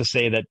far as to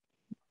say that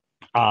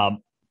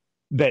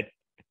that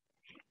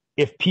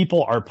if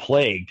people are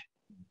plagued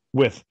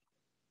with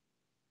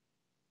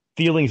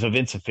feelings of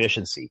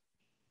insufficiency,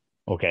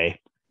 okay,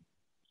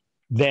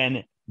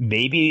 then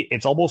maybe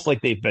it's almost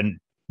like they've been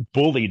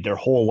bullied their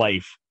whole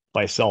life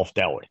by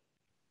self-doubt.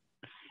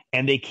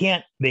 And they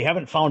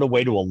haven't found a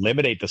way to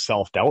eliminate the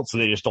self-doubt, so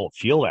they just don't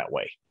feel that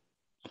way.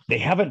 They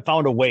haven't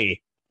found a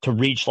way to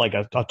reach like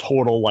a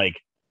total like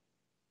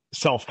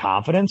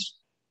self-confidence.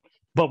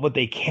 But what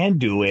they can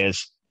do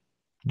is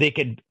they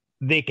can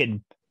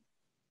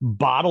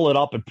bottle it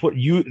up and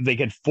they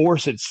can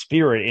force its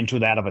spirit into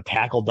that of a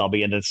tackle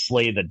dummy and then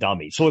slay the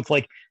dummy. So it's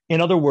like,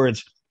 in other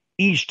words,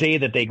 each day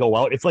that they go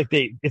out, it's like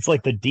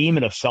the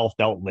demon of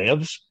self-doubt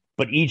lives,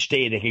 but each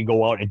day they can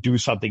go out and do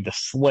something to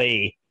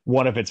slay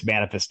one of its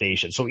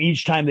manifestations. So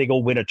each time they go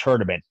win a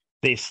tournament,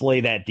 they slay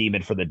that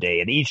demon for the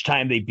day. And each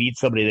time they beat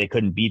somebody they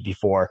couldn't beat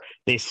before,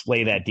 they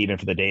slay that demon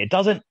for the day.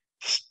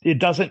 It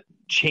doesn't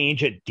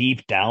change it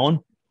deep down,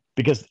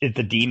 because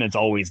the demon's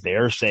always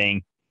there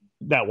saying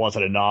that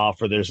wasn't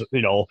enough, or there's,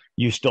 you know,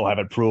 you still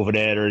haven't proven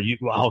it, or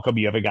how come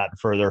you haven't gotten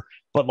further?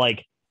 But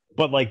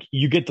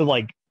you get to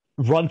like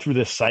run through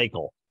this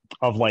cycle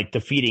of like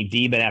defeating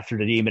demon after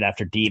demon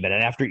after demon.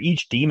 And after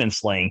each demon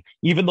slaying,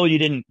 even though you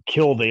didn't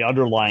kill the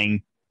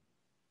underlying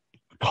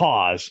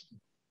cause,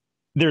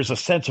 there's a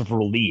sense of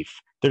relief.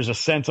 There's a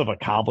sense of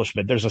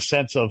accomplishment. There's a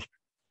sense of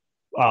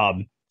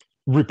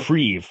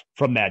reprieve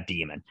from that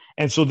demon.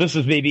 And so this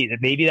is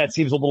maybe that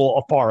seems a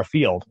little far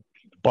afield,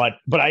 but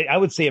I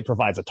would say it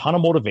provides a ton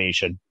of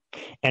motivation.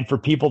 And for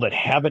people that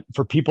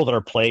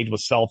are plagued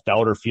with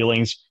self-doubt or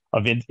feelings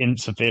of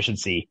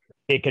insufficiency,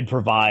 it can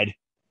provide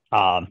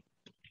them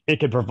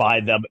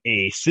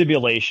a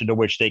simulation to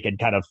which they can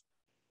kind of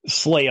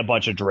slay a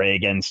bunch of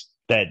dragons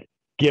that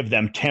give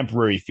them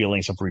temporary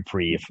feelings of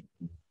reprieve.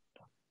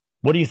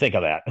 What do you think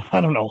of that?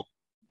 I don't know.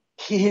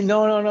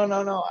 No.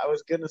 I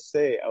was gonna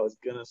say,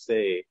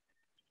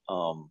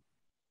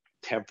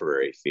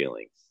 temporary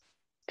feelings,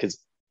 because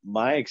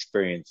my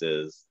experience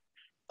is,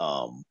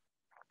 and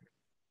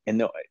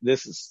no,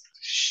 this is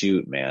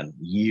man,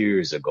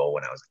 years ago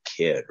when I was a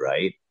kid,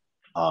 right?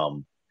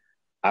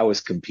 I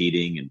was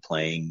competing and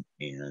playing,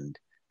 and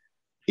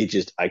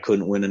I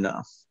couldn't win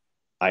enough.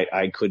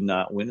 I could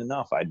not win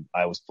enough.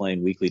 I was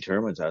playing weekly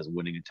tournaments. I was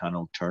winning a ton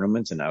of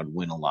tournaments, and I would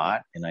win a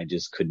lot, and I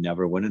just could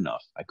never win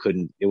enough. I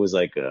couldn't. It was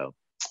like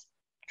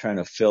trying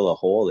to fill a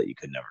hole that you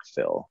could never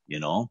fill,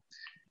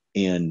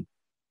 And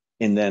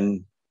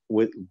then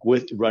with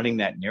running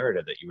that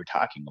narrative that you were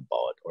talking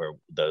about, or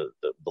the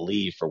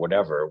belief or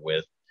whatever,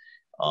 with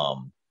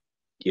I'm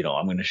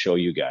going to show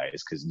you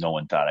guys because no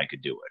one thought I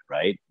could do it,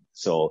 right?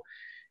 So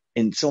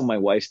my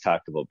wife's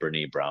talked about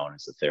Brene Brown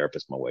as a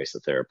therapist. My wife's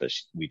a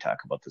therapist. We talk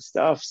about this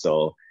stuff.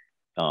 So,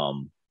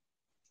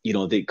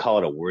 they call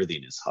it a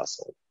worthiness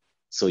hustle.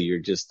 So you're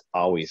just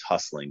always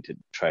hustling to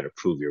try to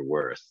prove your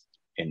worth.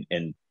 And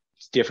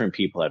different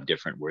people have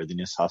different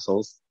worthiness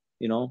hustles.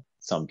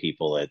 Some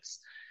people it's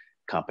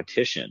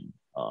competition,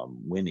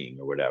 winning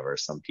or whatever.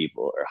 Some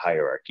people are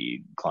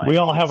hierarchy. We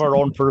all have our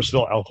own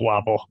personal El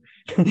Guapo.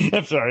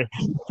 I'm sorry.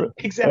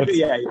 Exactly.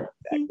 Yeah,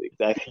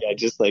 exactly. Yeah,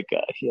 just like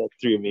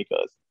three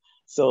amigos.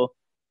 So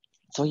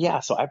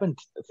I've been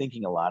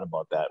thinking a lot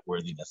about that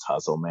worthiness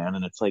hustle, man.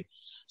 And it's like,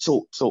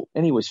 so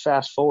anyways,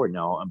 fast forward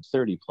now, I'm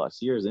 30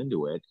 plus years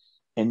into it.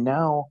 And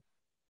now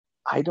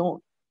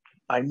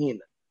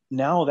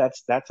now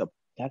that's a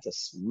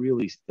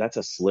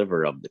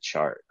sliver of the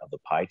chart, of the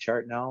pie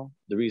chart. Now,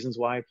 the reasons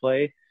why I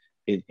play,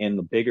 and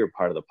the bigger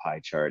part of the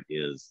pie chart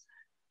is,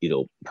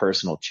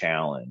 personal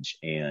challenge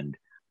and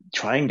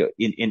trying to,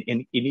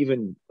 in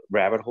even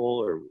rabbit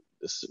hole or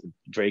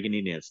dragon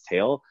eating its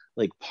tail,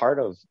 like part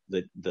of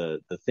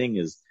the thing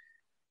is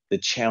the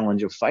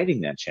challenge of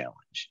fighting that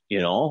challenge.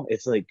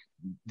 It's like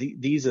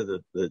these are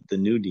the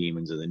new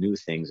demons, or the new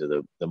things, or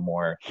the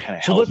more kind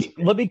of healthy.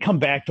 So let me come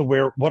back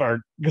to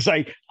because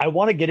I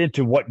want to get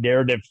into what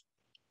narrative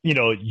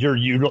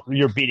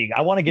you're beating.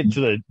 I want to get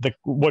to the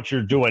what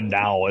you're doing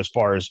now as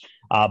far as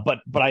but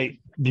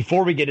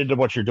before we get into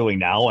what you're doing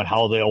now and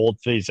how the old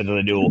fits into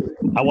the new,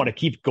 I want to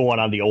keep going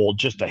on the old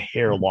just a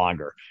hair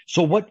longer.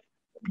 So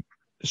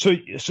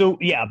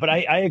yeah, but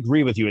I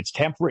agree with you. It's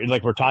temporary,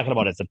 like we're talking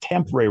about. It's a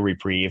temporary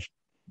reprieve,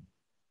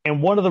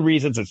 and one of the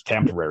reasons it's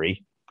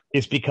temporary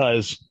is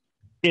because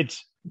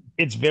it's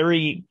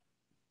very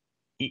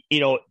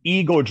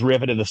ego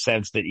driven, in the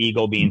sense that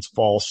ego means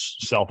false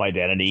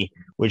self-identity,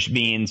 which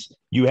means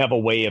you have a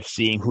way of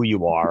seeing who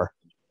you are.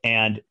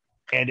 And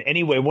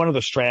anyway, one of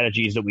the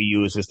strategies that we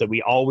use is that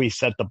we always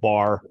set the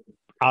bar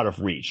out of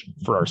reach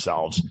for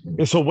ourselves.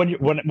 And so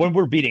when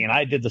we're beating, and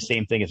I did the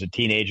same thing as a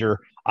teenager,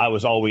 I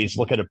was always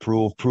looking to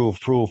prove.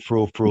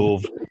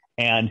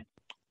 And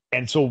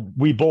so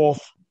we both,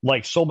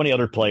 like so many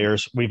other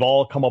players, we've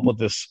all come up with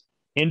this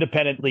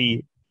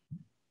independently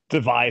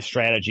devised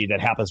strategy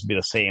that happens to be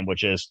the same,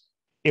 which is,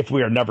 if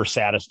we are never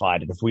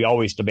satisfied, and if we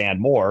always demand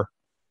more,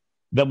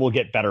 then we'll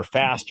get better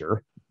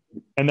faster.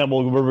 And then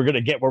we're going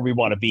to get where we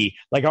want to be.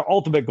 Like, our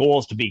ultimate goal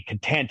is to be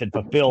content and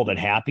fulfilled and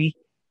happy.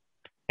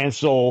 And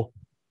so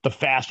the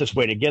fastest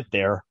way to get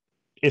there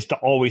is to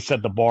always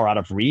set the bar out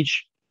of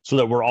reach, so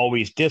that we're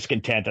always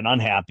discontent and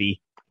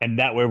unhappy. And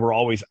that way we're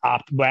always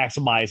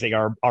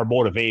maximizing our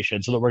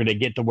motivation, so that we're going to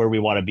get to where we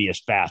want to be as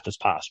fast as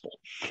possible.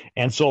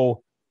 And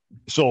so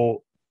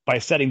by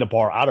setting the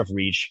bar out of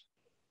reach,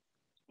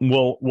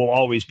 we'll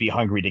always be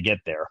hungry to get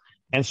there.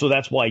 And so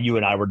that's why you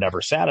and I were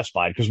never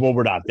satisfied, because,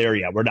 we're not there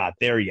yet. We're not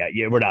there yet.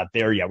 We're not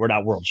there yet. We're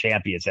not world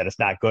champions yet. It's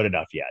not good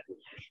enough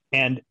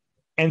yet.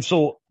 And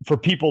so for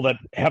people that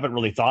haven't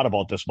really thought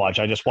about this much,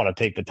 I just want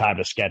to take the time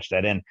to sketch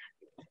that in.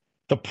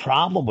 The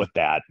problem with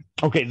that,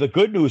 okay, the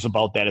good news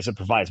about that is it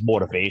provides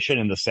motivation,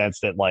 in the sense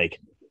that, like,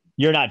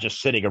 you're not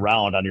just sitting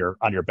around on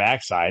your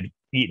backside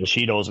eating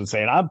Cheetos and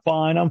saying, I'm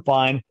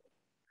fine.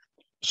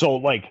 So,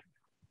 like,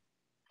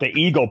 the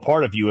ego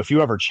part of you, if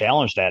you ever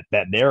challenge that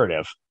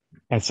narrative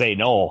and say,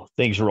 no,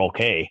 things are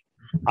okay,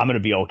 I'm going to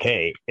be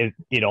okay.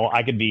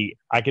 I could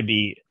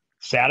be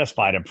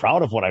satisfied and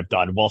proud of what I've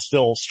done while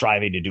still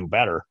striving to do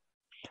better.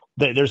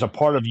 There's a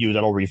part of you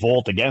that'll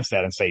revolt against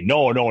that and say,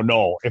 no.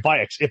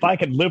 If I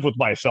can live with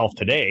myself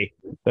today,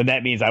 then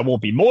that means I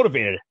won't be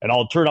motivated, and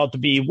I'll turn out to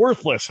be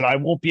worthless, and I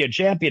won't be a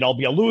champion. I'll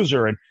be a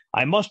loser, and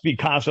I must be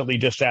constantly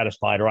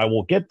dissatisfied, or I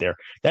won't get there.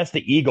 That's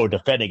the ego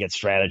defending its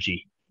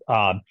strategy.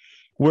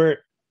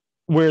 Where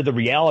the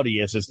reality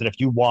is that if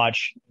you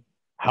watch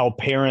how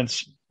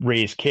parents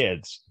raise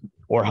kids,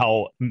 or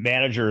how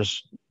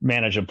managers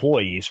manage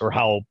employees, or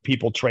how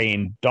people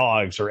train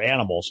dogs or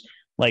animals.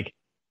 Like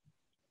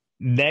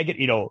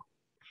negative,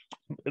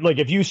 like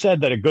if you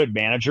said that a good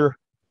manager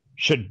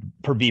should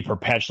be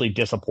perpetually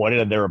disappointed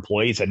in their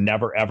employees and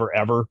never, ever,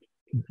 ever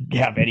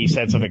have any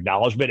sense of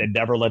acknowledgement, and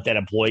never let that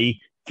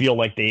employee feel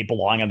like they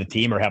belong on the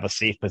team or have a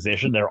safe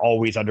position, they're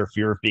always under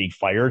fear of being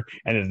fired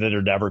and that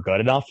they're never good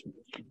enough.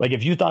 Like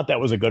if you thought that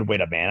was a good way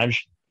to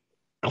manage,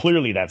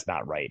 clearly that's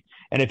not right.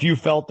 And if you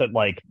felt that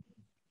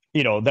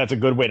that's a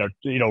good way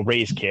to,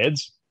 raise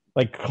kids,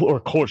 like, or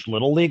coach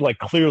little league, like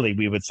clearly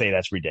we would say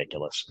that's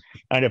ridiculous.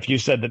 And if you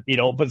said that,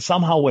 but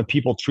somehow when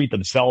people treat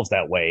themselves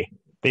that way,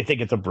 they think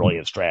it's a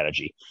brilliant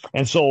strategy.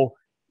 And so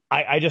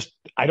I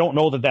don't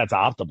know that that's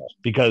optimal,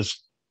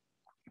 because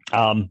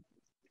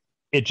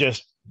it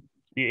just,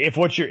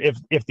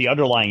 if the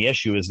underlying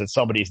issue is that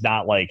somebody's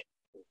not like,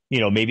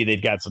 maybe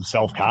they've got some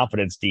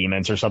self-confidence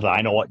demons or something.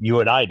 I know what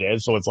you and I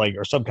did. So it's like,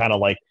 or some kind of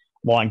like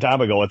long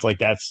time ago, it's like,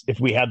 that's, if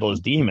we had those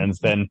demons,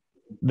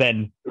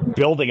 then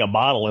building a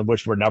model in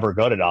which we're never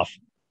good enough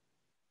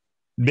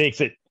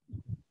makes it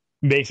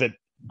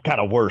kind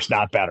of worse,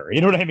 not better.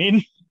 You know what I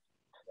mean?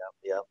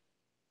 Yeah.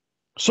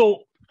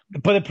 So,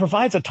 but it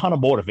provides a ton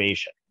of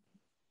motivation.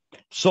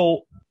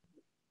 So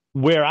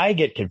where I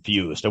get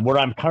confused, and where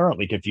I'm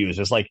currently confused,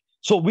 is like,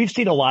 so we've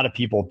seen a lot of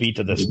people beat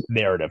to this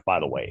narrative, by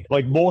the way,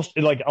 like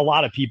a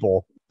lot of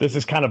people, this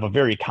is kind of a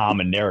very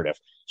common narrative.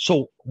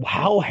 So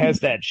how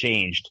has that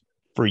changed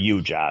for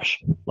you,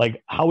 Josh?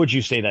 Like, how would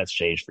you say that's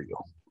changed for you?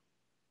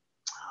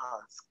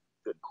 That's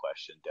a good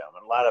question,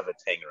 Devin. A lot of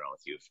it's hanging around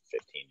with you for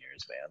 15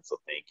 years, man. So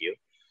thank you.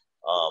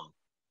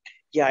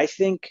 Yeah, I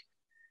think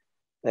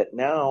that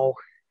now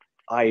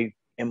I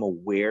am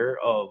aware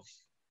of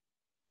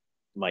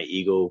my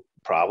ego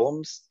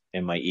problems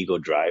and my ego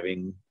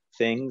driving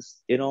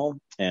things,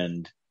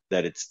 and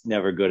that it's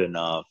never good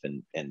enough.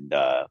 And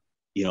that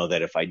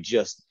if I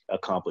just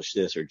accomplish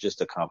this or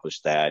just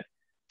accomplish that,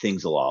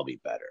 things will all be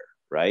better.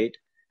 Right.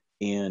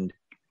 And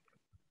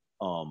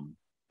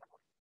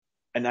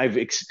I've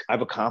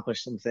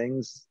accomplished some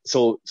things.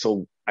 So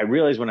I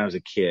realized when I was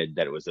a kid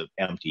that it was an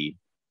empty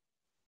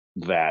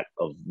vat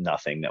of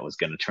nothing that was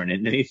going to turn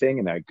into anything,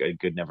 and I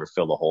could never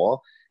fill the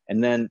hole.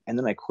 And then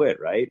I quit,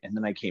 right? And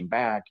then I came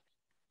back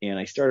and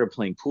I started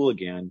playing pool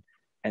again,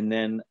 and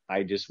then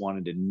I just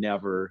wanted to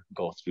never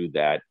go through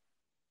that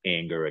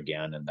anger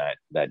again, and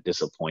that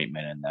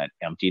disappointment and that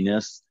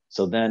emptiness.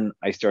 So then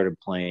I started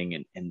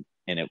playing, and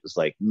it was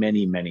like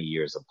many, many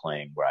years of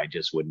playing where I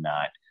just would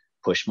not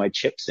push my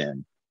chips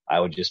in. I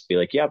would just be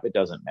like, yep, it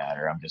doesn't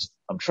matter.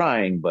 I'm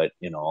trying, but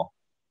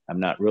I'm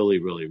not really,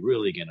 really,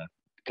 really gonna,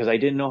 because I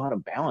didn't know how to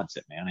balance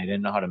it, man. I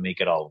didn't know how to make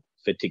it all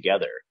fit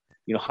together.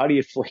 How do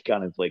you flake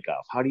on and flake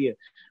off? How do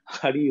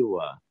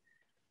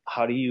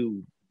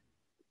you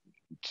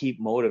keep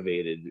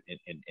motivated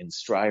and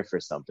strive for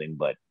something,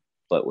 but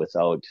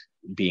without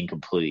being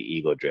completely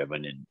ego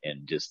driven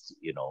and just,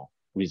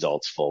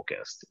 results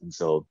focused. And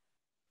so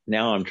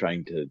now I'm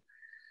trying to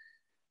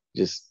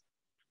just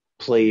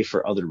play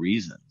for other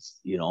reasons.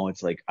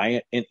 It's like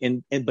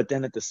but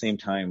then at the same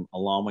time,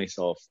 allow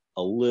myself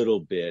a little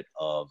bit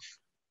of,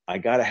 I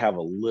got to have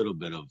a little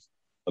bit of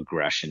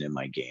aggression in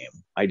my game.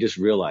 I just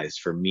realized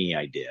for me,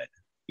 I did,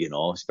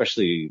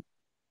 especially,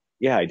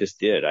 yeah, I just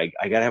did. I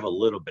got to have a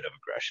little bit of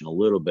aggression, a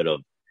little bit of,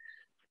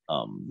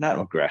 not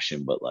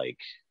aggression, but like,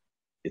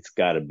 it's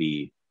got to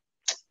be,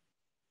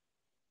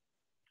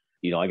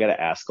 I got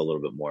to ask a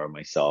little bit more of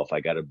myself.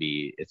 It's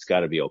got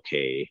to be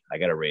okay. I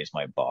got to raise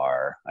my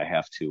bar. I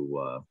have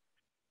to,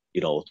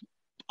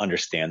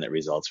 understand that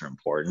results are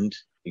important,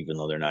 even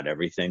though they're not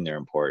everything, they're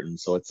important.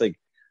 So it's like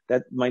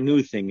that. My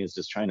new thing is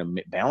just trying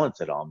to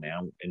balance it all,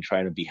 man, and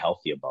trying to be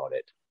healthy about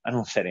it. I don't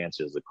know if that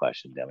answers the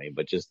question, Demi,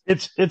 but just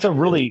it's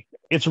really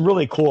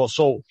cool.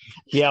 So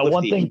yeah,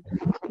 one thing,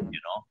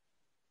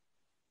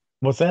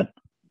 what's that?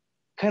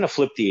 Kind of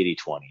flipped the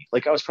 80-20.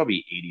 Like I was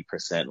probably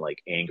 80%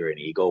 like anger and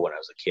ego when I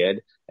was a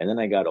kid. And then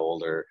I got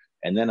older,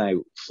 and then I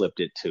flipped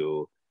it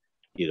to,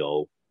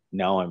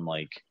 now I'm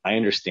like, I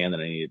understand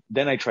that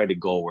then I try to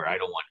go where I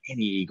don't want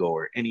any ego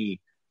or any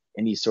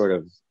sort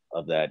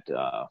of that,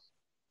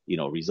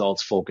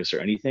 results focus or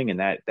anything.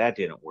 And that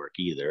didn't work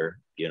either.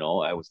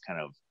 I was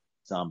kind of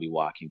zombie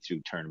walking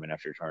through tournament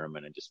after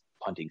tournament and just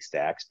punting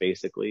stacks,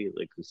 basically,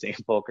 like the same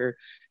poker.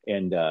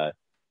 And,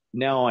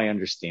 now I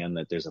understand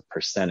that there's a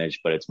percentage,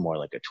 but it's more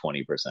like a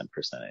 20%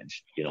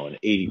 percentage, and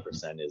 80%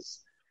 is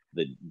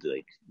the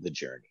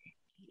journey.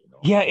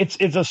 Yeah, it's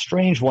a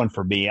strange one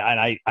for me,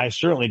 and I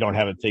certainly don't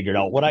have it figured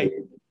out.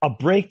 A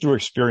breakthrough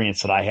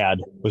experience that I had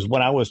was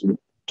when I was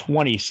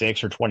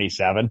 26 or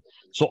 27.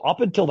 So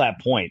up until that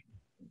point,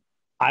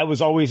 I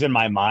was always in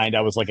my mind,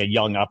 I was like a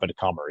young up and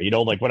comer,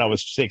 like when I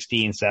was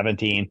 16,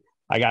 17,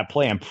 I got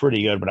playing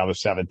pretty good when I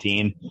was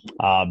 17.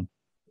 And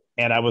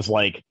I was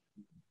like,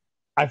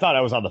 I thought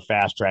I was on the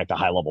fast track to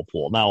high level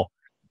pool. Now,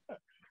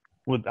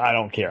 I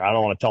don't care. I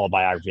don't want to tell a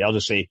biography. I'll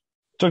just say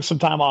took some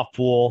time off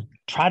pool,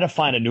 tried to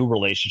find a new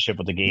relationship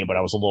with the game when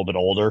I was a little bit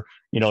older.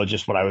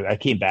 Just when I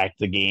came back to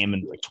the game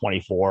in like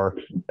 24.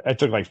 I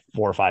took like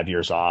 4 or 5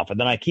 years off. And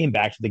then I came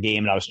back to the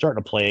game and I was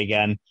starting to play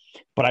again.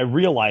 But I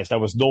realized I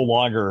was no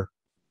longer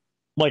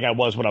like I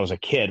was when I was a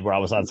kid, where I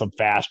was on some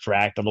fast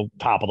track to the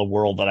top of the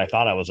world that I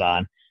thought I was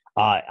on.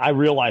 I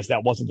realized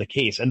that wasn't the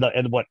case. And I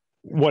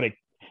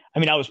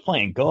was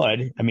playing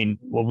good.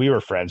 We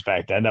were friends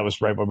back then. That was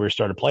right when we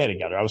started playing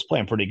together. I was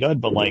playing pretty good,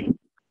 but like,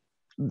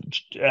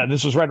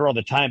 this was right around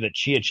the time that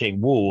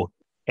Chia-Ching Wu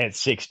at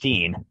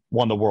 16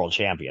 won the world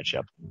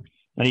championship.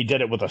 And he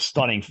did it with a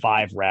stunning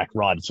 5-rack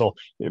run. So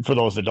for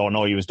those that don't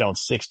know, he was down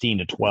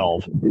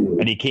 16-12,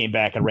 and he came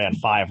back and ran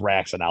 5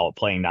 racks an hour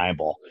playing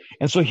 9-ball.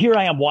 And so here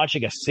I am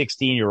watching a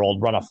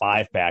 16-year-old run a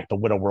 5-pack to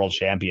win a world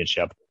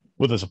championship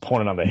with his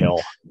opponent on the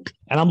hill.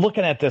 And I'm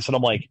looking at this and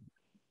I'm like,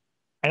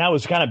 and I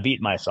was kind of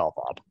beating myself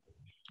up.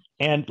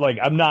 And like,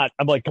 I'm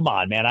like, come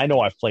on, man. I know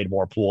I've played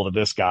more pool than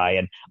this guy,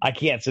 and I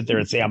can't sit there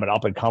and say I'm an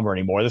up and comer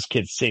anymore. This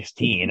kid's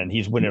 16 and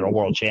he's winning a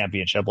world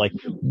championship. Like,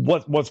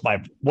 what's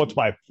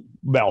my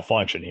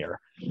malfunction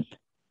here?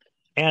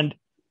 And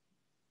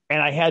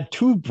I had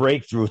 2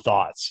 breakthrough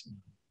thoughts,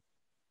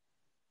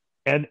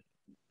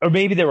 or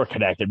maybe they were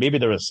connected. Maybe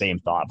they were the same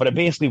thought, but it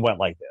basically went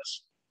like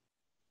this.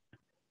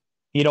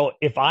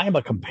 If I'm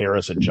a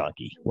comparison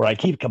junkie where I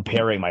keep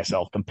comparing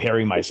myself and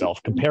beating myself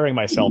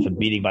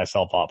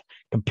up,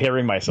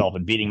 comparing myself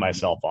and beating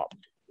myself up.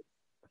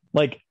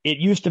 Like, it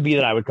used to be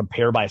that I would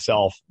compare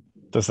myself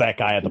to that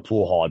guy at the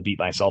pool hall and beat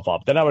myself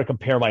up. Then I would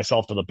compare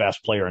myself to the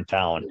best player in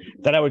town.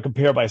 Then I would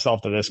compare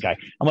myself to this guy.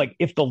 I'm like,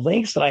 if the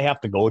lengths that I have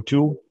to go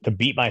to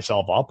beat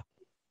myself up,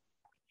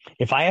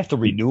 if I have to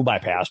renew my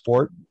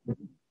passport,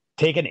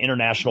 take an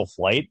international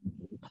flight,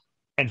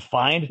 and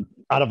find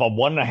out of a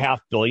 1.5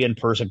 billion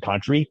person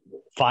country,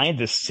 find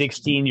this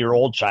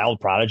 16-year-old child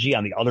prodigy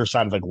on the other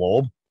side of the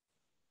globe.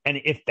 And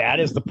if that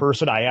is the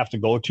person I have to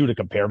go to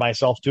compare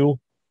myself to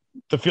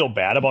feel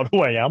bad about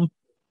who I am,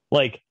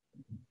 like,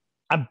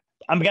 I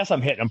guess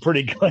I'm hitting them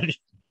pretty good.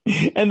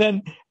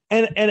 and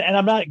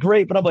I'm not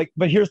great, but I'm like,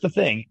 but here's the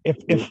thing.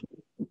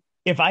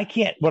 If I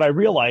can't, what I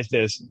realized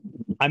is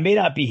I may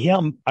not be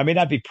him. I may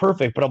not be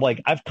perfect, but I'm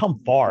like, I've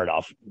come far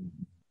enough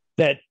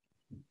that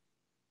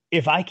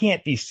if I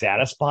can't be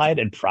satisfied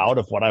and proud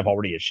of what I've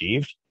already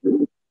achieved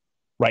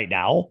right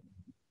now,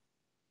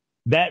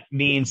 that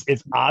means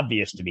it's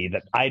obvious to me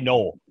that I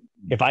know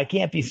if I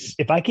can't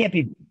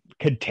be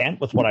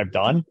content with what I've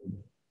done,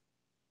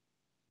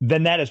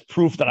 then that is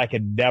proof that I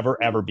could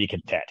never, ever be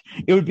content.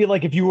 It would be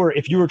like if you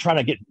were trying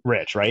to get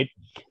rich, right?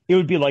 It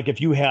would be like if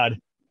you had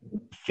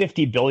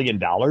 $50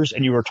 billion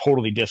and you were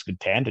totally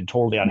discontent and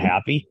totally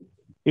unhappy.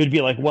 It would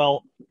be like,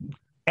 well,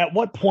 at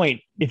what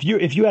point, if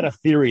you had a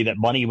theory that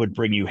money would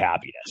bring you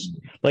happiness,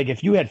 like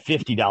if you had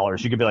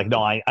 $50, you could be like,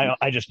 no,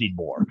 I just need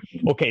more.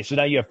 Okay, so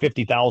now you have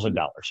 $50,000.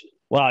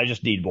 Well, I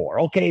just need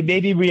more. Okay,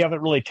 maybe we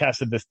haven't really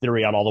tested this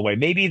theory out all the way.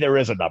 Maybe there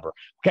is a number.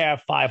 Okay, I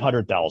have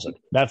 500,000.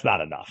 That's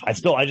not enough. I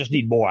just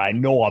need more. I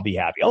know I'll be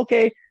happy.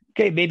 Okay,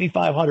 maybe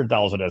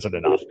 500,000 isn't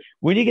enough.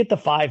 When you get to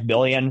 5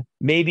 million,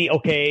 maybe,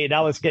 okay,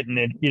 now it's getting,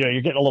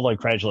 you're getting a little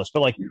incredulous.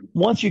 But like,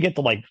 once you get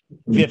to like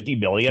 50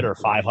 million or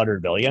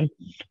 500 million,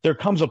 there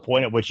comes a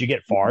point at which you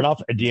get far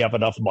enough, and do you have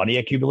enough money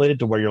accumulated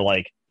to where you're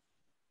like,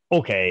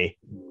 okay,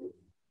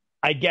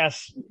 I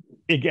guess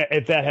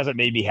if that hasn't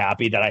made me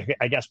happy, then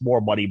I guess more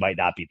money might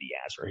not be the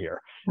answer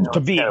here to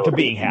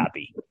being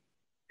happy.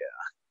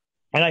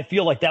 And I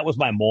feel like that was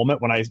my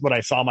moment when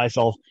I saw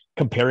myself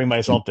comparing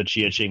myself to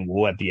Chia-Ching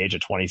Wu at the age of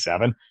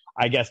 27.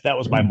 I guess that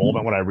was my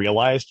moment when I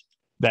realized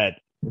that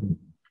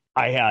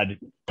I had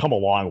come a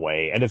long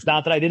way. And it's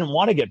not that I didn't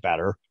want to get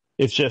better.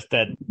 It's just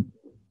that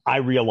I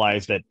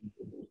realized that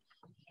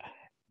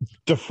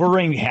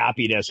deferring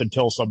happiness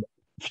until some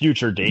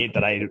future date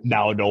that I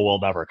now know will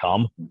never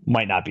come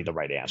might not be the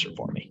right answer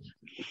for me.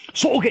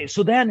 So, okay.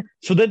 So then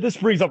this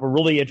brings up a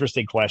really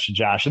interesting question,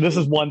 Josh. And this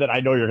is one that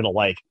I know you're going to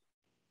like.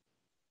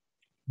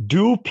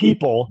 Do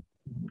people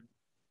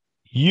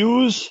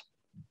use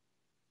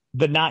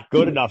the not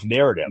good enough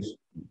narrative?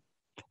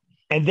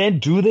 And then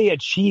do they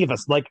achieve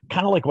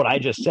kind of like what I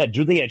just said,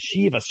 do they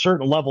achieve a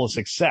certain level of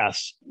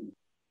success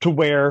to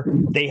where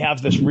they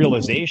have this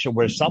realization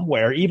where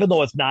somewhere, even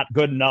though it's not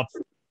good enough,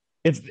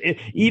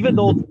 even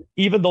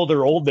though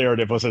their old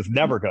narrative was it's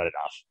never good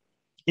enough,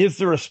 is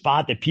there a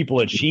spot that people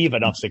achieve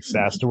enough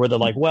success to where they're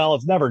like, well,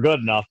 it's never good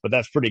enough, but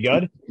that's pretty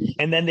good?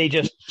 And then they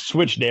just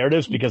switch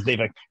narratives because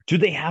do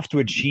they have to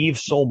achieve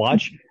so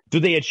much? Do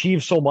they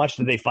achieve so much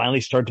that they finally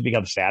start to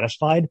become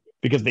satisfied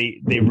because they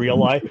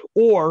realize,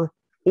 or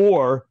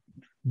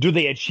do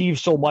they achieve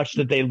so much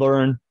that they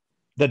learn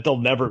that they'll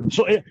never?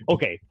 So,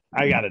 okay,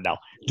 I got it now.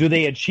 Do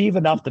they achieve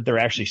enough that they're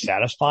actually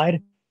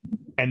satisfied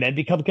and then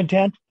become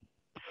content?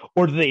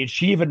 Or do they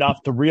achieve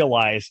enough to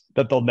realize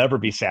that they'll never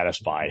be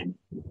satisfied,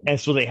 and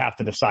so they have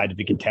to decide to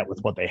be content with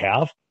what they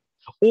have?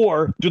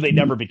 Or do they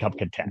never become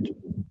content?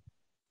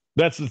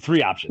 That's the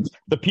 3 options.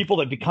 The people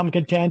that become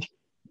content,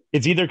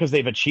 it's either because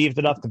they've achieved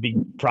enough to be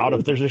proud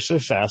of their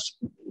success,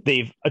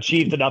 they've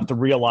achieved enough to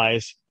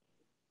realize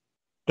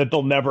that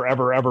they'll never,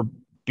 ever, ever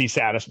be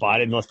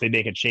satisfied unless they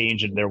make a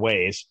change in their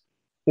ways.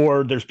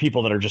 Or there's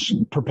people that are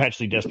just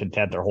perpetually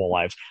discontent their whole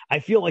lives. I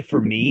feel like for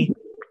me,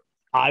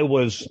 I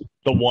was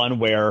the one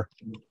where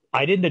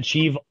I didn't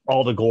achieve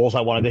all the goals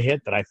I wanted to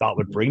hit that I thought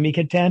would bring me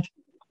content.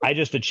 I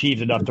just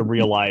achieved enough to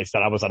realize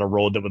that I was on a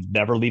road that would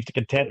never lead to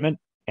contentment.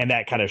 And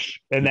that kind of,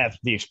 and that's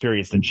the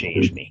experience that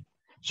changed me.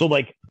 So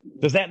like,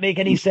 does that make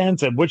any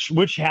sense? And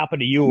which happened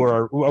to you,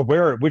 or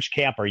which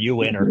camp are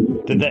you in? Or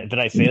did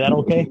I say that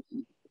okay?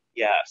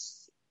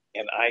 Yes.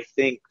 And I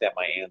think that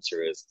my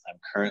answer is I'm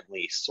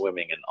currently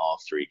swimming in all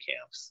three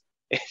camps.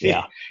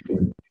 Yeah.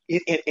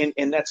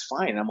 And that's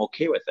fine. I'm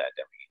okay with that,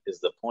 Demi, is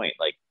the point.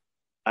 Like,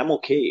 I'm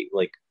okay,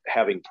 like,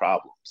 having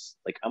problems.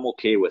 Like, I'm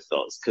okay with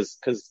those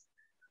because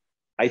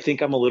I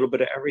think I'm a little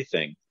bit of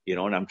everything, you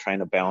know, and I'm trying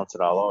to balance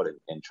it all out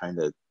and trying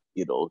to,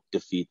 you know,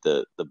 defeat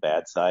the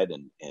bad side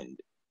and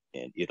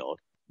you know,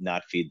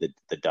 not feed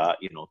the dog,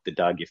 you know, the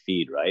dog you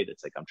feed, right?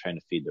 It's like I'm trying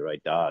to feed the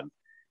right dog.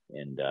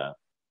 And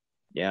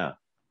yeah.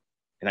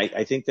 And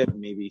I think that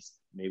maybe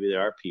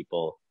there are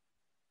people,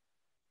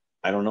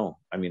 I don't know.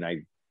 I mean,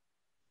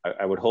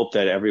 I would hope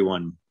that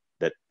everyone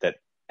that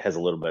has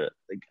a little bit of,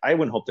 like, I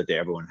wouldn't hope that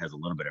everyone has a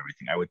little bit of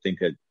everything. I would think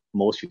that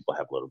most people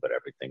have a little bit of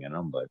everything in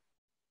them, but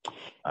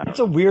it's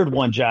a weird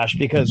one, Josh,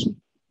 because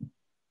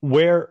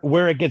where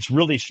it gets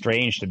really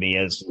strange to me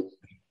is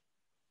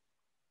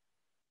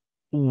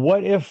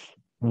what if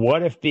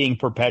being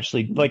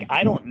perpetually, like,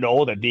 I don't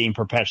know that being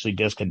perpetually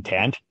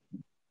discontent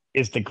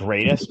is the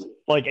greatest.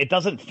 Like, it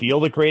doesn't feel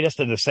the greatest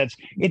in the sense,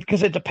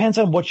 because it depends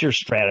on what your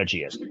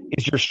strategy is.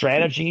 Is your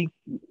strategy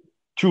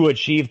to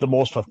achieve the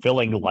most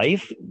fulfilling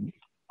life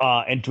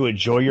and to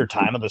enjoy your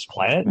time on this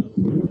planet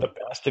the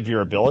best of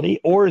your ability,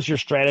 or is your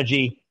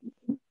strategy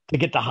to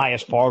get the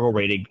highest Fargo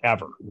rating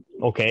ever?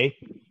 Okay.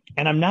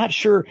 And I'm not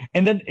sure.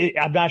 And then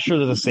I'm not sure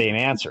they're the same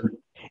answer.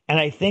 And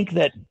I think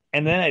that,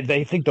 and then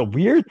I think the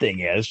weird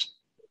thing is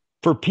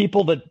for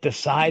people that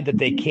decide that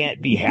they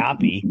can't be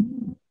happy,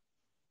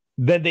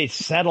 then they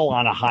settle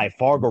on a high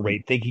Fargo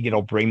rate thinking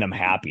it'll bring them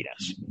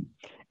happiness.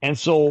 And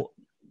so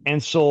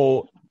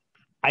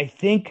I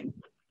think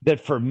that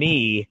for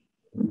me,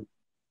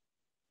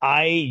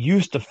 I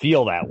used to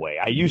feel that way.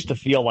 I used to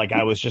feel like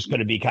I was just going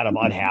to be kind of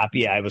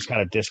unhappy. I was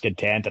kind of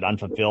discontent and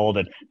unfulfilled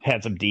and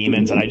had some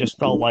demons. And I just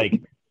felt like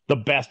the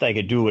best I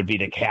could do would be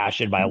to cash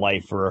in my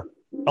life for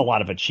a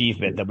lot of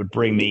achievement that would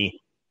bring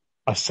me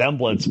a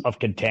semblance of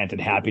content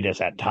and happiness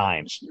at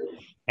times.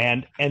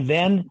 And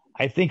then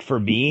I think for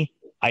me,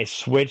 I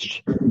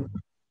switched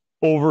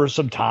over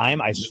some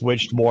time. I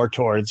switched more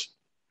towards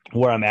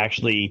where I'm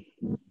actually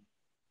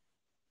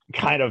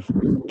kind of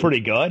pretty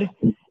good.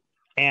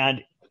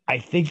 And I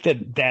think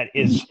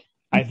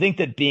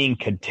that being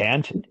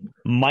content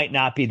might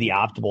not be the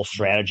optimal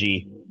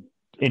strategy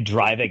in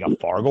driving a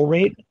Fargo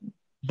rate,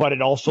 but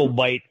it also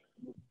might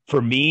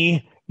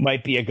be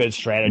a good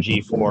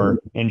strategy for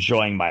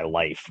enjoying my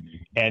life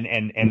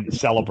and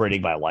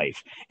celebrating my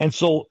life. And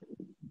so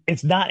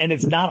it's not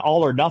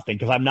all or nothing,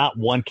 because I'm not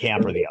one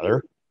camp or the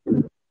other.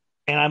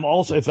 And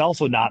it's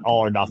also not all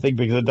or nothing,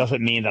 because it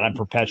doesn't mean that I'm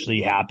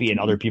perpetually happy and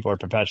other people are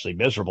perpetually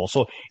miserable.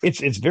 So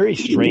it's very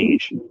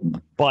strange.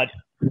 But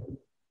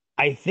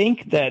I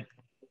think that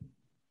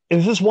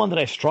this is one that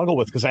I struggle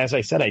with, because as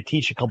I said, I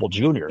teach a couple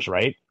juniors,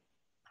 right?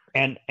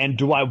 And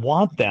do I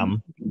want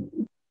them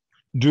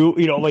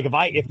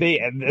like if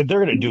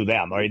they're going to do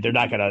them, right?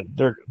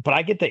 But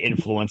I get to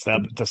influence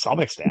them to some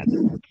extent.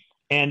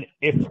 And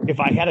if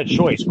I had a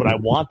choice, would I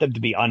want them to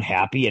be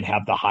unhappy and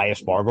have the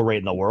highest Fargo rate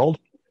in the world?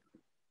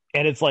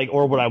 And it's like,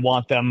 or would I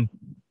want them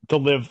to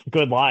live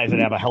good lives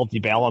and have a healthy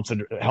balance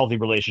and a healthy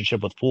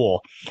relationship with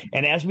pool?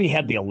 And as we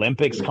had the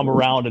Olympics come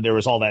around and there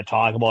was all that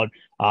talk about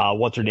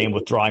what's her name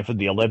withdrawing from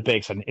the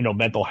Olympics and,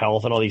 mental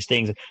health and all these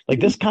things, like,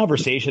 this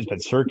conversation's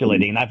been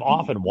circulating. And I've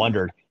often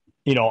wondered,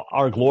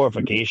 our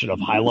glorification of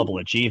high level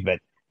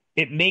achievement,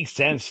 it makes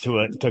sense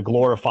to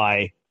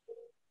glorify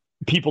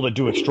people that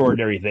do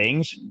extraordinary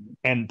things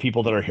and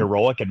people that are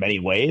heroic in many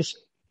ways.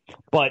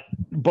 But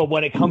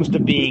when it comes to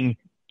being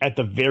at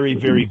the very,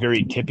 very,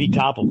 very tippy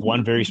top of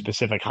one very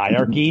specific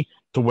hierarchy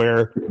to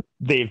where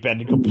they've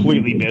been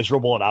completely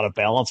miserable and out of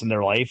balance in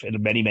their life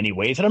in many, many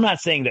ways. And I'm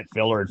not saying that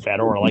Phil or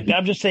Fedor are like that.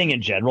 I'm just saying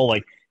in general,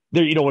 like,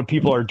 there, when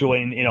people are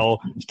doing,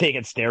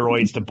 taking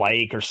steroids to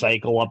bike or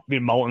cycle up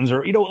in mountains,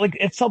 or, like,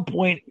 at some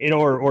point,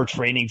 or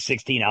training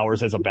 16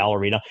 hours as a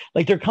ballerina,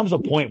 like, there comes a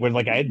point where,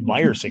 like, I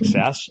admire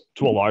success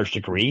to a large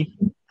degree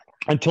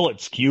until it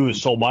skews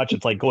so much.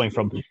 It's like going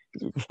from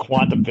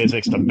quantum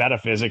physics to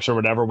metaphysics or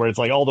whatever, where it's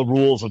like all the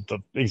rules of the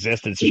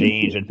existence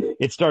change, and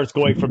it starts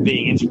going from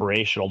being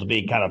inspirational to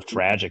being kind of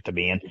tragic to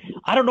me. And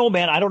I don't know,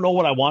 man. I don't know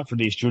what I want for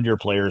these junior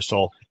players.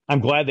 So I'm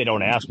glad they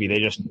don't ask me. They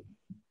just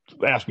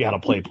ask me how to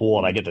play pool,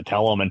 and I get to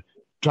tell them and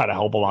try to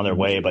help them on their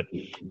way. But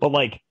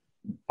like,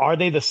 are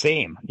they the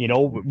same?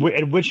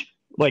 And which,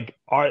 like,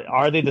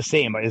 are they the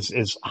same?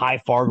 Is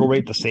high Fargo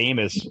rate the same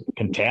as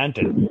content?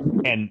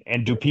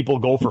 And do people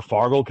go for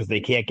Fargo because they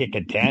can't get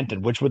content?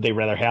 And which would they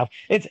rather have?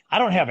 I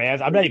don't have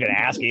answers. I'm not even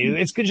asking.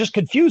 It's just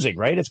confusing,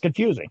 right? It's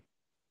confusing.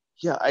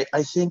 Yeah,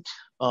 I think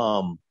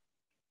Well,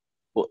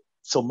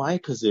 so my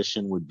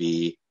position would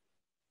be,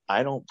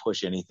 I don't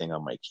push anything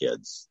on my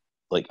kids.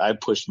 Like I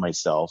pushed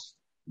myself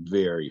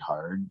very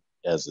hard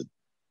as a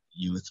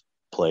youth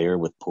player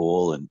with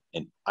pool. And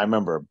I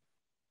remember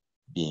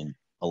being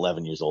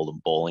 11 years old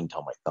and bowling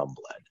till my thumb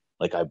bled.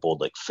 Like I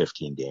bowled like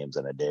 15 games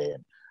in a day.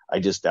 And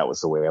that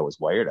was the way I was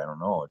wired. I don't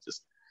know. It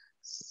just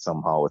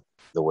somehow with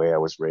the way I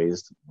was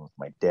raised with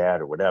my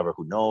dad or whatever,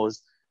 who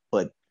knows,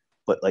 but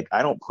like,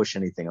 I don't push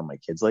anything on my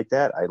kids like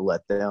that. I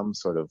let them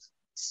sort of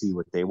see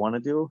what they want to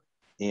do.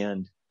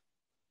 And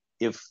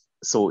if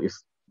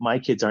my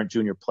kids aren't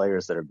junior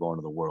players that are going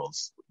to the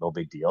Worlds, no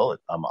big deal.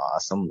 I'm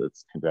awesome.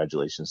 That's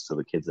congratulations to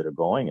the kids that are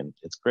going, and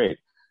it's great.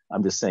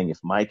 I'm just saying, if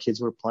my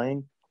kids were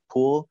playing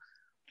pool,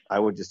 I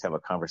would just have a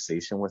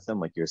conversation with them,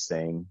 like you're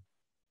saying,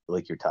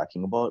 like you're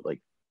talking about,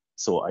 like,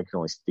 so I can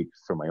only speak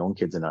for my own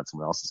kids and not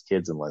someone else's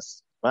kids,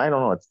 unless, I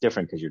don't know, it's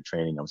different because you're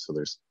training them, so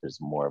there's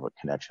more of a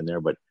connection there.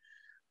 But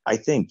I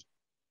think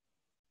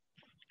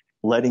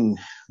letting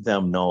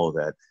them know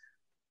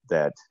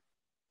that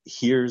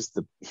here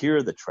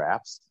are the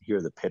traps, here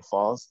are the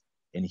pitfalls,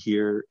 and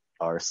here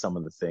are some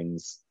of the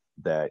things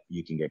that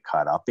you can get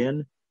caught up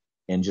in,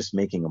 and just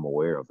making them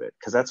aware of it.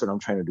 Because that's what I'm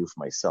trying to do for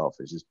myself,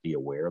 is just be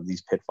aware of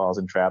these pitfalls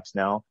and traps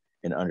now,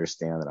 and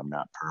understand that I'm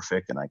not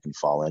perfect and I can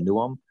fall into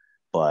them.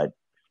 But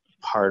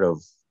part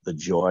of the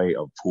joy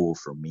of pool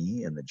for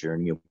me and the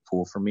journey of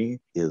pool for me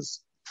is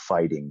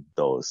fighting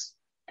those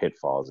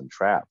pitfalls and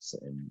traps.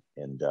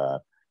 And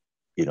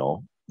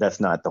that's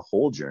not the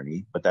whole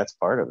journey, but that's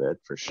part of it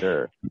for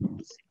sure.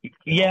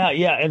 Yeah.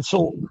 And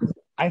so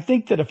I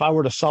think that if I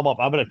were to sum up,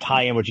 I'm going to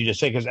tie in what you just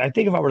said, because I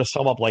think if I were to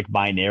sum up like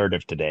my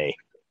narrative today,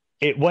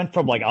 it went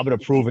from like, I'm going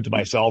to prove it to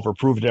myself or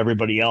prove it to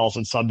everybody else,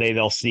 and someday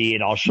they'll see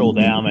and I'll show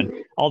them and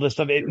all this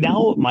stuff.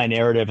 Now my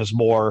narrative is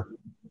more,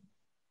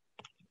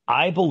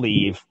 I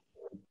believe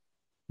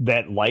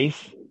that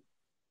life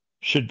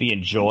should be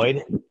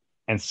enjoyed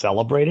and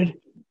celebrated,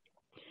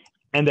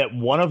 and that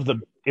one of the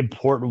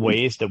important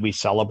ways that we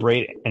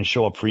celebrate and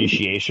show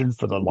appreciation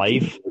for the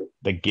life,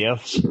 the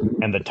gifts,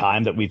 and the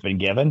time that we've been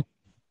given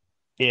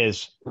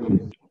is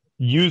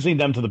using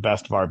them to the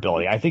best of our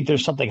ability. I think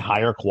there's something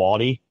higher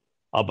quality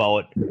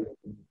about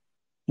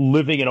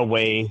living in a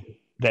way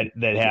that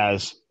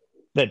has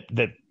that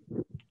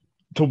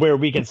to where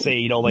we can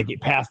say, like,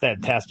 pass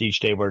that test each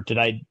day where did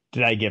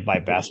I give my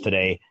best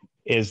today?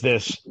 Is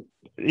this,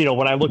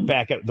 when I look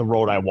back at the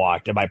road I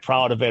walked, am I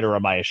proud of it or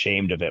am I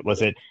ashamed of it?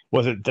 Was it,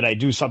 did I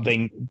do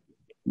something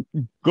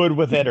good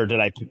with it or did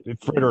I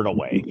fritter it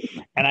away?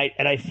 And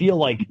I feel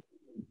like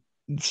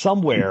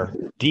somewhere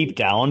deep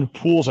down,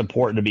 pool's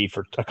important to me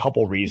for a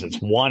couple reasons.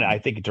 One, I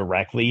think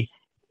directly,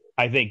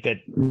 I think that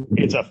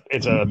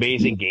it's an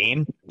amazing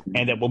game,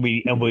 and that when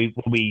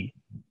we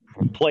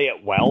play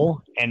it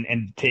well and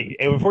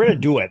if we're going to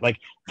do it, like,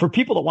 for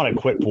people that want to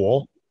quit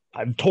pool,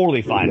 I'm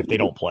totally fine if they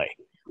don't play.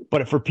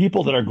 But for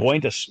people that are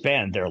going to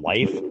spend their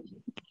life,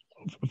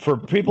 for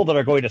people that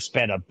are going to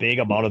spend a big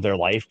amount of their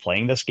life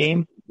playing this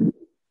game,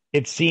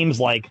 it seems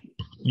like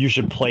you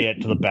should play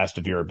it to the best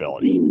of your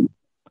ability,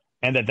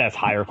 and that's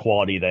higher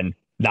quality than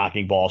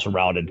knocking balls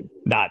around and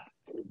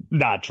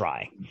not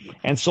trying.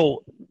 And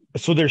so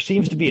there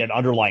seems to be an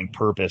underlying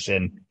purpose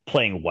in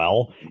playing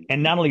well.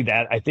 And not only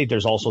that, I think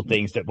there's also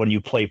things that when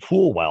you play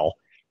pool well,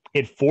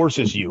 it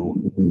forces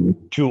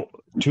you to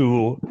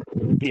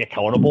be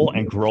accountable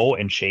and grow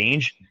and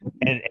change.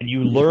 And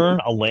you learn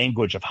a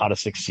language of how to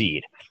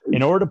succeed.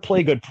 In order to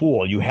play good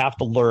pool, you have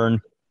to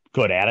learn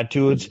good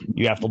attitudes.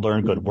 You have to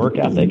learn good work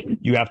ethic.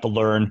 You have to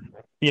learn,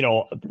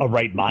 a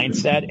right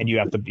mindset, and you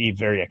have to be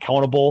very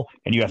accountable,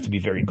 and you have to be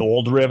very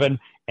goal driven.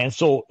 And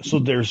so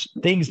there's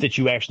things that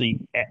you actually,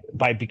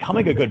 by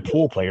becoming a good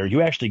pool player,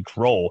 you actually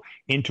grow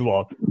into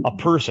a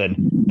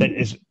person that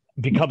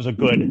becomes a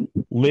good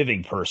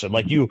living person.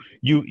 Like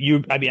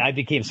I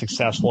became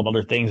successful in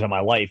other things in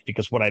my life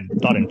because what I'd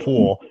done in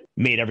pool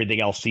made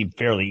everything else seem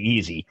fairly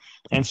easy.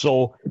 And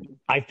so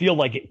I feel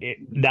like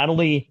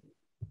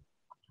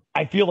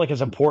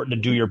it's important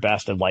to do your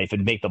best in life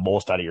and make the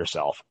most out of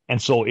yourself. And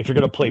so if you're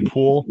going to play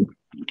pool,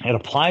 it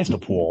applies to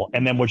pool.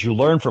 And then what you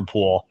learn from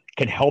pool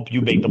can help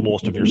you make the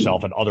most of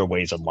yourself in other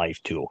ways in life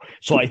too.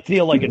 So I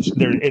feel like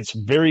it's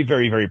very,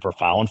 very, very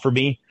profound for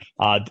me.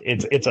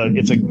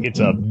 It's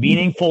a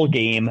meaningful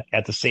game.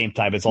 At the same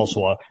time, it's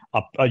also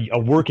a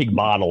working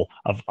model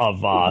of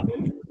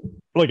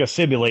like a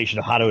simulation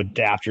of how to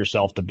adapt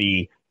yourself to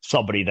be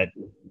somebody that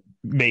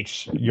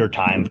makes your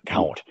time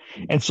count.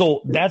 And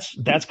so that's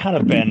kind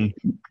of been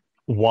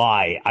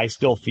why I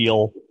still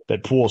feel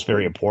that pool is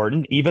very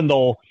important, even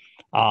though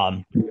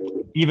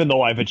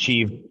I've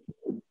achieved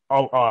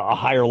a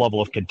higher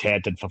level of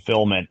content and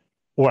fulfillment,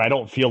 where I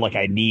don't feel like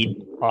I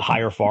need a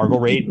higher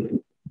Fargorate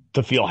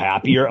to feel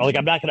happier. Like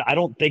I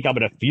don't think I'm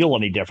going to feel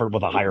any different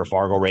with a higher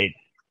Fargorate,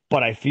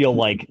 but I feel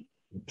like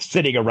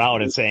sitting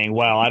around and saying,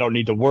 well, I don't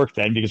need to work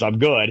then because I'm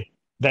good.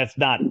 That's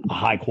not a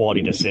high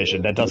quality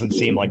decision. That doesn't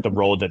seem like the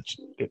road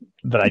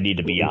that I need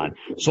to be on.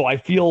 So I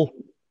feel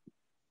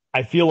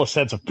a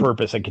sense of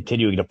purpose in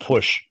continuing to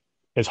push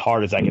as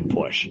hard as I can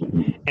push.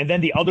 And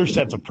then the other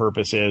sense of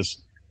purpose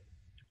is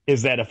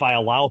that if I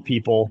allow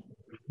people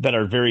that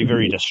are very,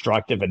 very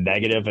destructive and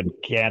negative and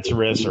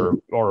cancerous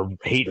or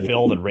hate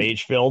filled and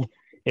rage filled,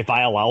 if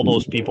I allow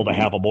those people to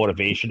have a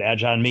motivation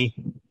edge on me,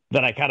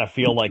 then I kind of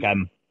feel like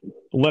I'm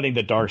letting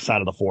the dark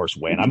side of the force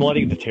win. I'm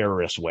letting the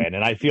terrorists win.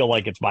 And I feel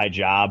like it's my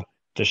job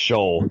to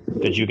show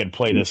that you can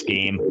play this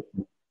game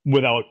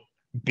without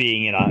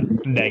being in a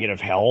negative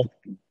hell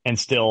and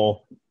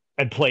still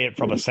and play it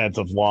from a sense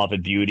of love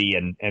and beauty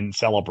and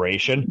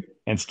celebration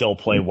and still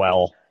play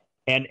well.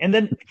 And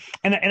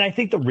I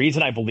think the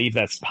reason I believe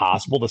that's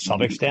possible to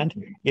some extent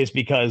is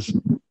because,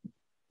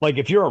 like,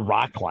 if you're a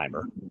rock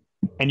climber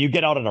and you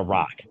get out on a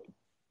rock,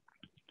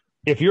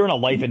 if you're in a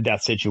life and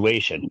death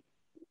situation,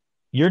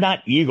 you're not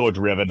ego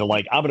driven to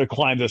like, I'm going to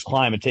climb this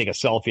climb and take a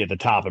selfie at the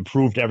top and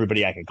prove to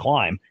everybody I can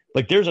climb.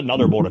 Like, there's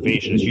another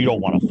motivation is you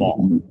don't want to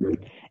fall.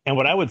 And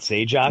what I would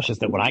say, Josh, is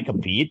that when I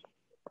compete,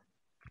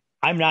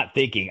 I'm not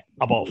thinking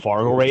about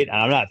Fargorate and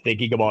I'm not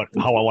thinking about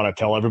how I want to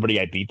tell everybody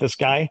I beat this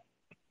guy.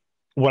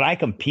 When I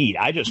compete,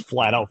 I just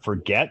flat out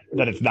forget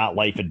that it's not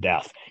life and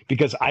death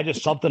because I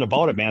just something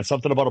about it, man,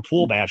 something about a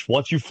pool match.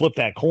 Once you flip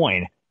that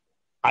coin,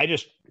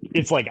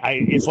 it's like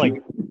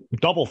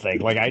double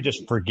think. Like I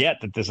just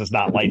forget that this is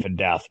not life and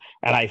death.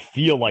 And I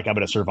feel like I'm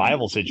in a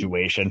survival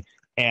situation.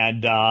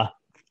 And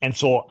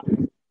so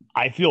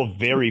I feel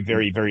very,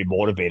 very, very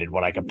motivated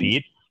when I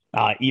compete,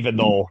 even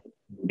though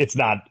it's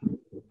not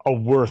a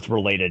worth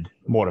related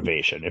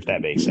motivation, if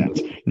that makes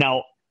sense.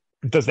 Now,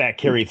 does that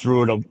carry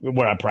through to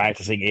when I'm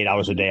practicing 8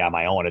 hours a day on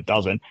my own? It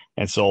doesn't.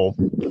 And so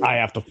I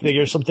have to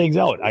figure some things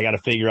out. I got to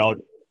figure out,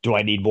 do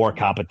I need more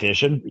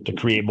competition to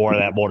create more of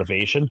that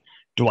motivation?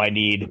 Do I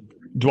need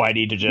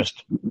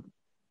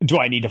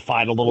to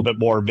find a little bit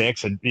more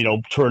mix and,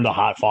 turn the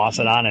hot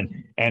faucet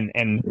on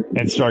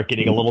and start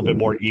getting a little bit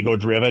more ego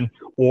driven?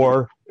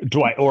 Or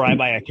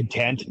am I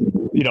content,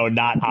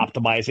 not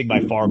optimizing my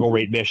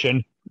Fargorate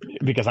mission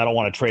because I don't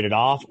want to trade it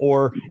off?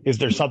 Or is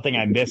there something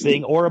I'm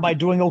missing? Or am I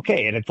doing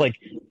okay? And it's like,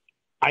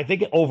 I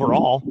think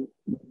overall,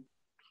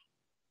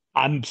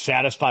 I'm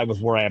satisfied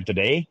with where I am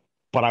today,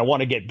 but I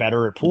want to get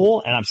better at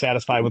pool, and I'm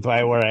satisfied with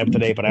where I am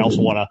today, but I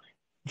also want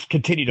to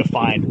continue to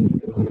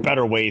find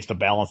better ways to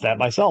balance that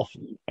myself.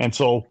 And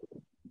so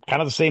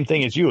kind of the same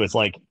thing as you. It's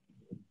like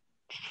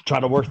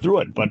trying to work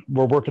through it, but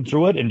we're working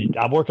through it, and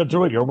I'm working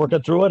through it, you're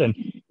working through it, and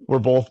we're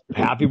both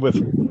happy with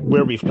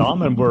where we've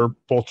come, and we're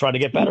both trying to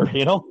get better,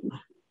 Yeah.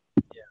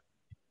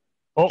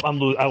 Oh,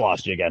 I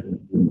lost you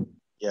again.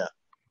 Yeah.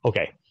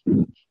 Okay.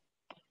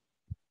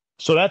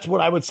 So that's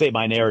what I would say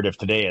my narrative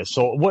today is.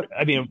 So what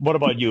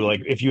about you?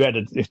 Like, if you had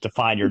to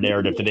define your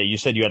narrative today, you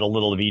said you had a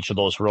little of each of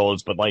those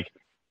roads, but like,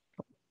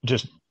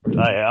 just,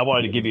 I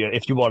wanted to give you,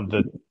 if you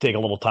wanted to take a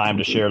little time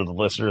to share to the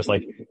listeners,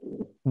 like,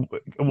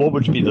 what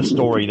would be the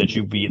story that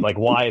you beat? Like,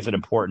 why is it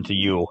important to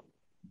you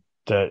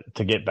to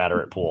get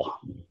better at pool?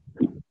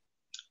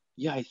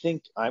 Yeah, I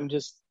think I'm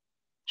just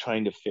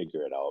trying to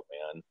figure it out,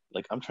 man.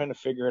 Like, I'm trying to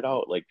figure it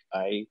out. Like,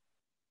 I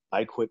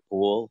quit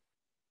pool,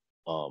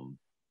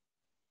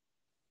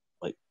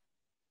 like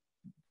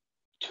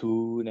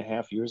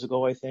 2.5 years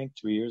ago, I think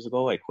 3 years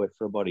ago. I quit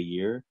for about a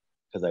year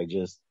because I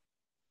just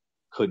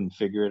couldn't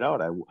figure it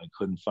out. I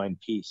couldn't find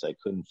peace. I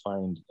couldn't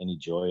find any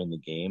joy in the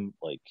game.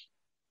 Like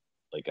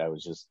I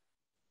was just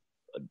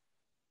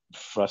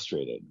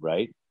frustrated,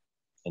 right?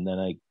 And then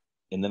I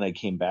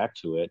came back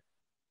to it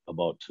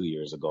about 2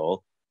 years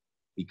ago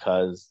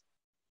because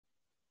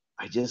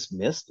I just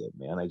missed it,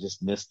 man. I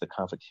just missed the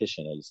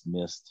competition. I just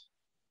missed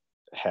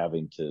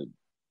having to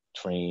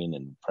train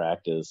and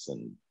practice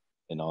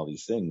and all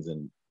these things.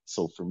 And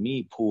so for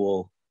me,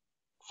 pool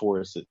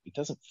it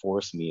doesn't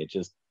force me.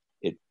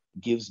 It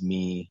gives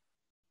me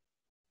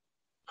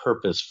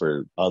purpose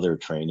for other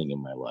training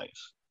in my life.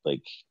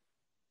 Like,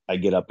 I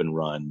get up and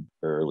run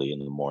early in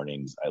the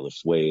mornings. I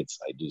lift weights.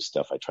 I do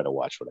stuff. I try to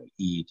watch what I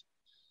eat.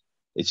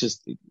 It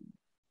just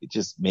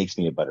makes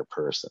me a better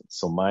person.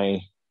 So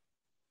my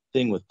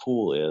thing with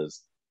pool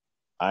is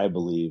I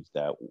believe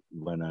that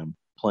when I'm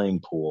playing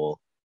pool,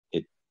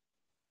 it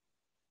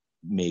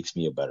makes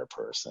me a better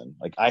person.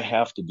 Like, I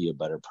have to be a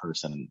better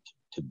person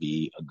to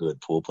be a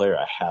good pool player.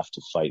 I have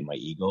to fight my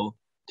ego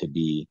to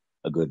be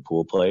a good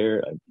pool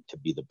player, to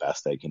be the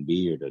best I can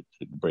be, or to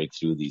break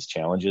through these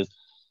challenges.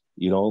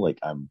 Like,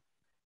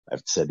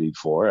 I've said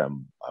before,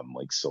 I'm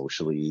like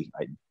socially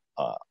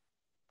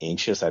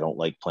anxious. I don't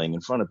like playing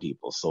in front of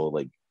people. So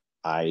like,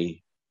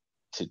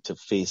 to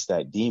face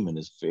that demon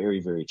is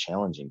very, very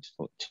challenging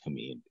to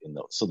me.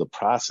 So the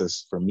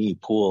process for me,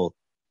 pool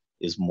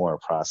is more a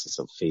process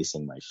of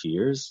facing my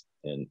fears.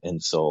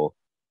 And so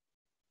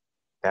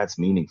that's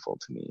meaningful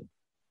to me.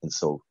 And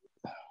so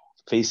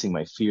facing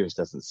my fears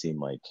doesn't seem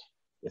like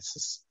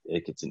it's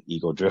an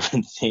ego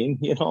driven thing,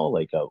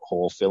 like a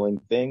hole filling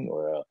thing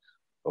or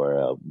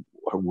a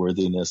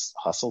worthiness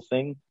hustle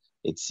thing.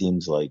 It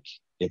seems like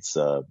it's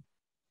to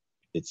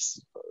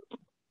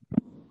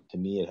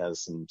me, it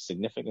has some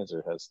significance,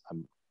 or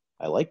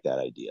I like that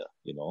idea,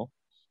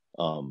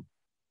 so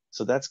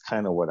that's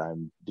kind of what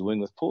I'm doing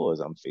with pool, is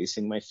I'm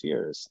facing my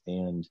fears.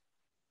 And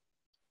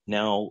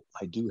now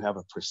I do have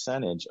a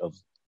percentage of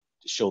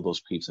to show those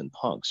creeps and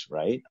punks,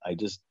 right? I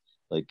just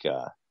like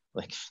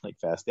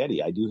Fast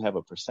Eddie, I do have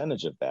a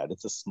percentage of that.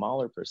 It's a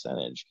smaller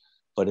percentage,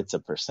 but it's a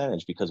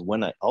percentage because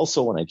when I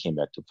came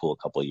back to pool a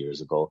couple of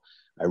years ago,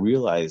 I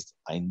realized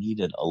I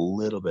needed a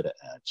little bit of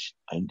edge.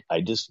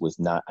 I just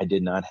I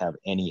did not have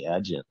any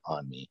edge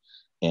on me.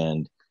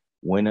 And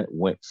when it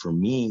went for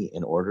me,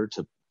 in order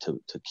to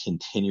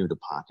continue to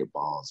pocket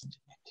balls and to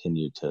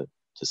continue to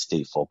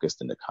stay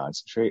focused and to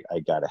concentrate, I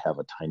got to have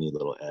a tiny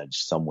little edge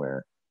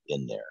somewhere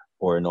in there.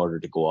 Or in order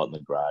to go out in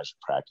the garage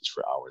and practice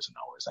for hours and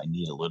hours, I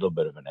need a little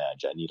bit of an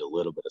edge. I need a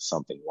little bit of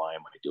something. Why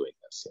am I doing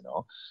this?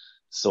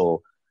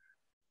 So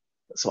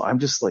I'm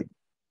just like,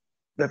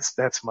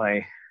 that's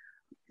my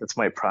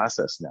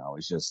process now,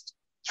 is just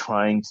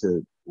trying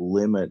to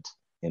limit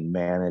and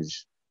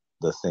manage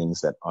the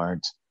things that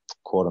aren't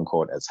quote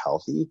unquote as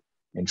healthy,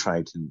 and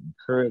try to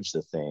encourage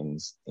the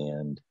things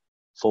and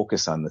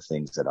focus on the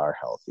things that are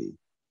healthy,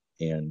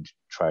 and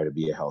try to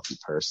be a healthy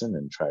person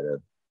and try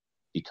to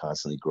be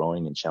constantly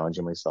growing and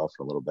challenging myself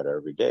a little better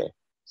every day.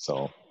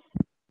 So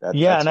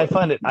I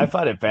find it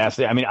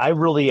fascinating. I mean, I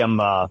really am,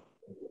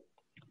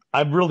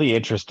 I'm really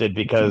interested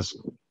because,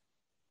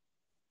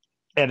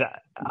 and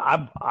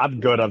I'm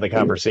good on the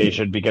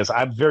conversation because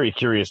I'm very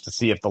curious to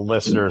see if the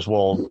listeners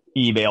will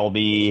email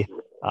me,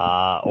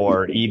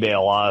 or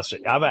email us.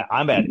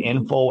 I'm at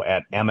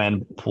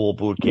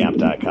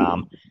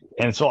info@mnpoolbootcamp.com.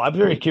 And so I'm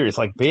very curious,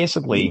 like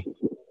basically,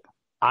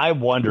 I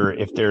wonder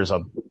if there's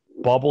a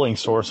bubbling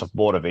source of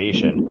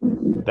motivation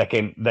that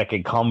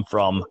can come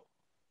from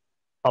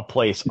a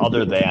place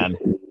other than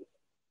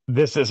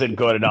this isn't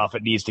good enough,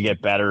 it needs to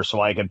get better so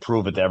I can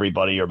prove it to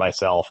everybody or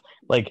myself.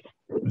 Like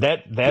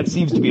that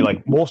seems to be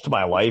like most of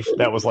my life,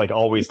 that was like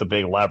always the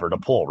big lever to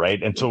pull,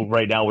 right? And so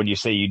right now when you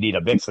say you need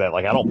a mix of that,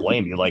 like I don't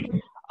blame you. Like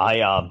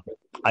I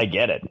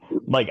get it.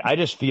 Like I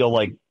just feel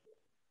like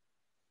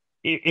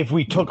if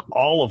we took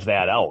all of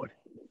that out,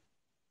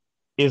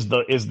 is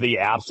the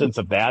absence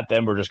of that,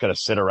 then we're just going to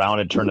sit around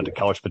and turn into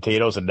couch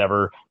potatoes and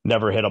never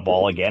hit a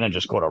ball again and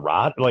just go to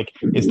rot? Like,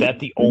 is that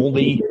the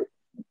only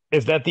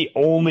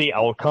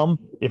outcome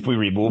if we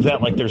remove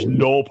that? Like, there's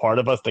no part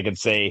of us that can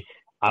say,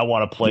 I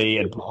want to play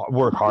and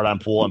work hard on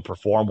pool and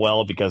perform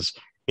well because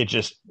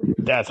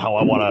that's how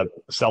I want to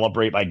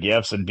celebrate my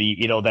gifts and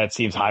be, that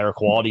seems higher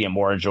quality and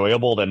more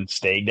enjoyable than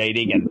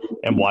stagnating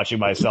and watching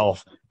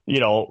myself,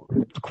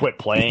 quit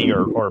playing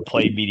or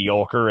play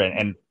mediocre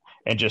and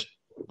just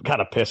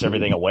kind of piss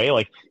everything away.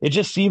 Like it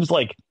just seems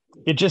like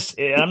and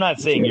I'm not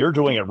saying you're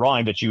doing it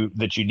wrong that you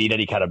need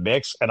any kind of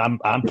mix, and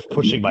I'm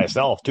pushing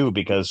myself too,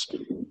 because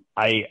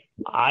I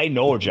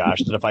know, Josh,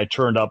 that if I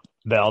turned up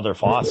the other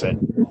faucet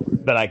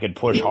that I could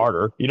push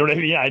harder. You know what I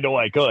mean? I know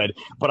I could,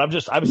 but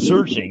I'm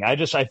searching. I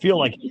feel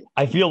like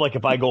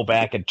if I go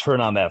back and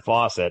turn on that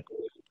faucet,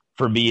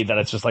 for me, that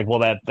it's just like,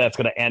 well, that's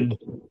going to end,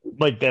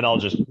 like, then I'll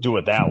just do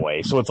it that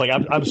way. So it's like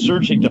I'm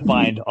searching to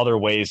find other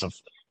ways of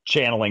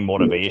channeling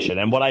motivation.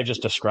 And what I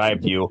just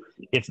described to you,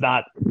 it's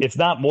not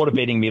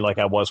motivating me like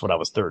I was when I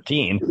was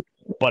 13,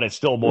 but it's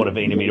still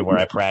motivating me to where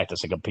I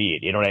practice and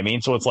compete. You know what I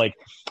mean? So it's like,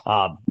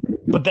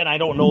 but then I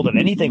don't know that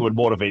anything would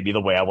motivate me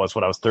the way I was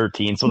when I was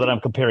 13. So then I'm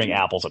comparing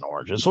apples and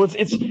oranges. So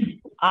it's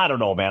I don't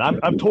know, man.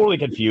 I'm totally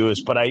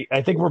confused, but I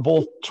think we're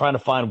both trying to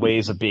find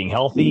ways of being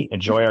healthy,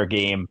 enjoy our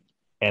game,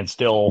 and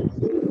still,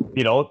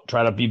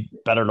 try to be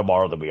better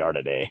tomorrow than we are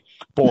today,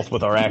 both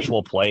with our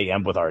actual play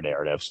and with our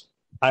narratives.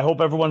 I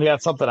hope everyone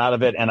got something out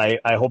of it, and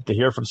I hope to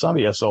hear from some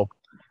of you. So,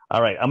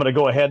 all right, I'm going to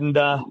go ahead and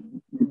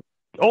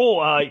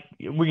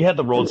we had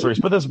the road stories,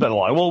 but this has been a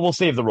long. We'll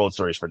save the road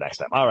stories for next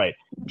time. All right,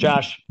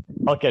 Josh,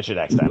 I'll catch you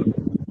next time.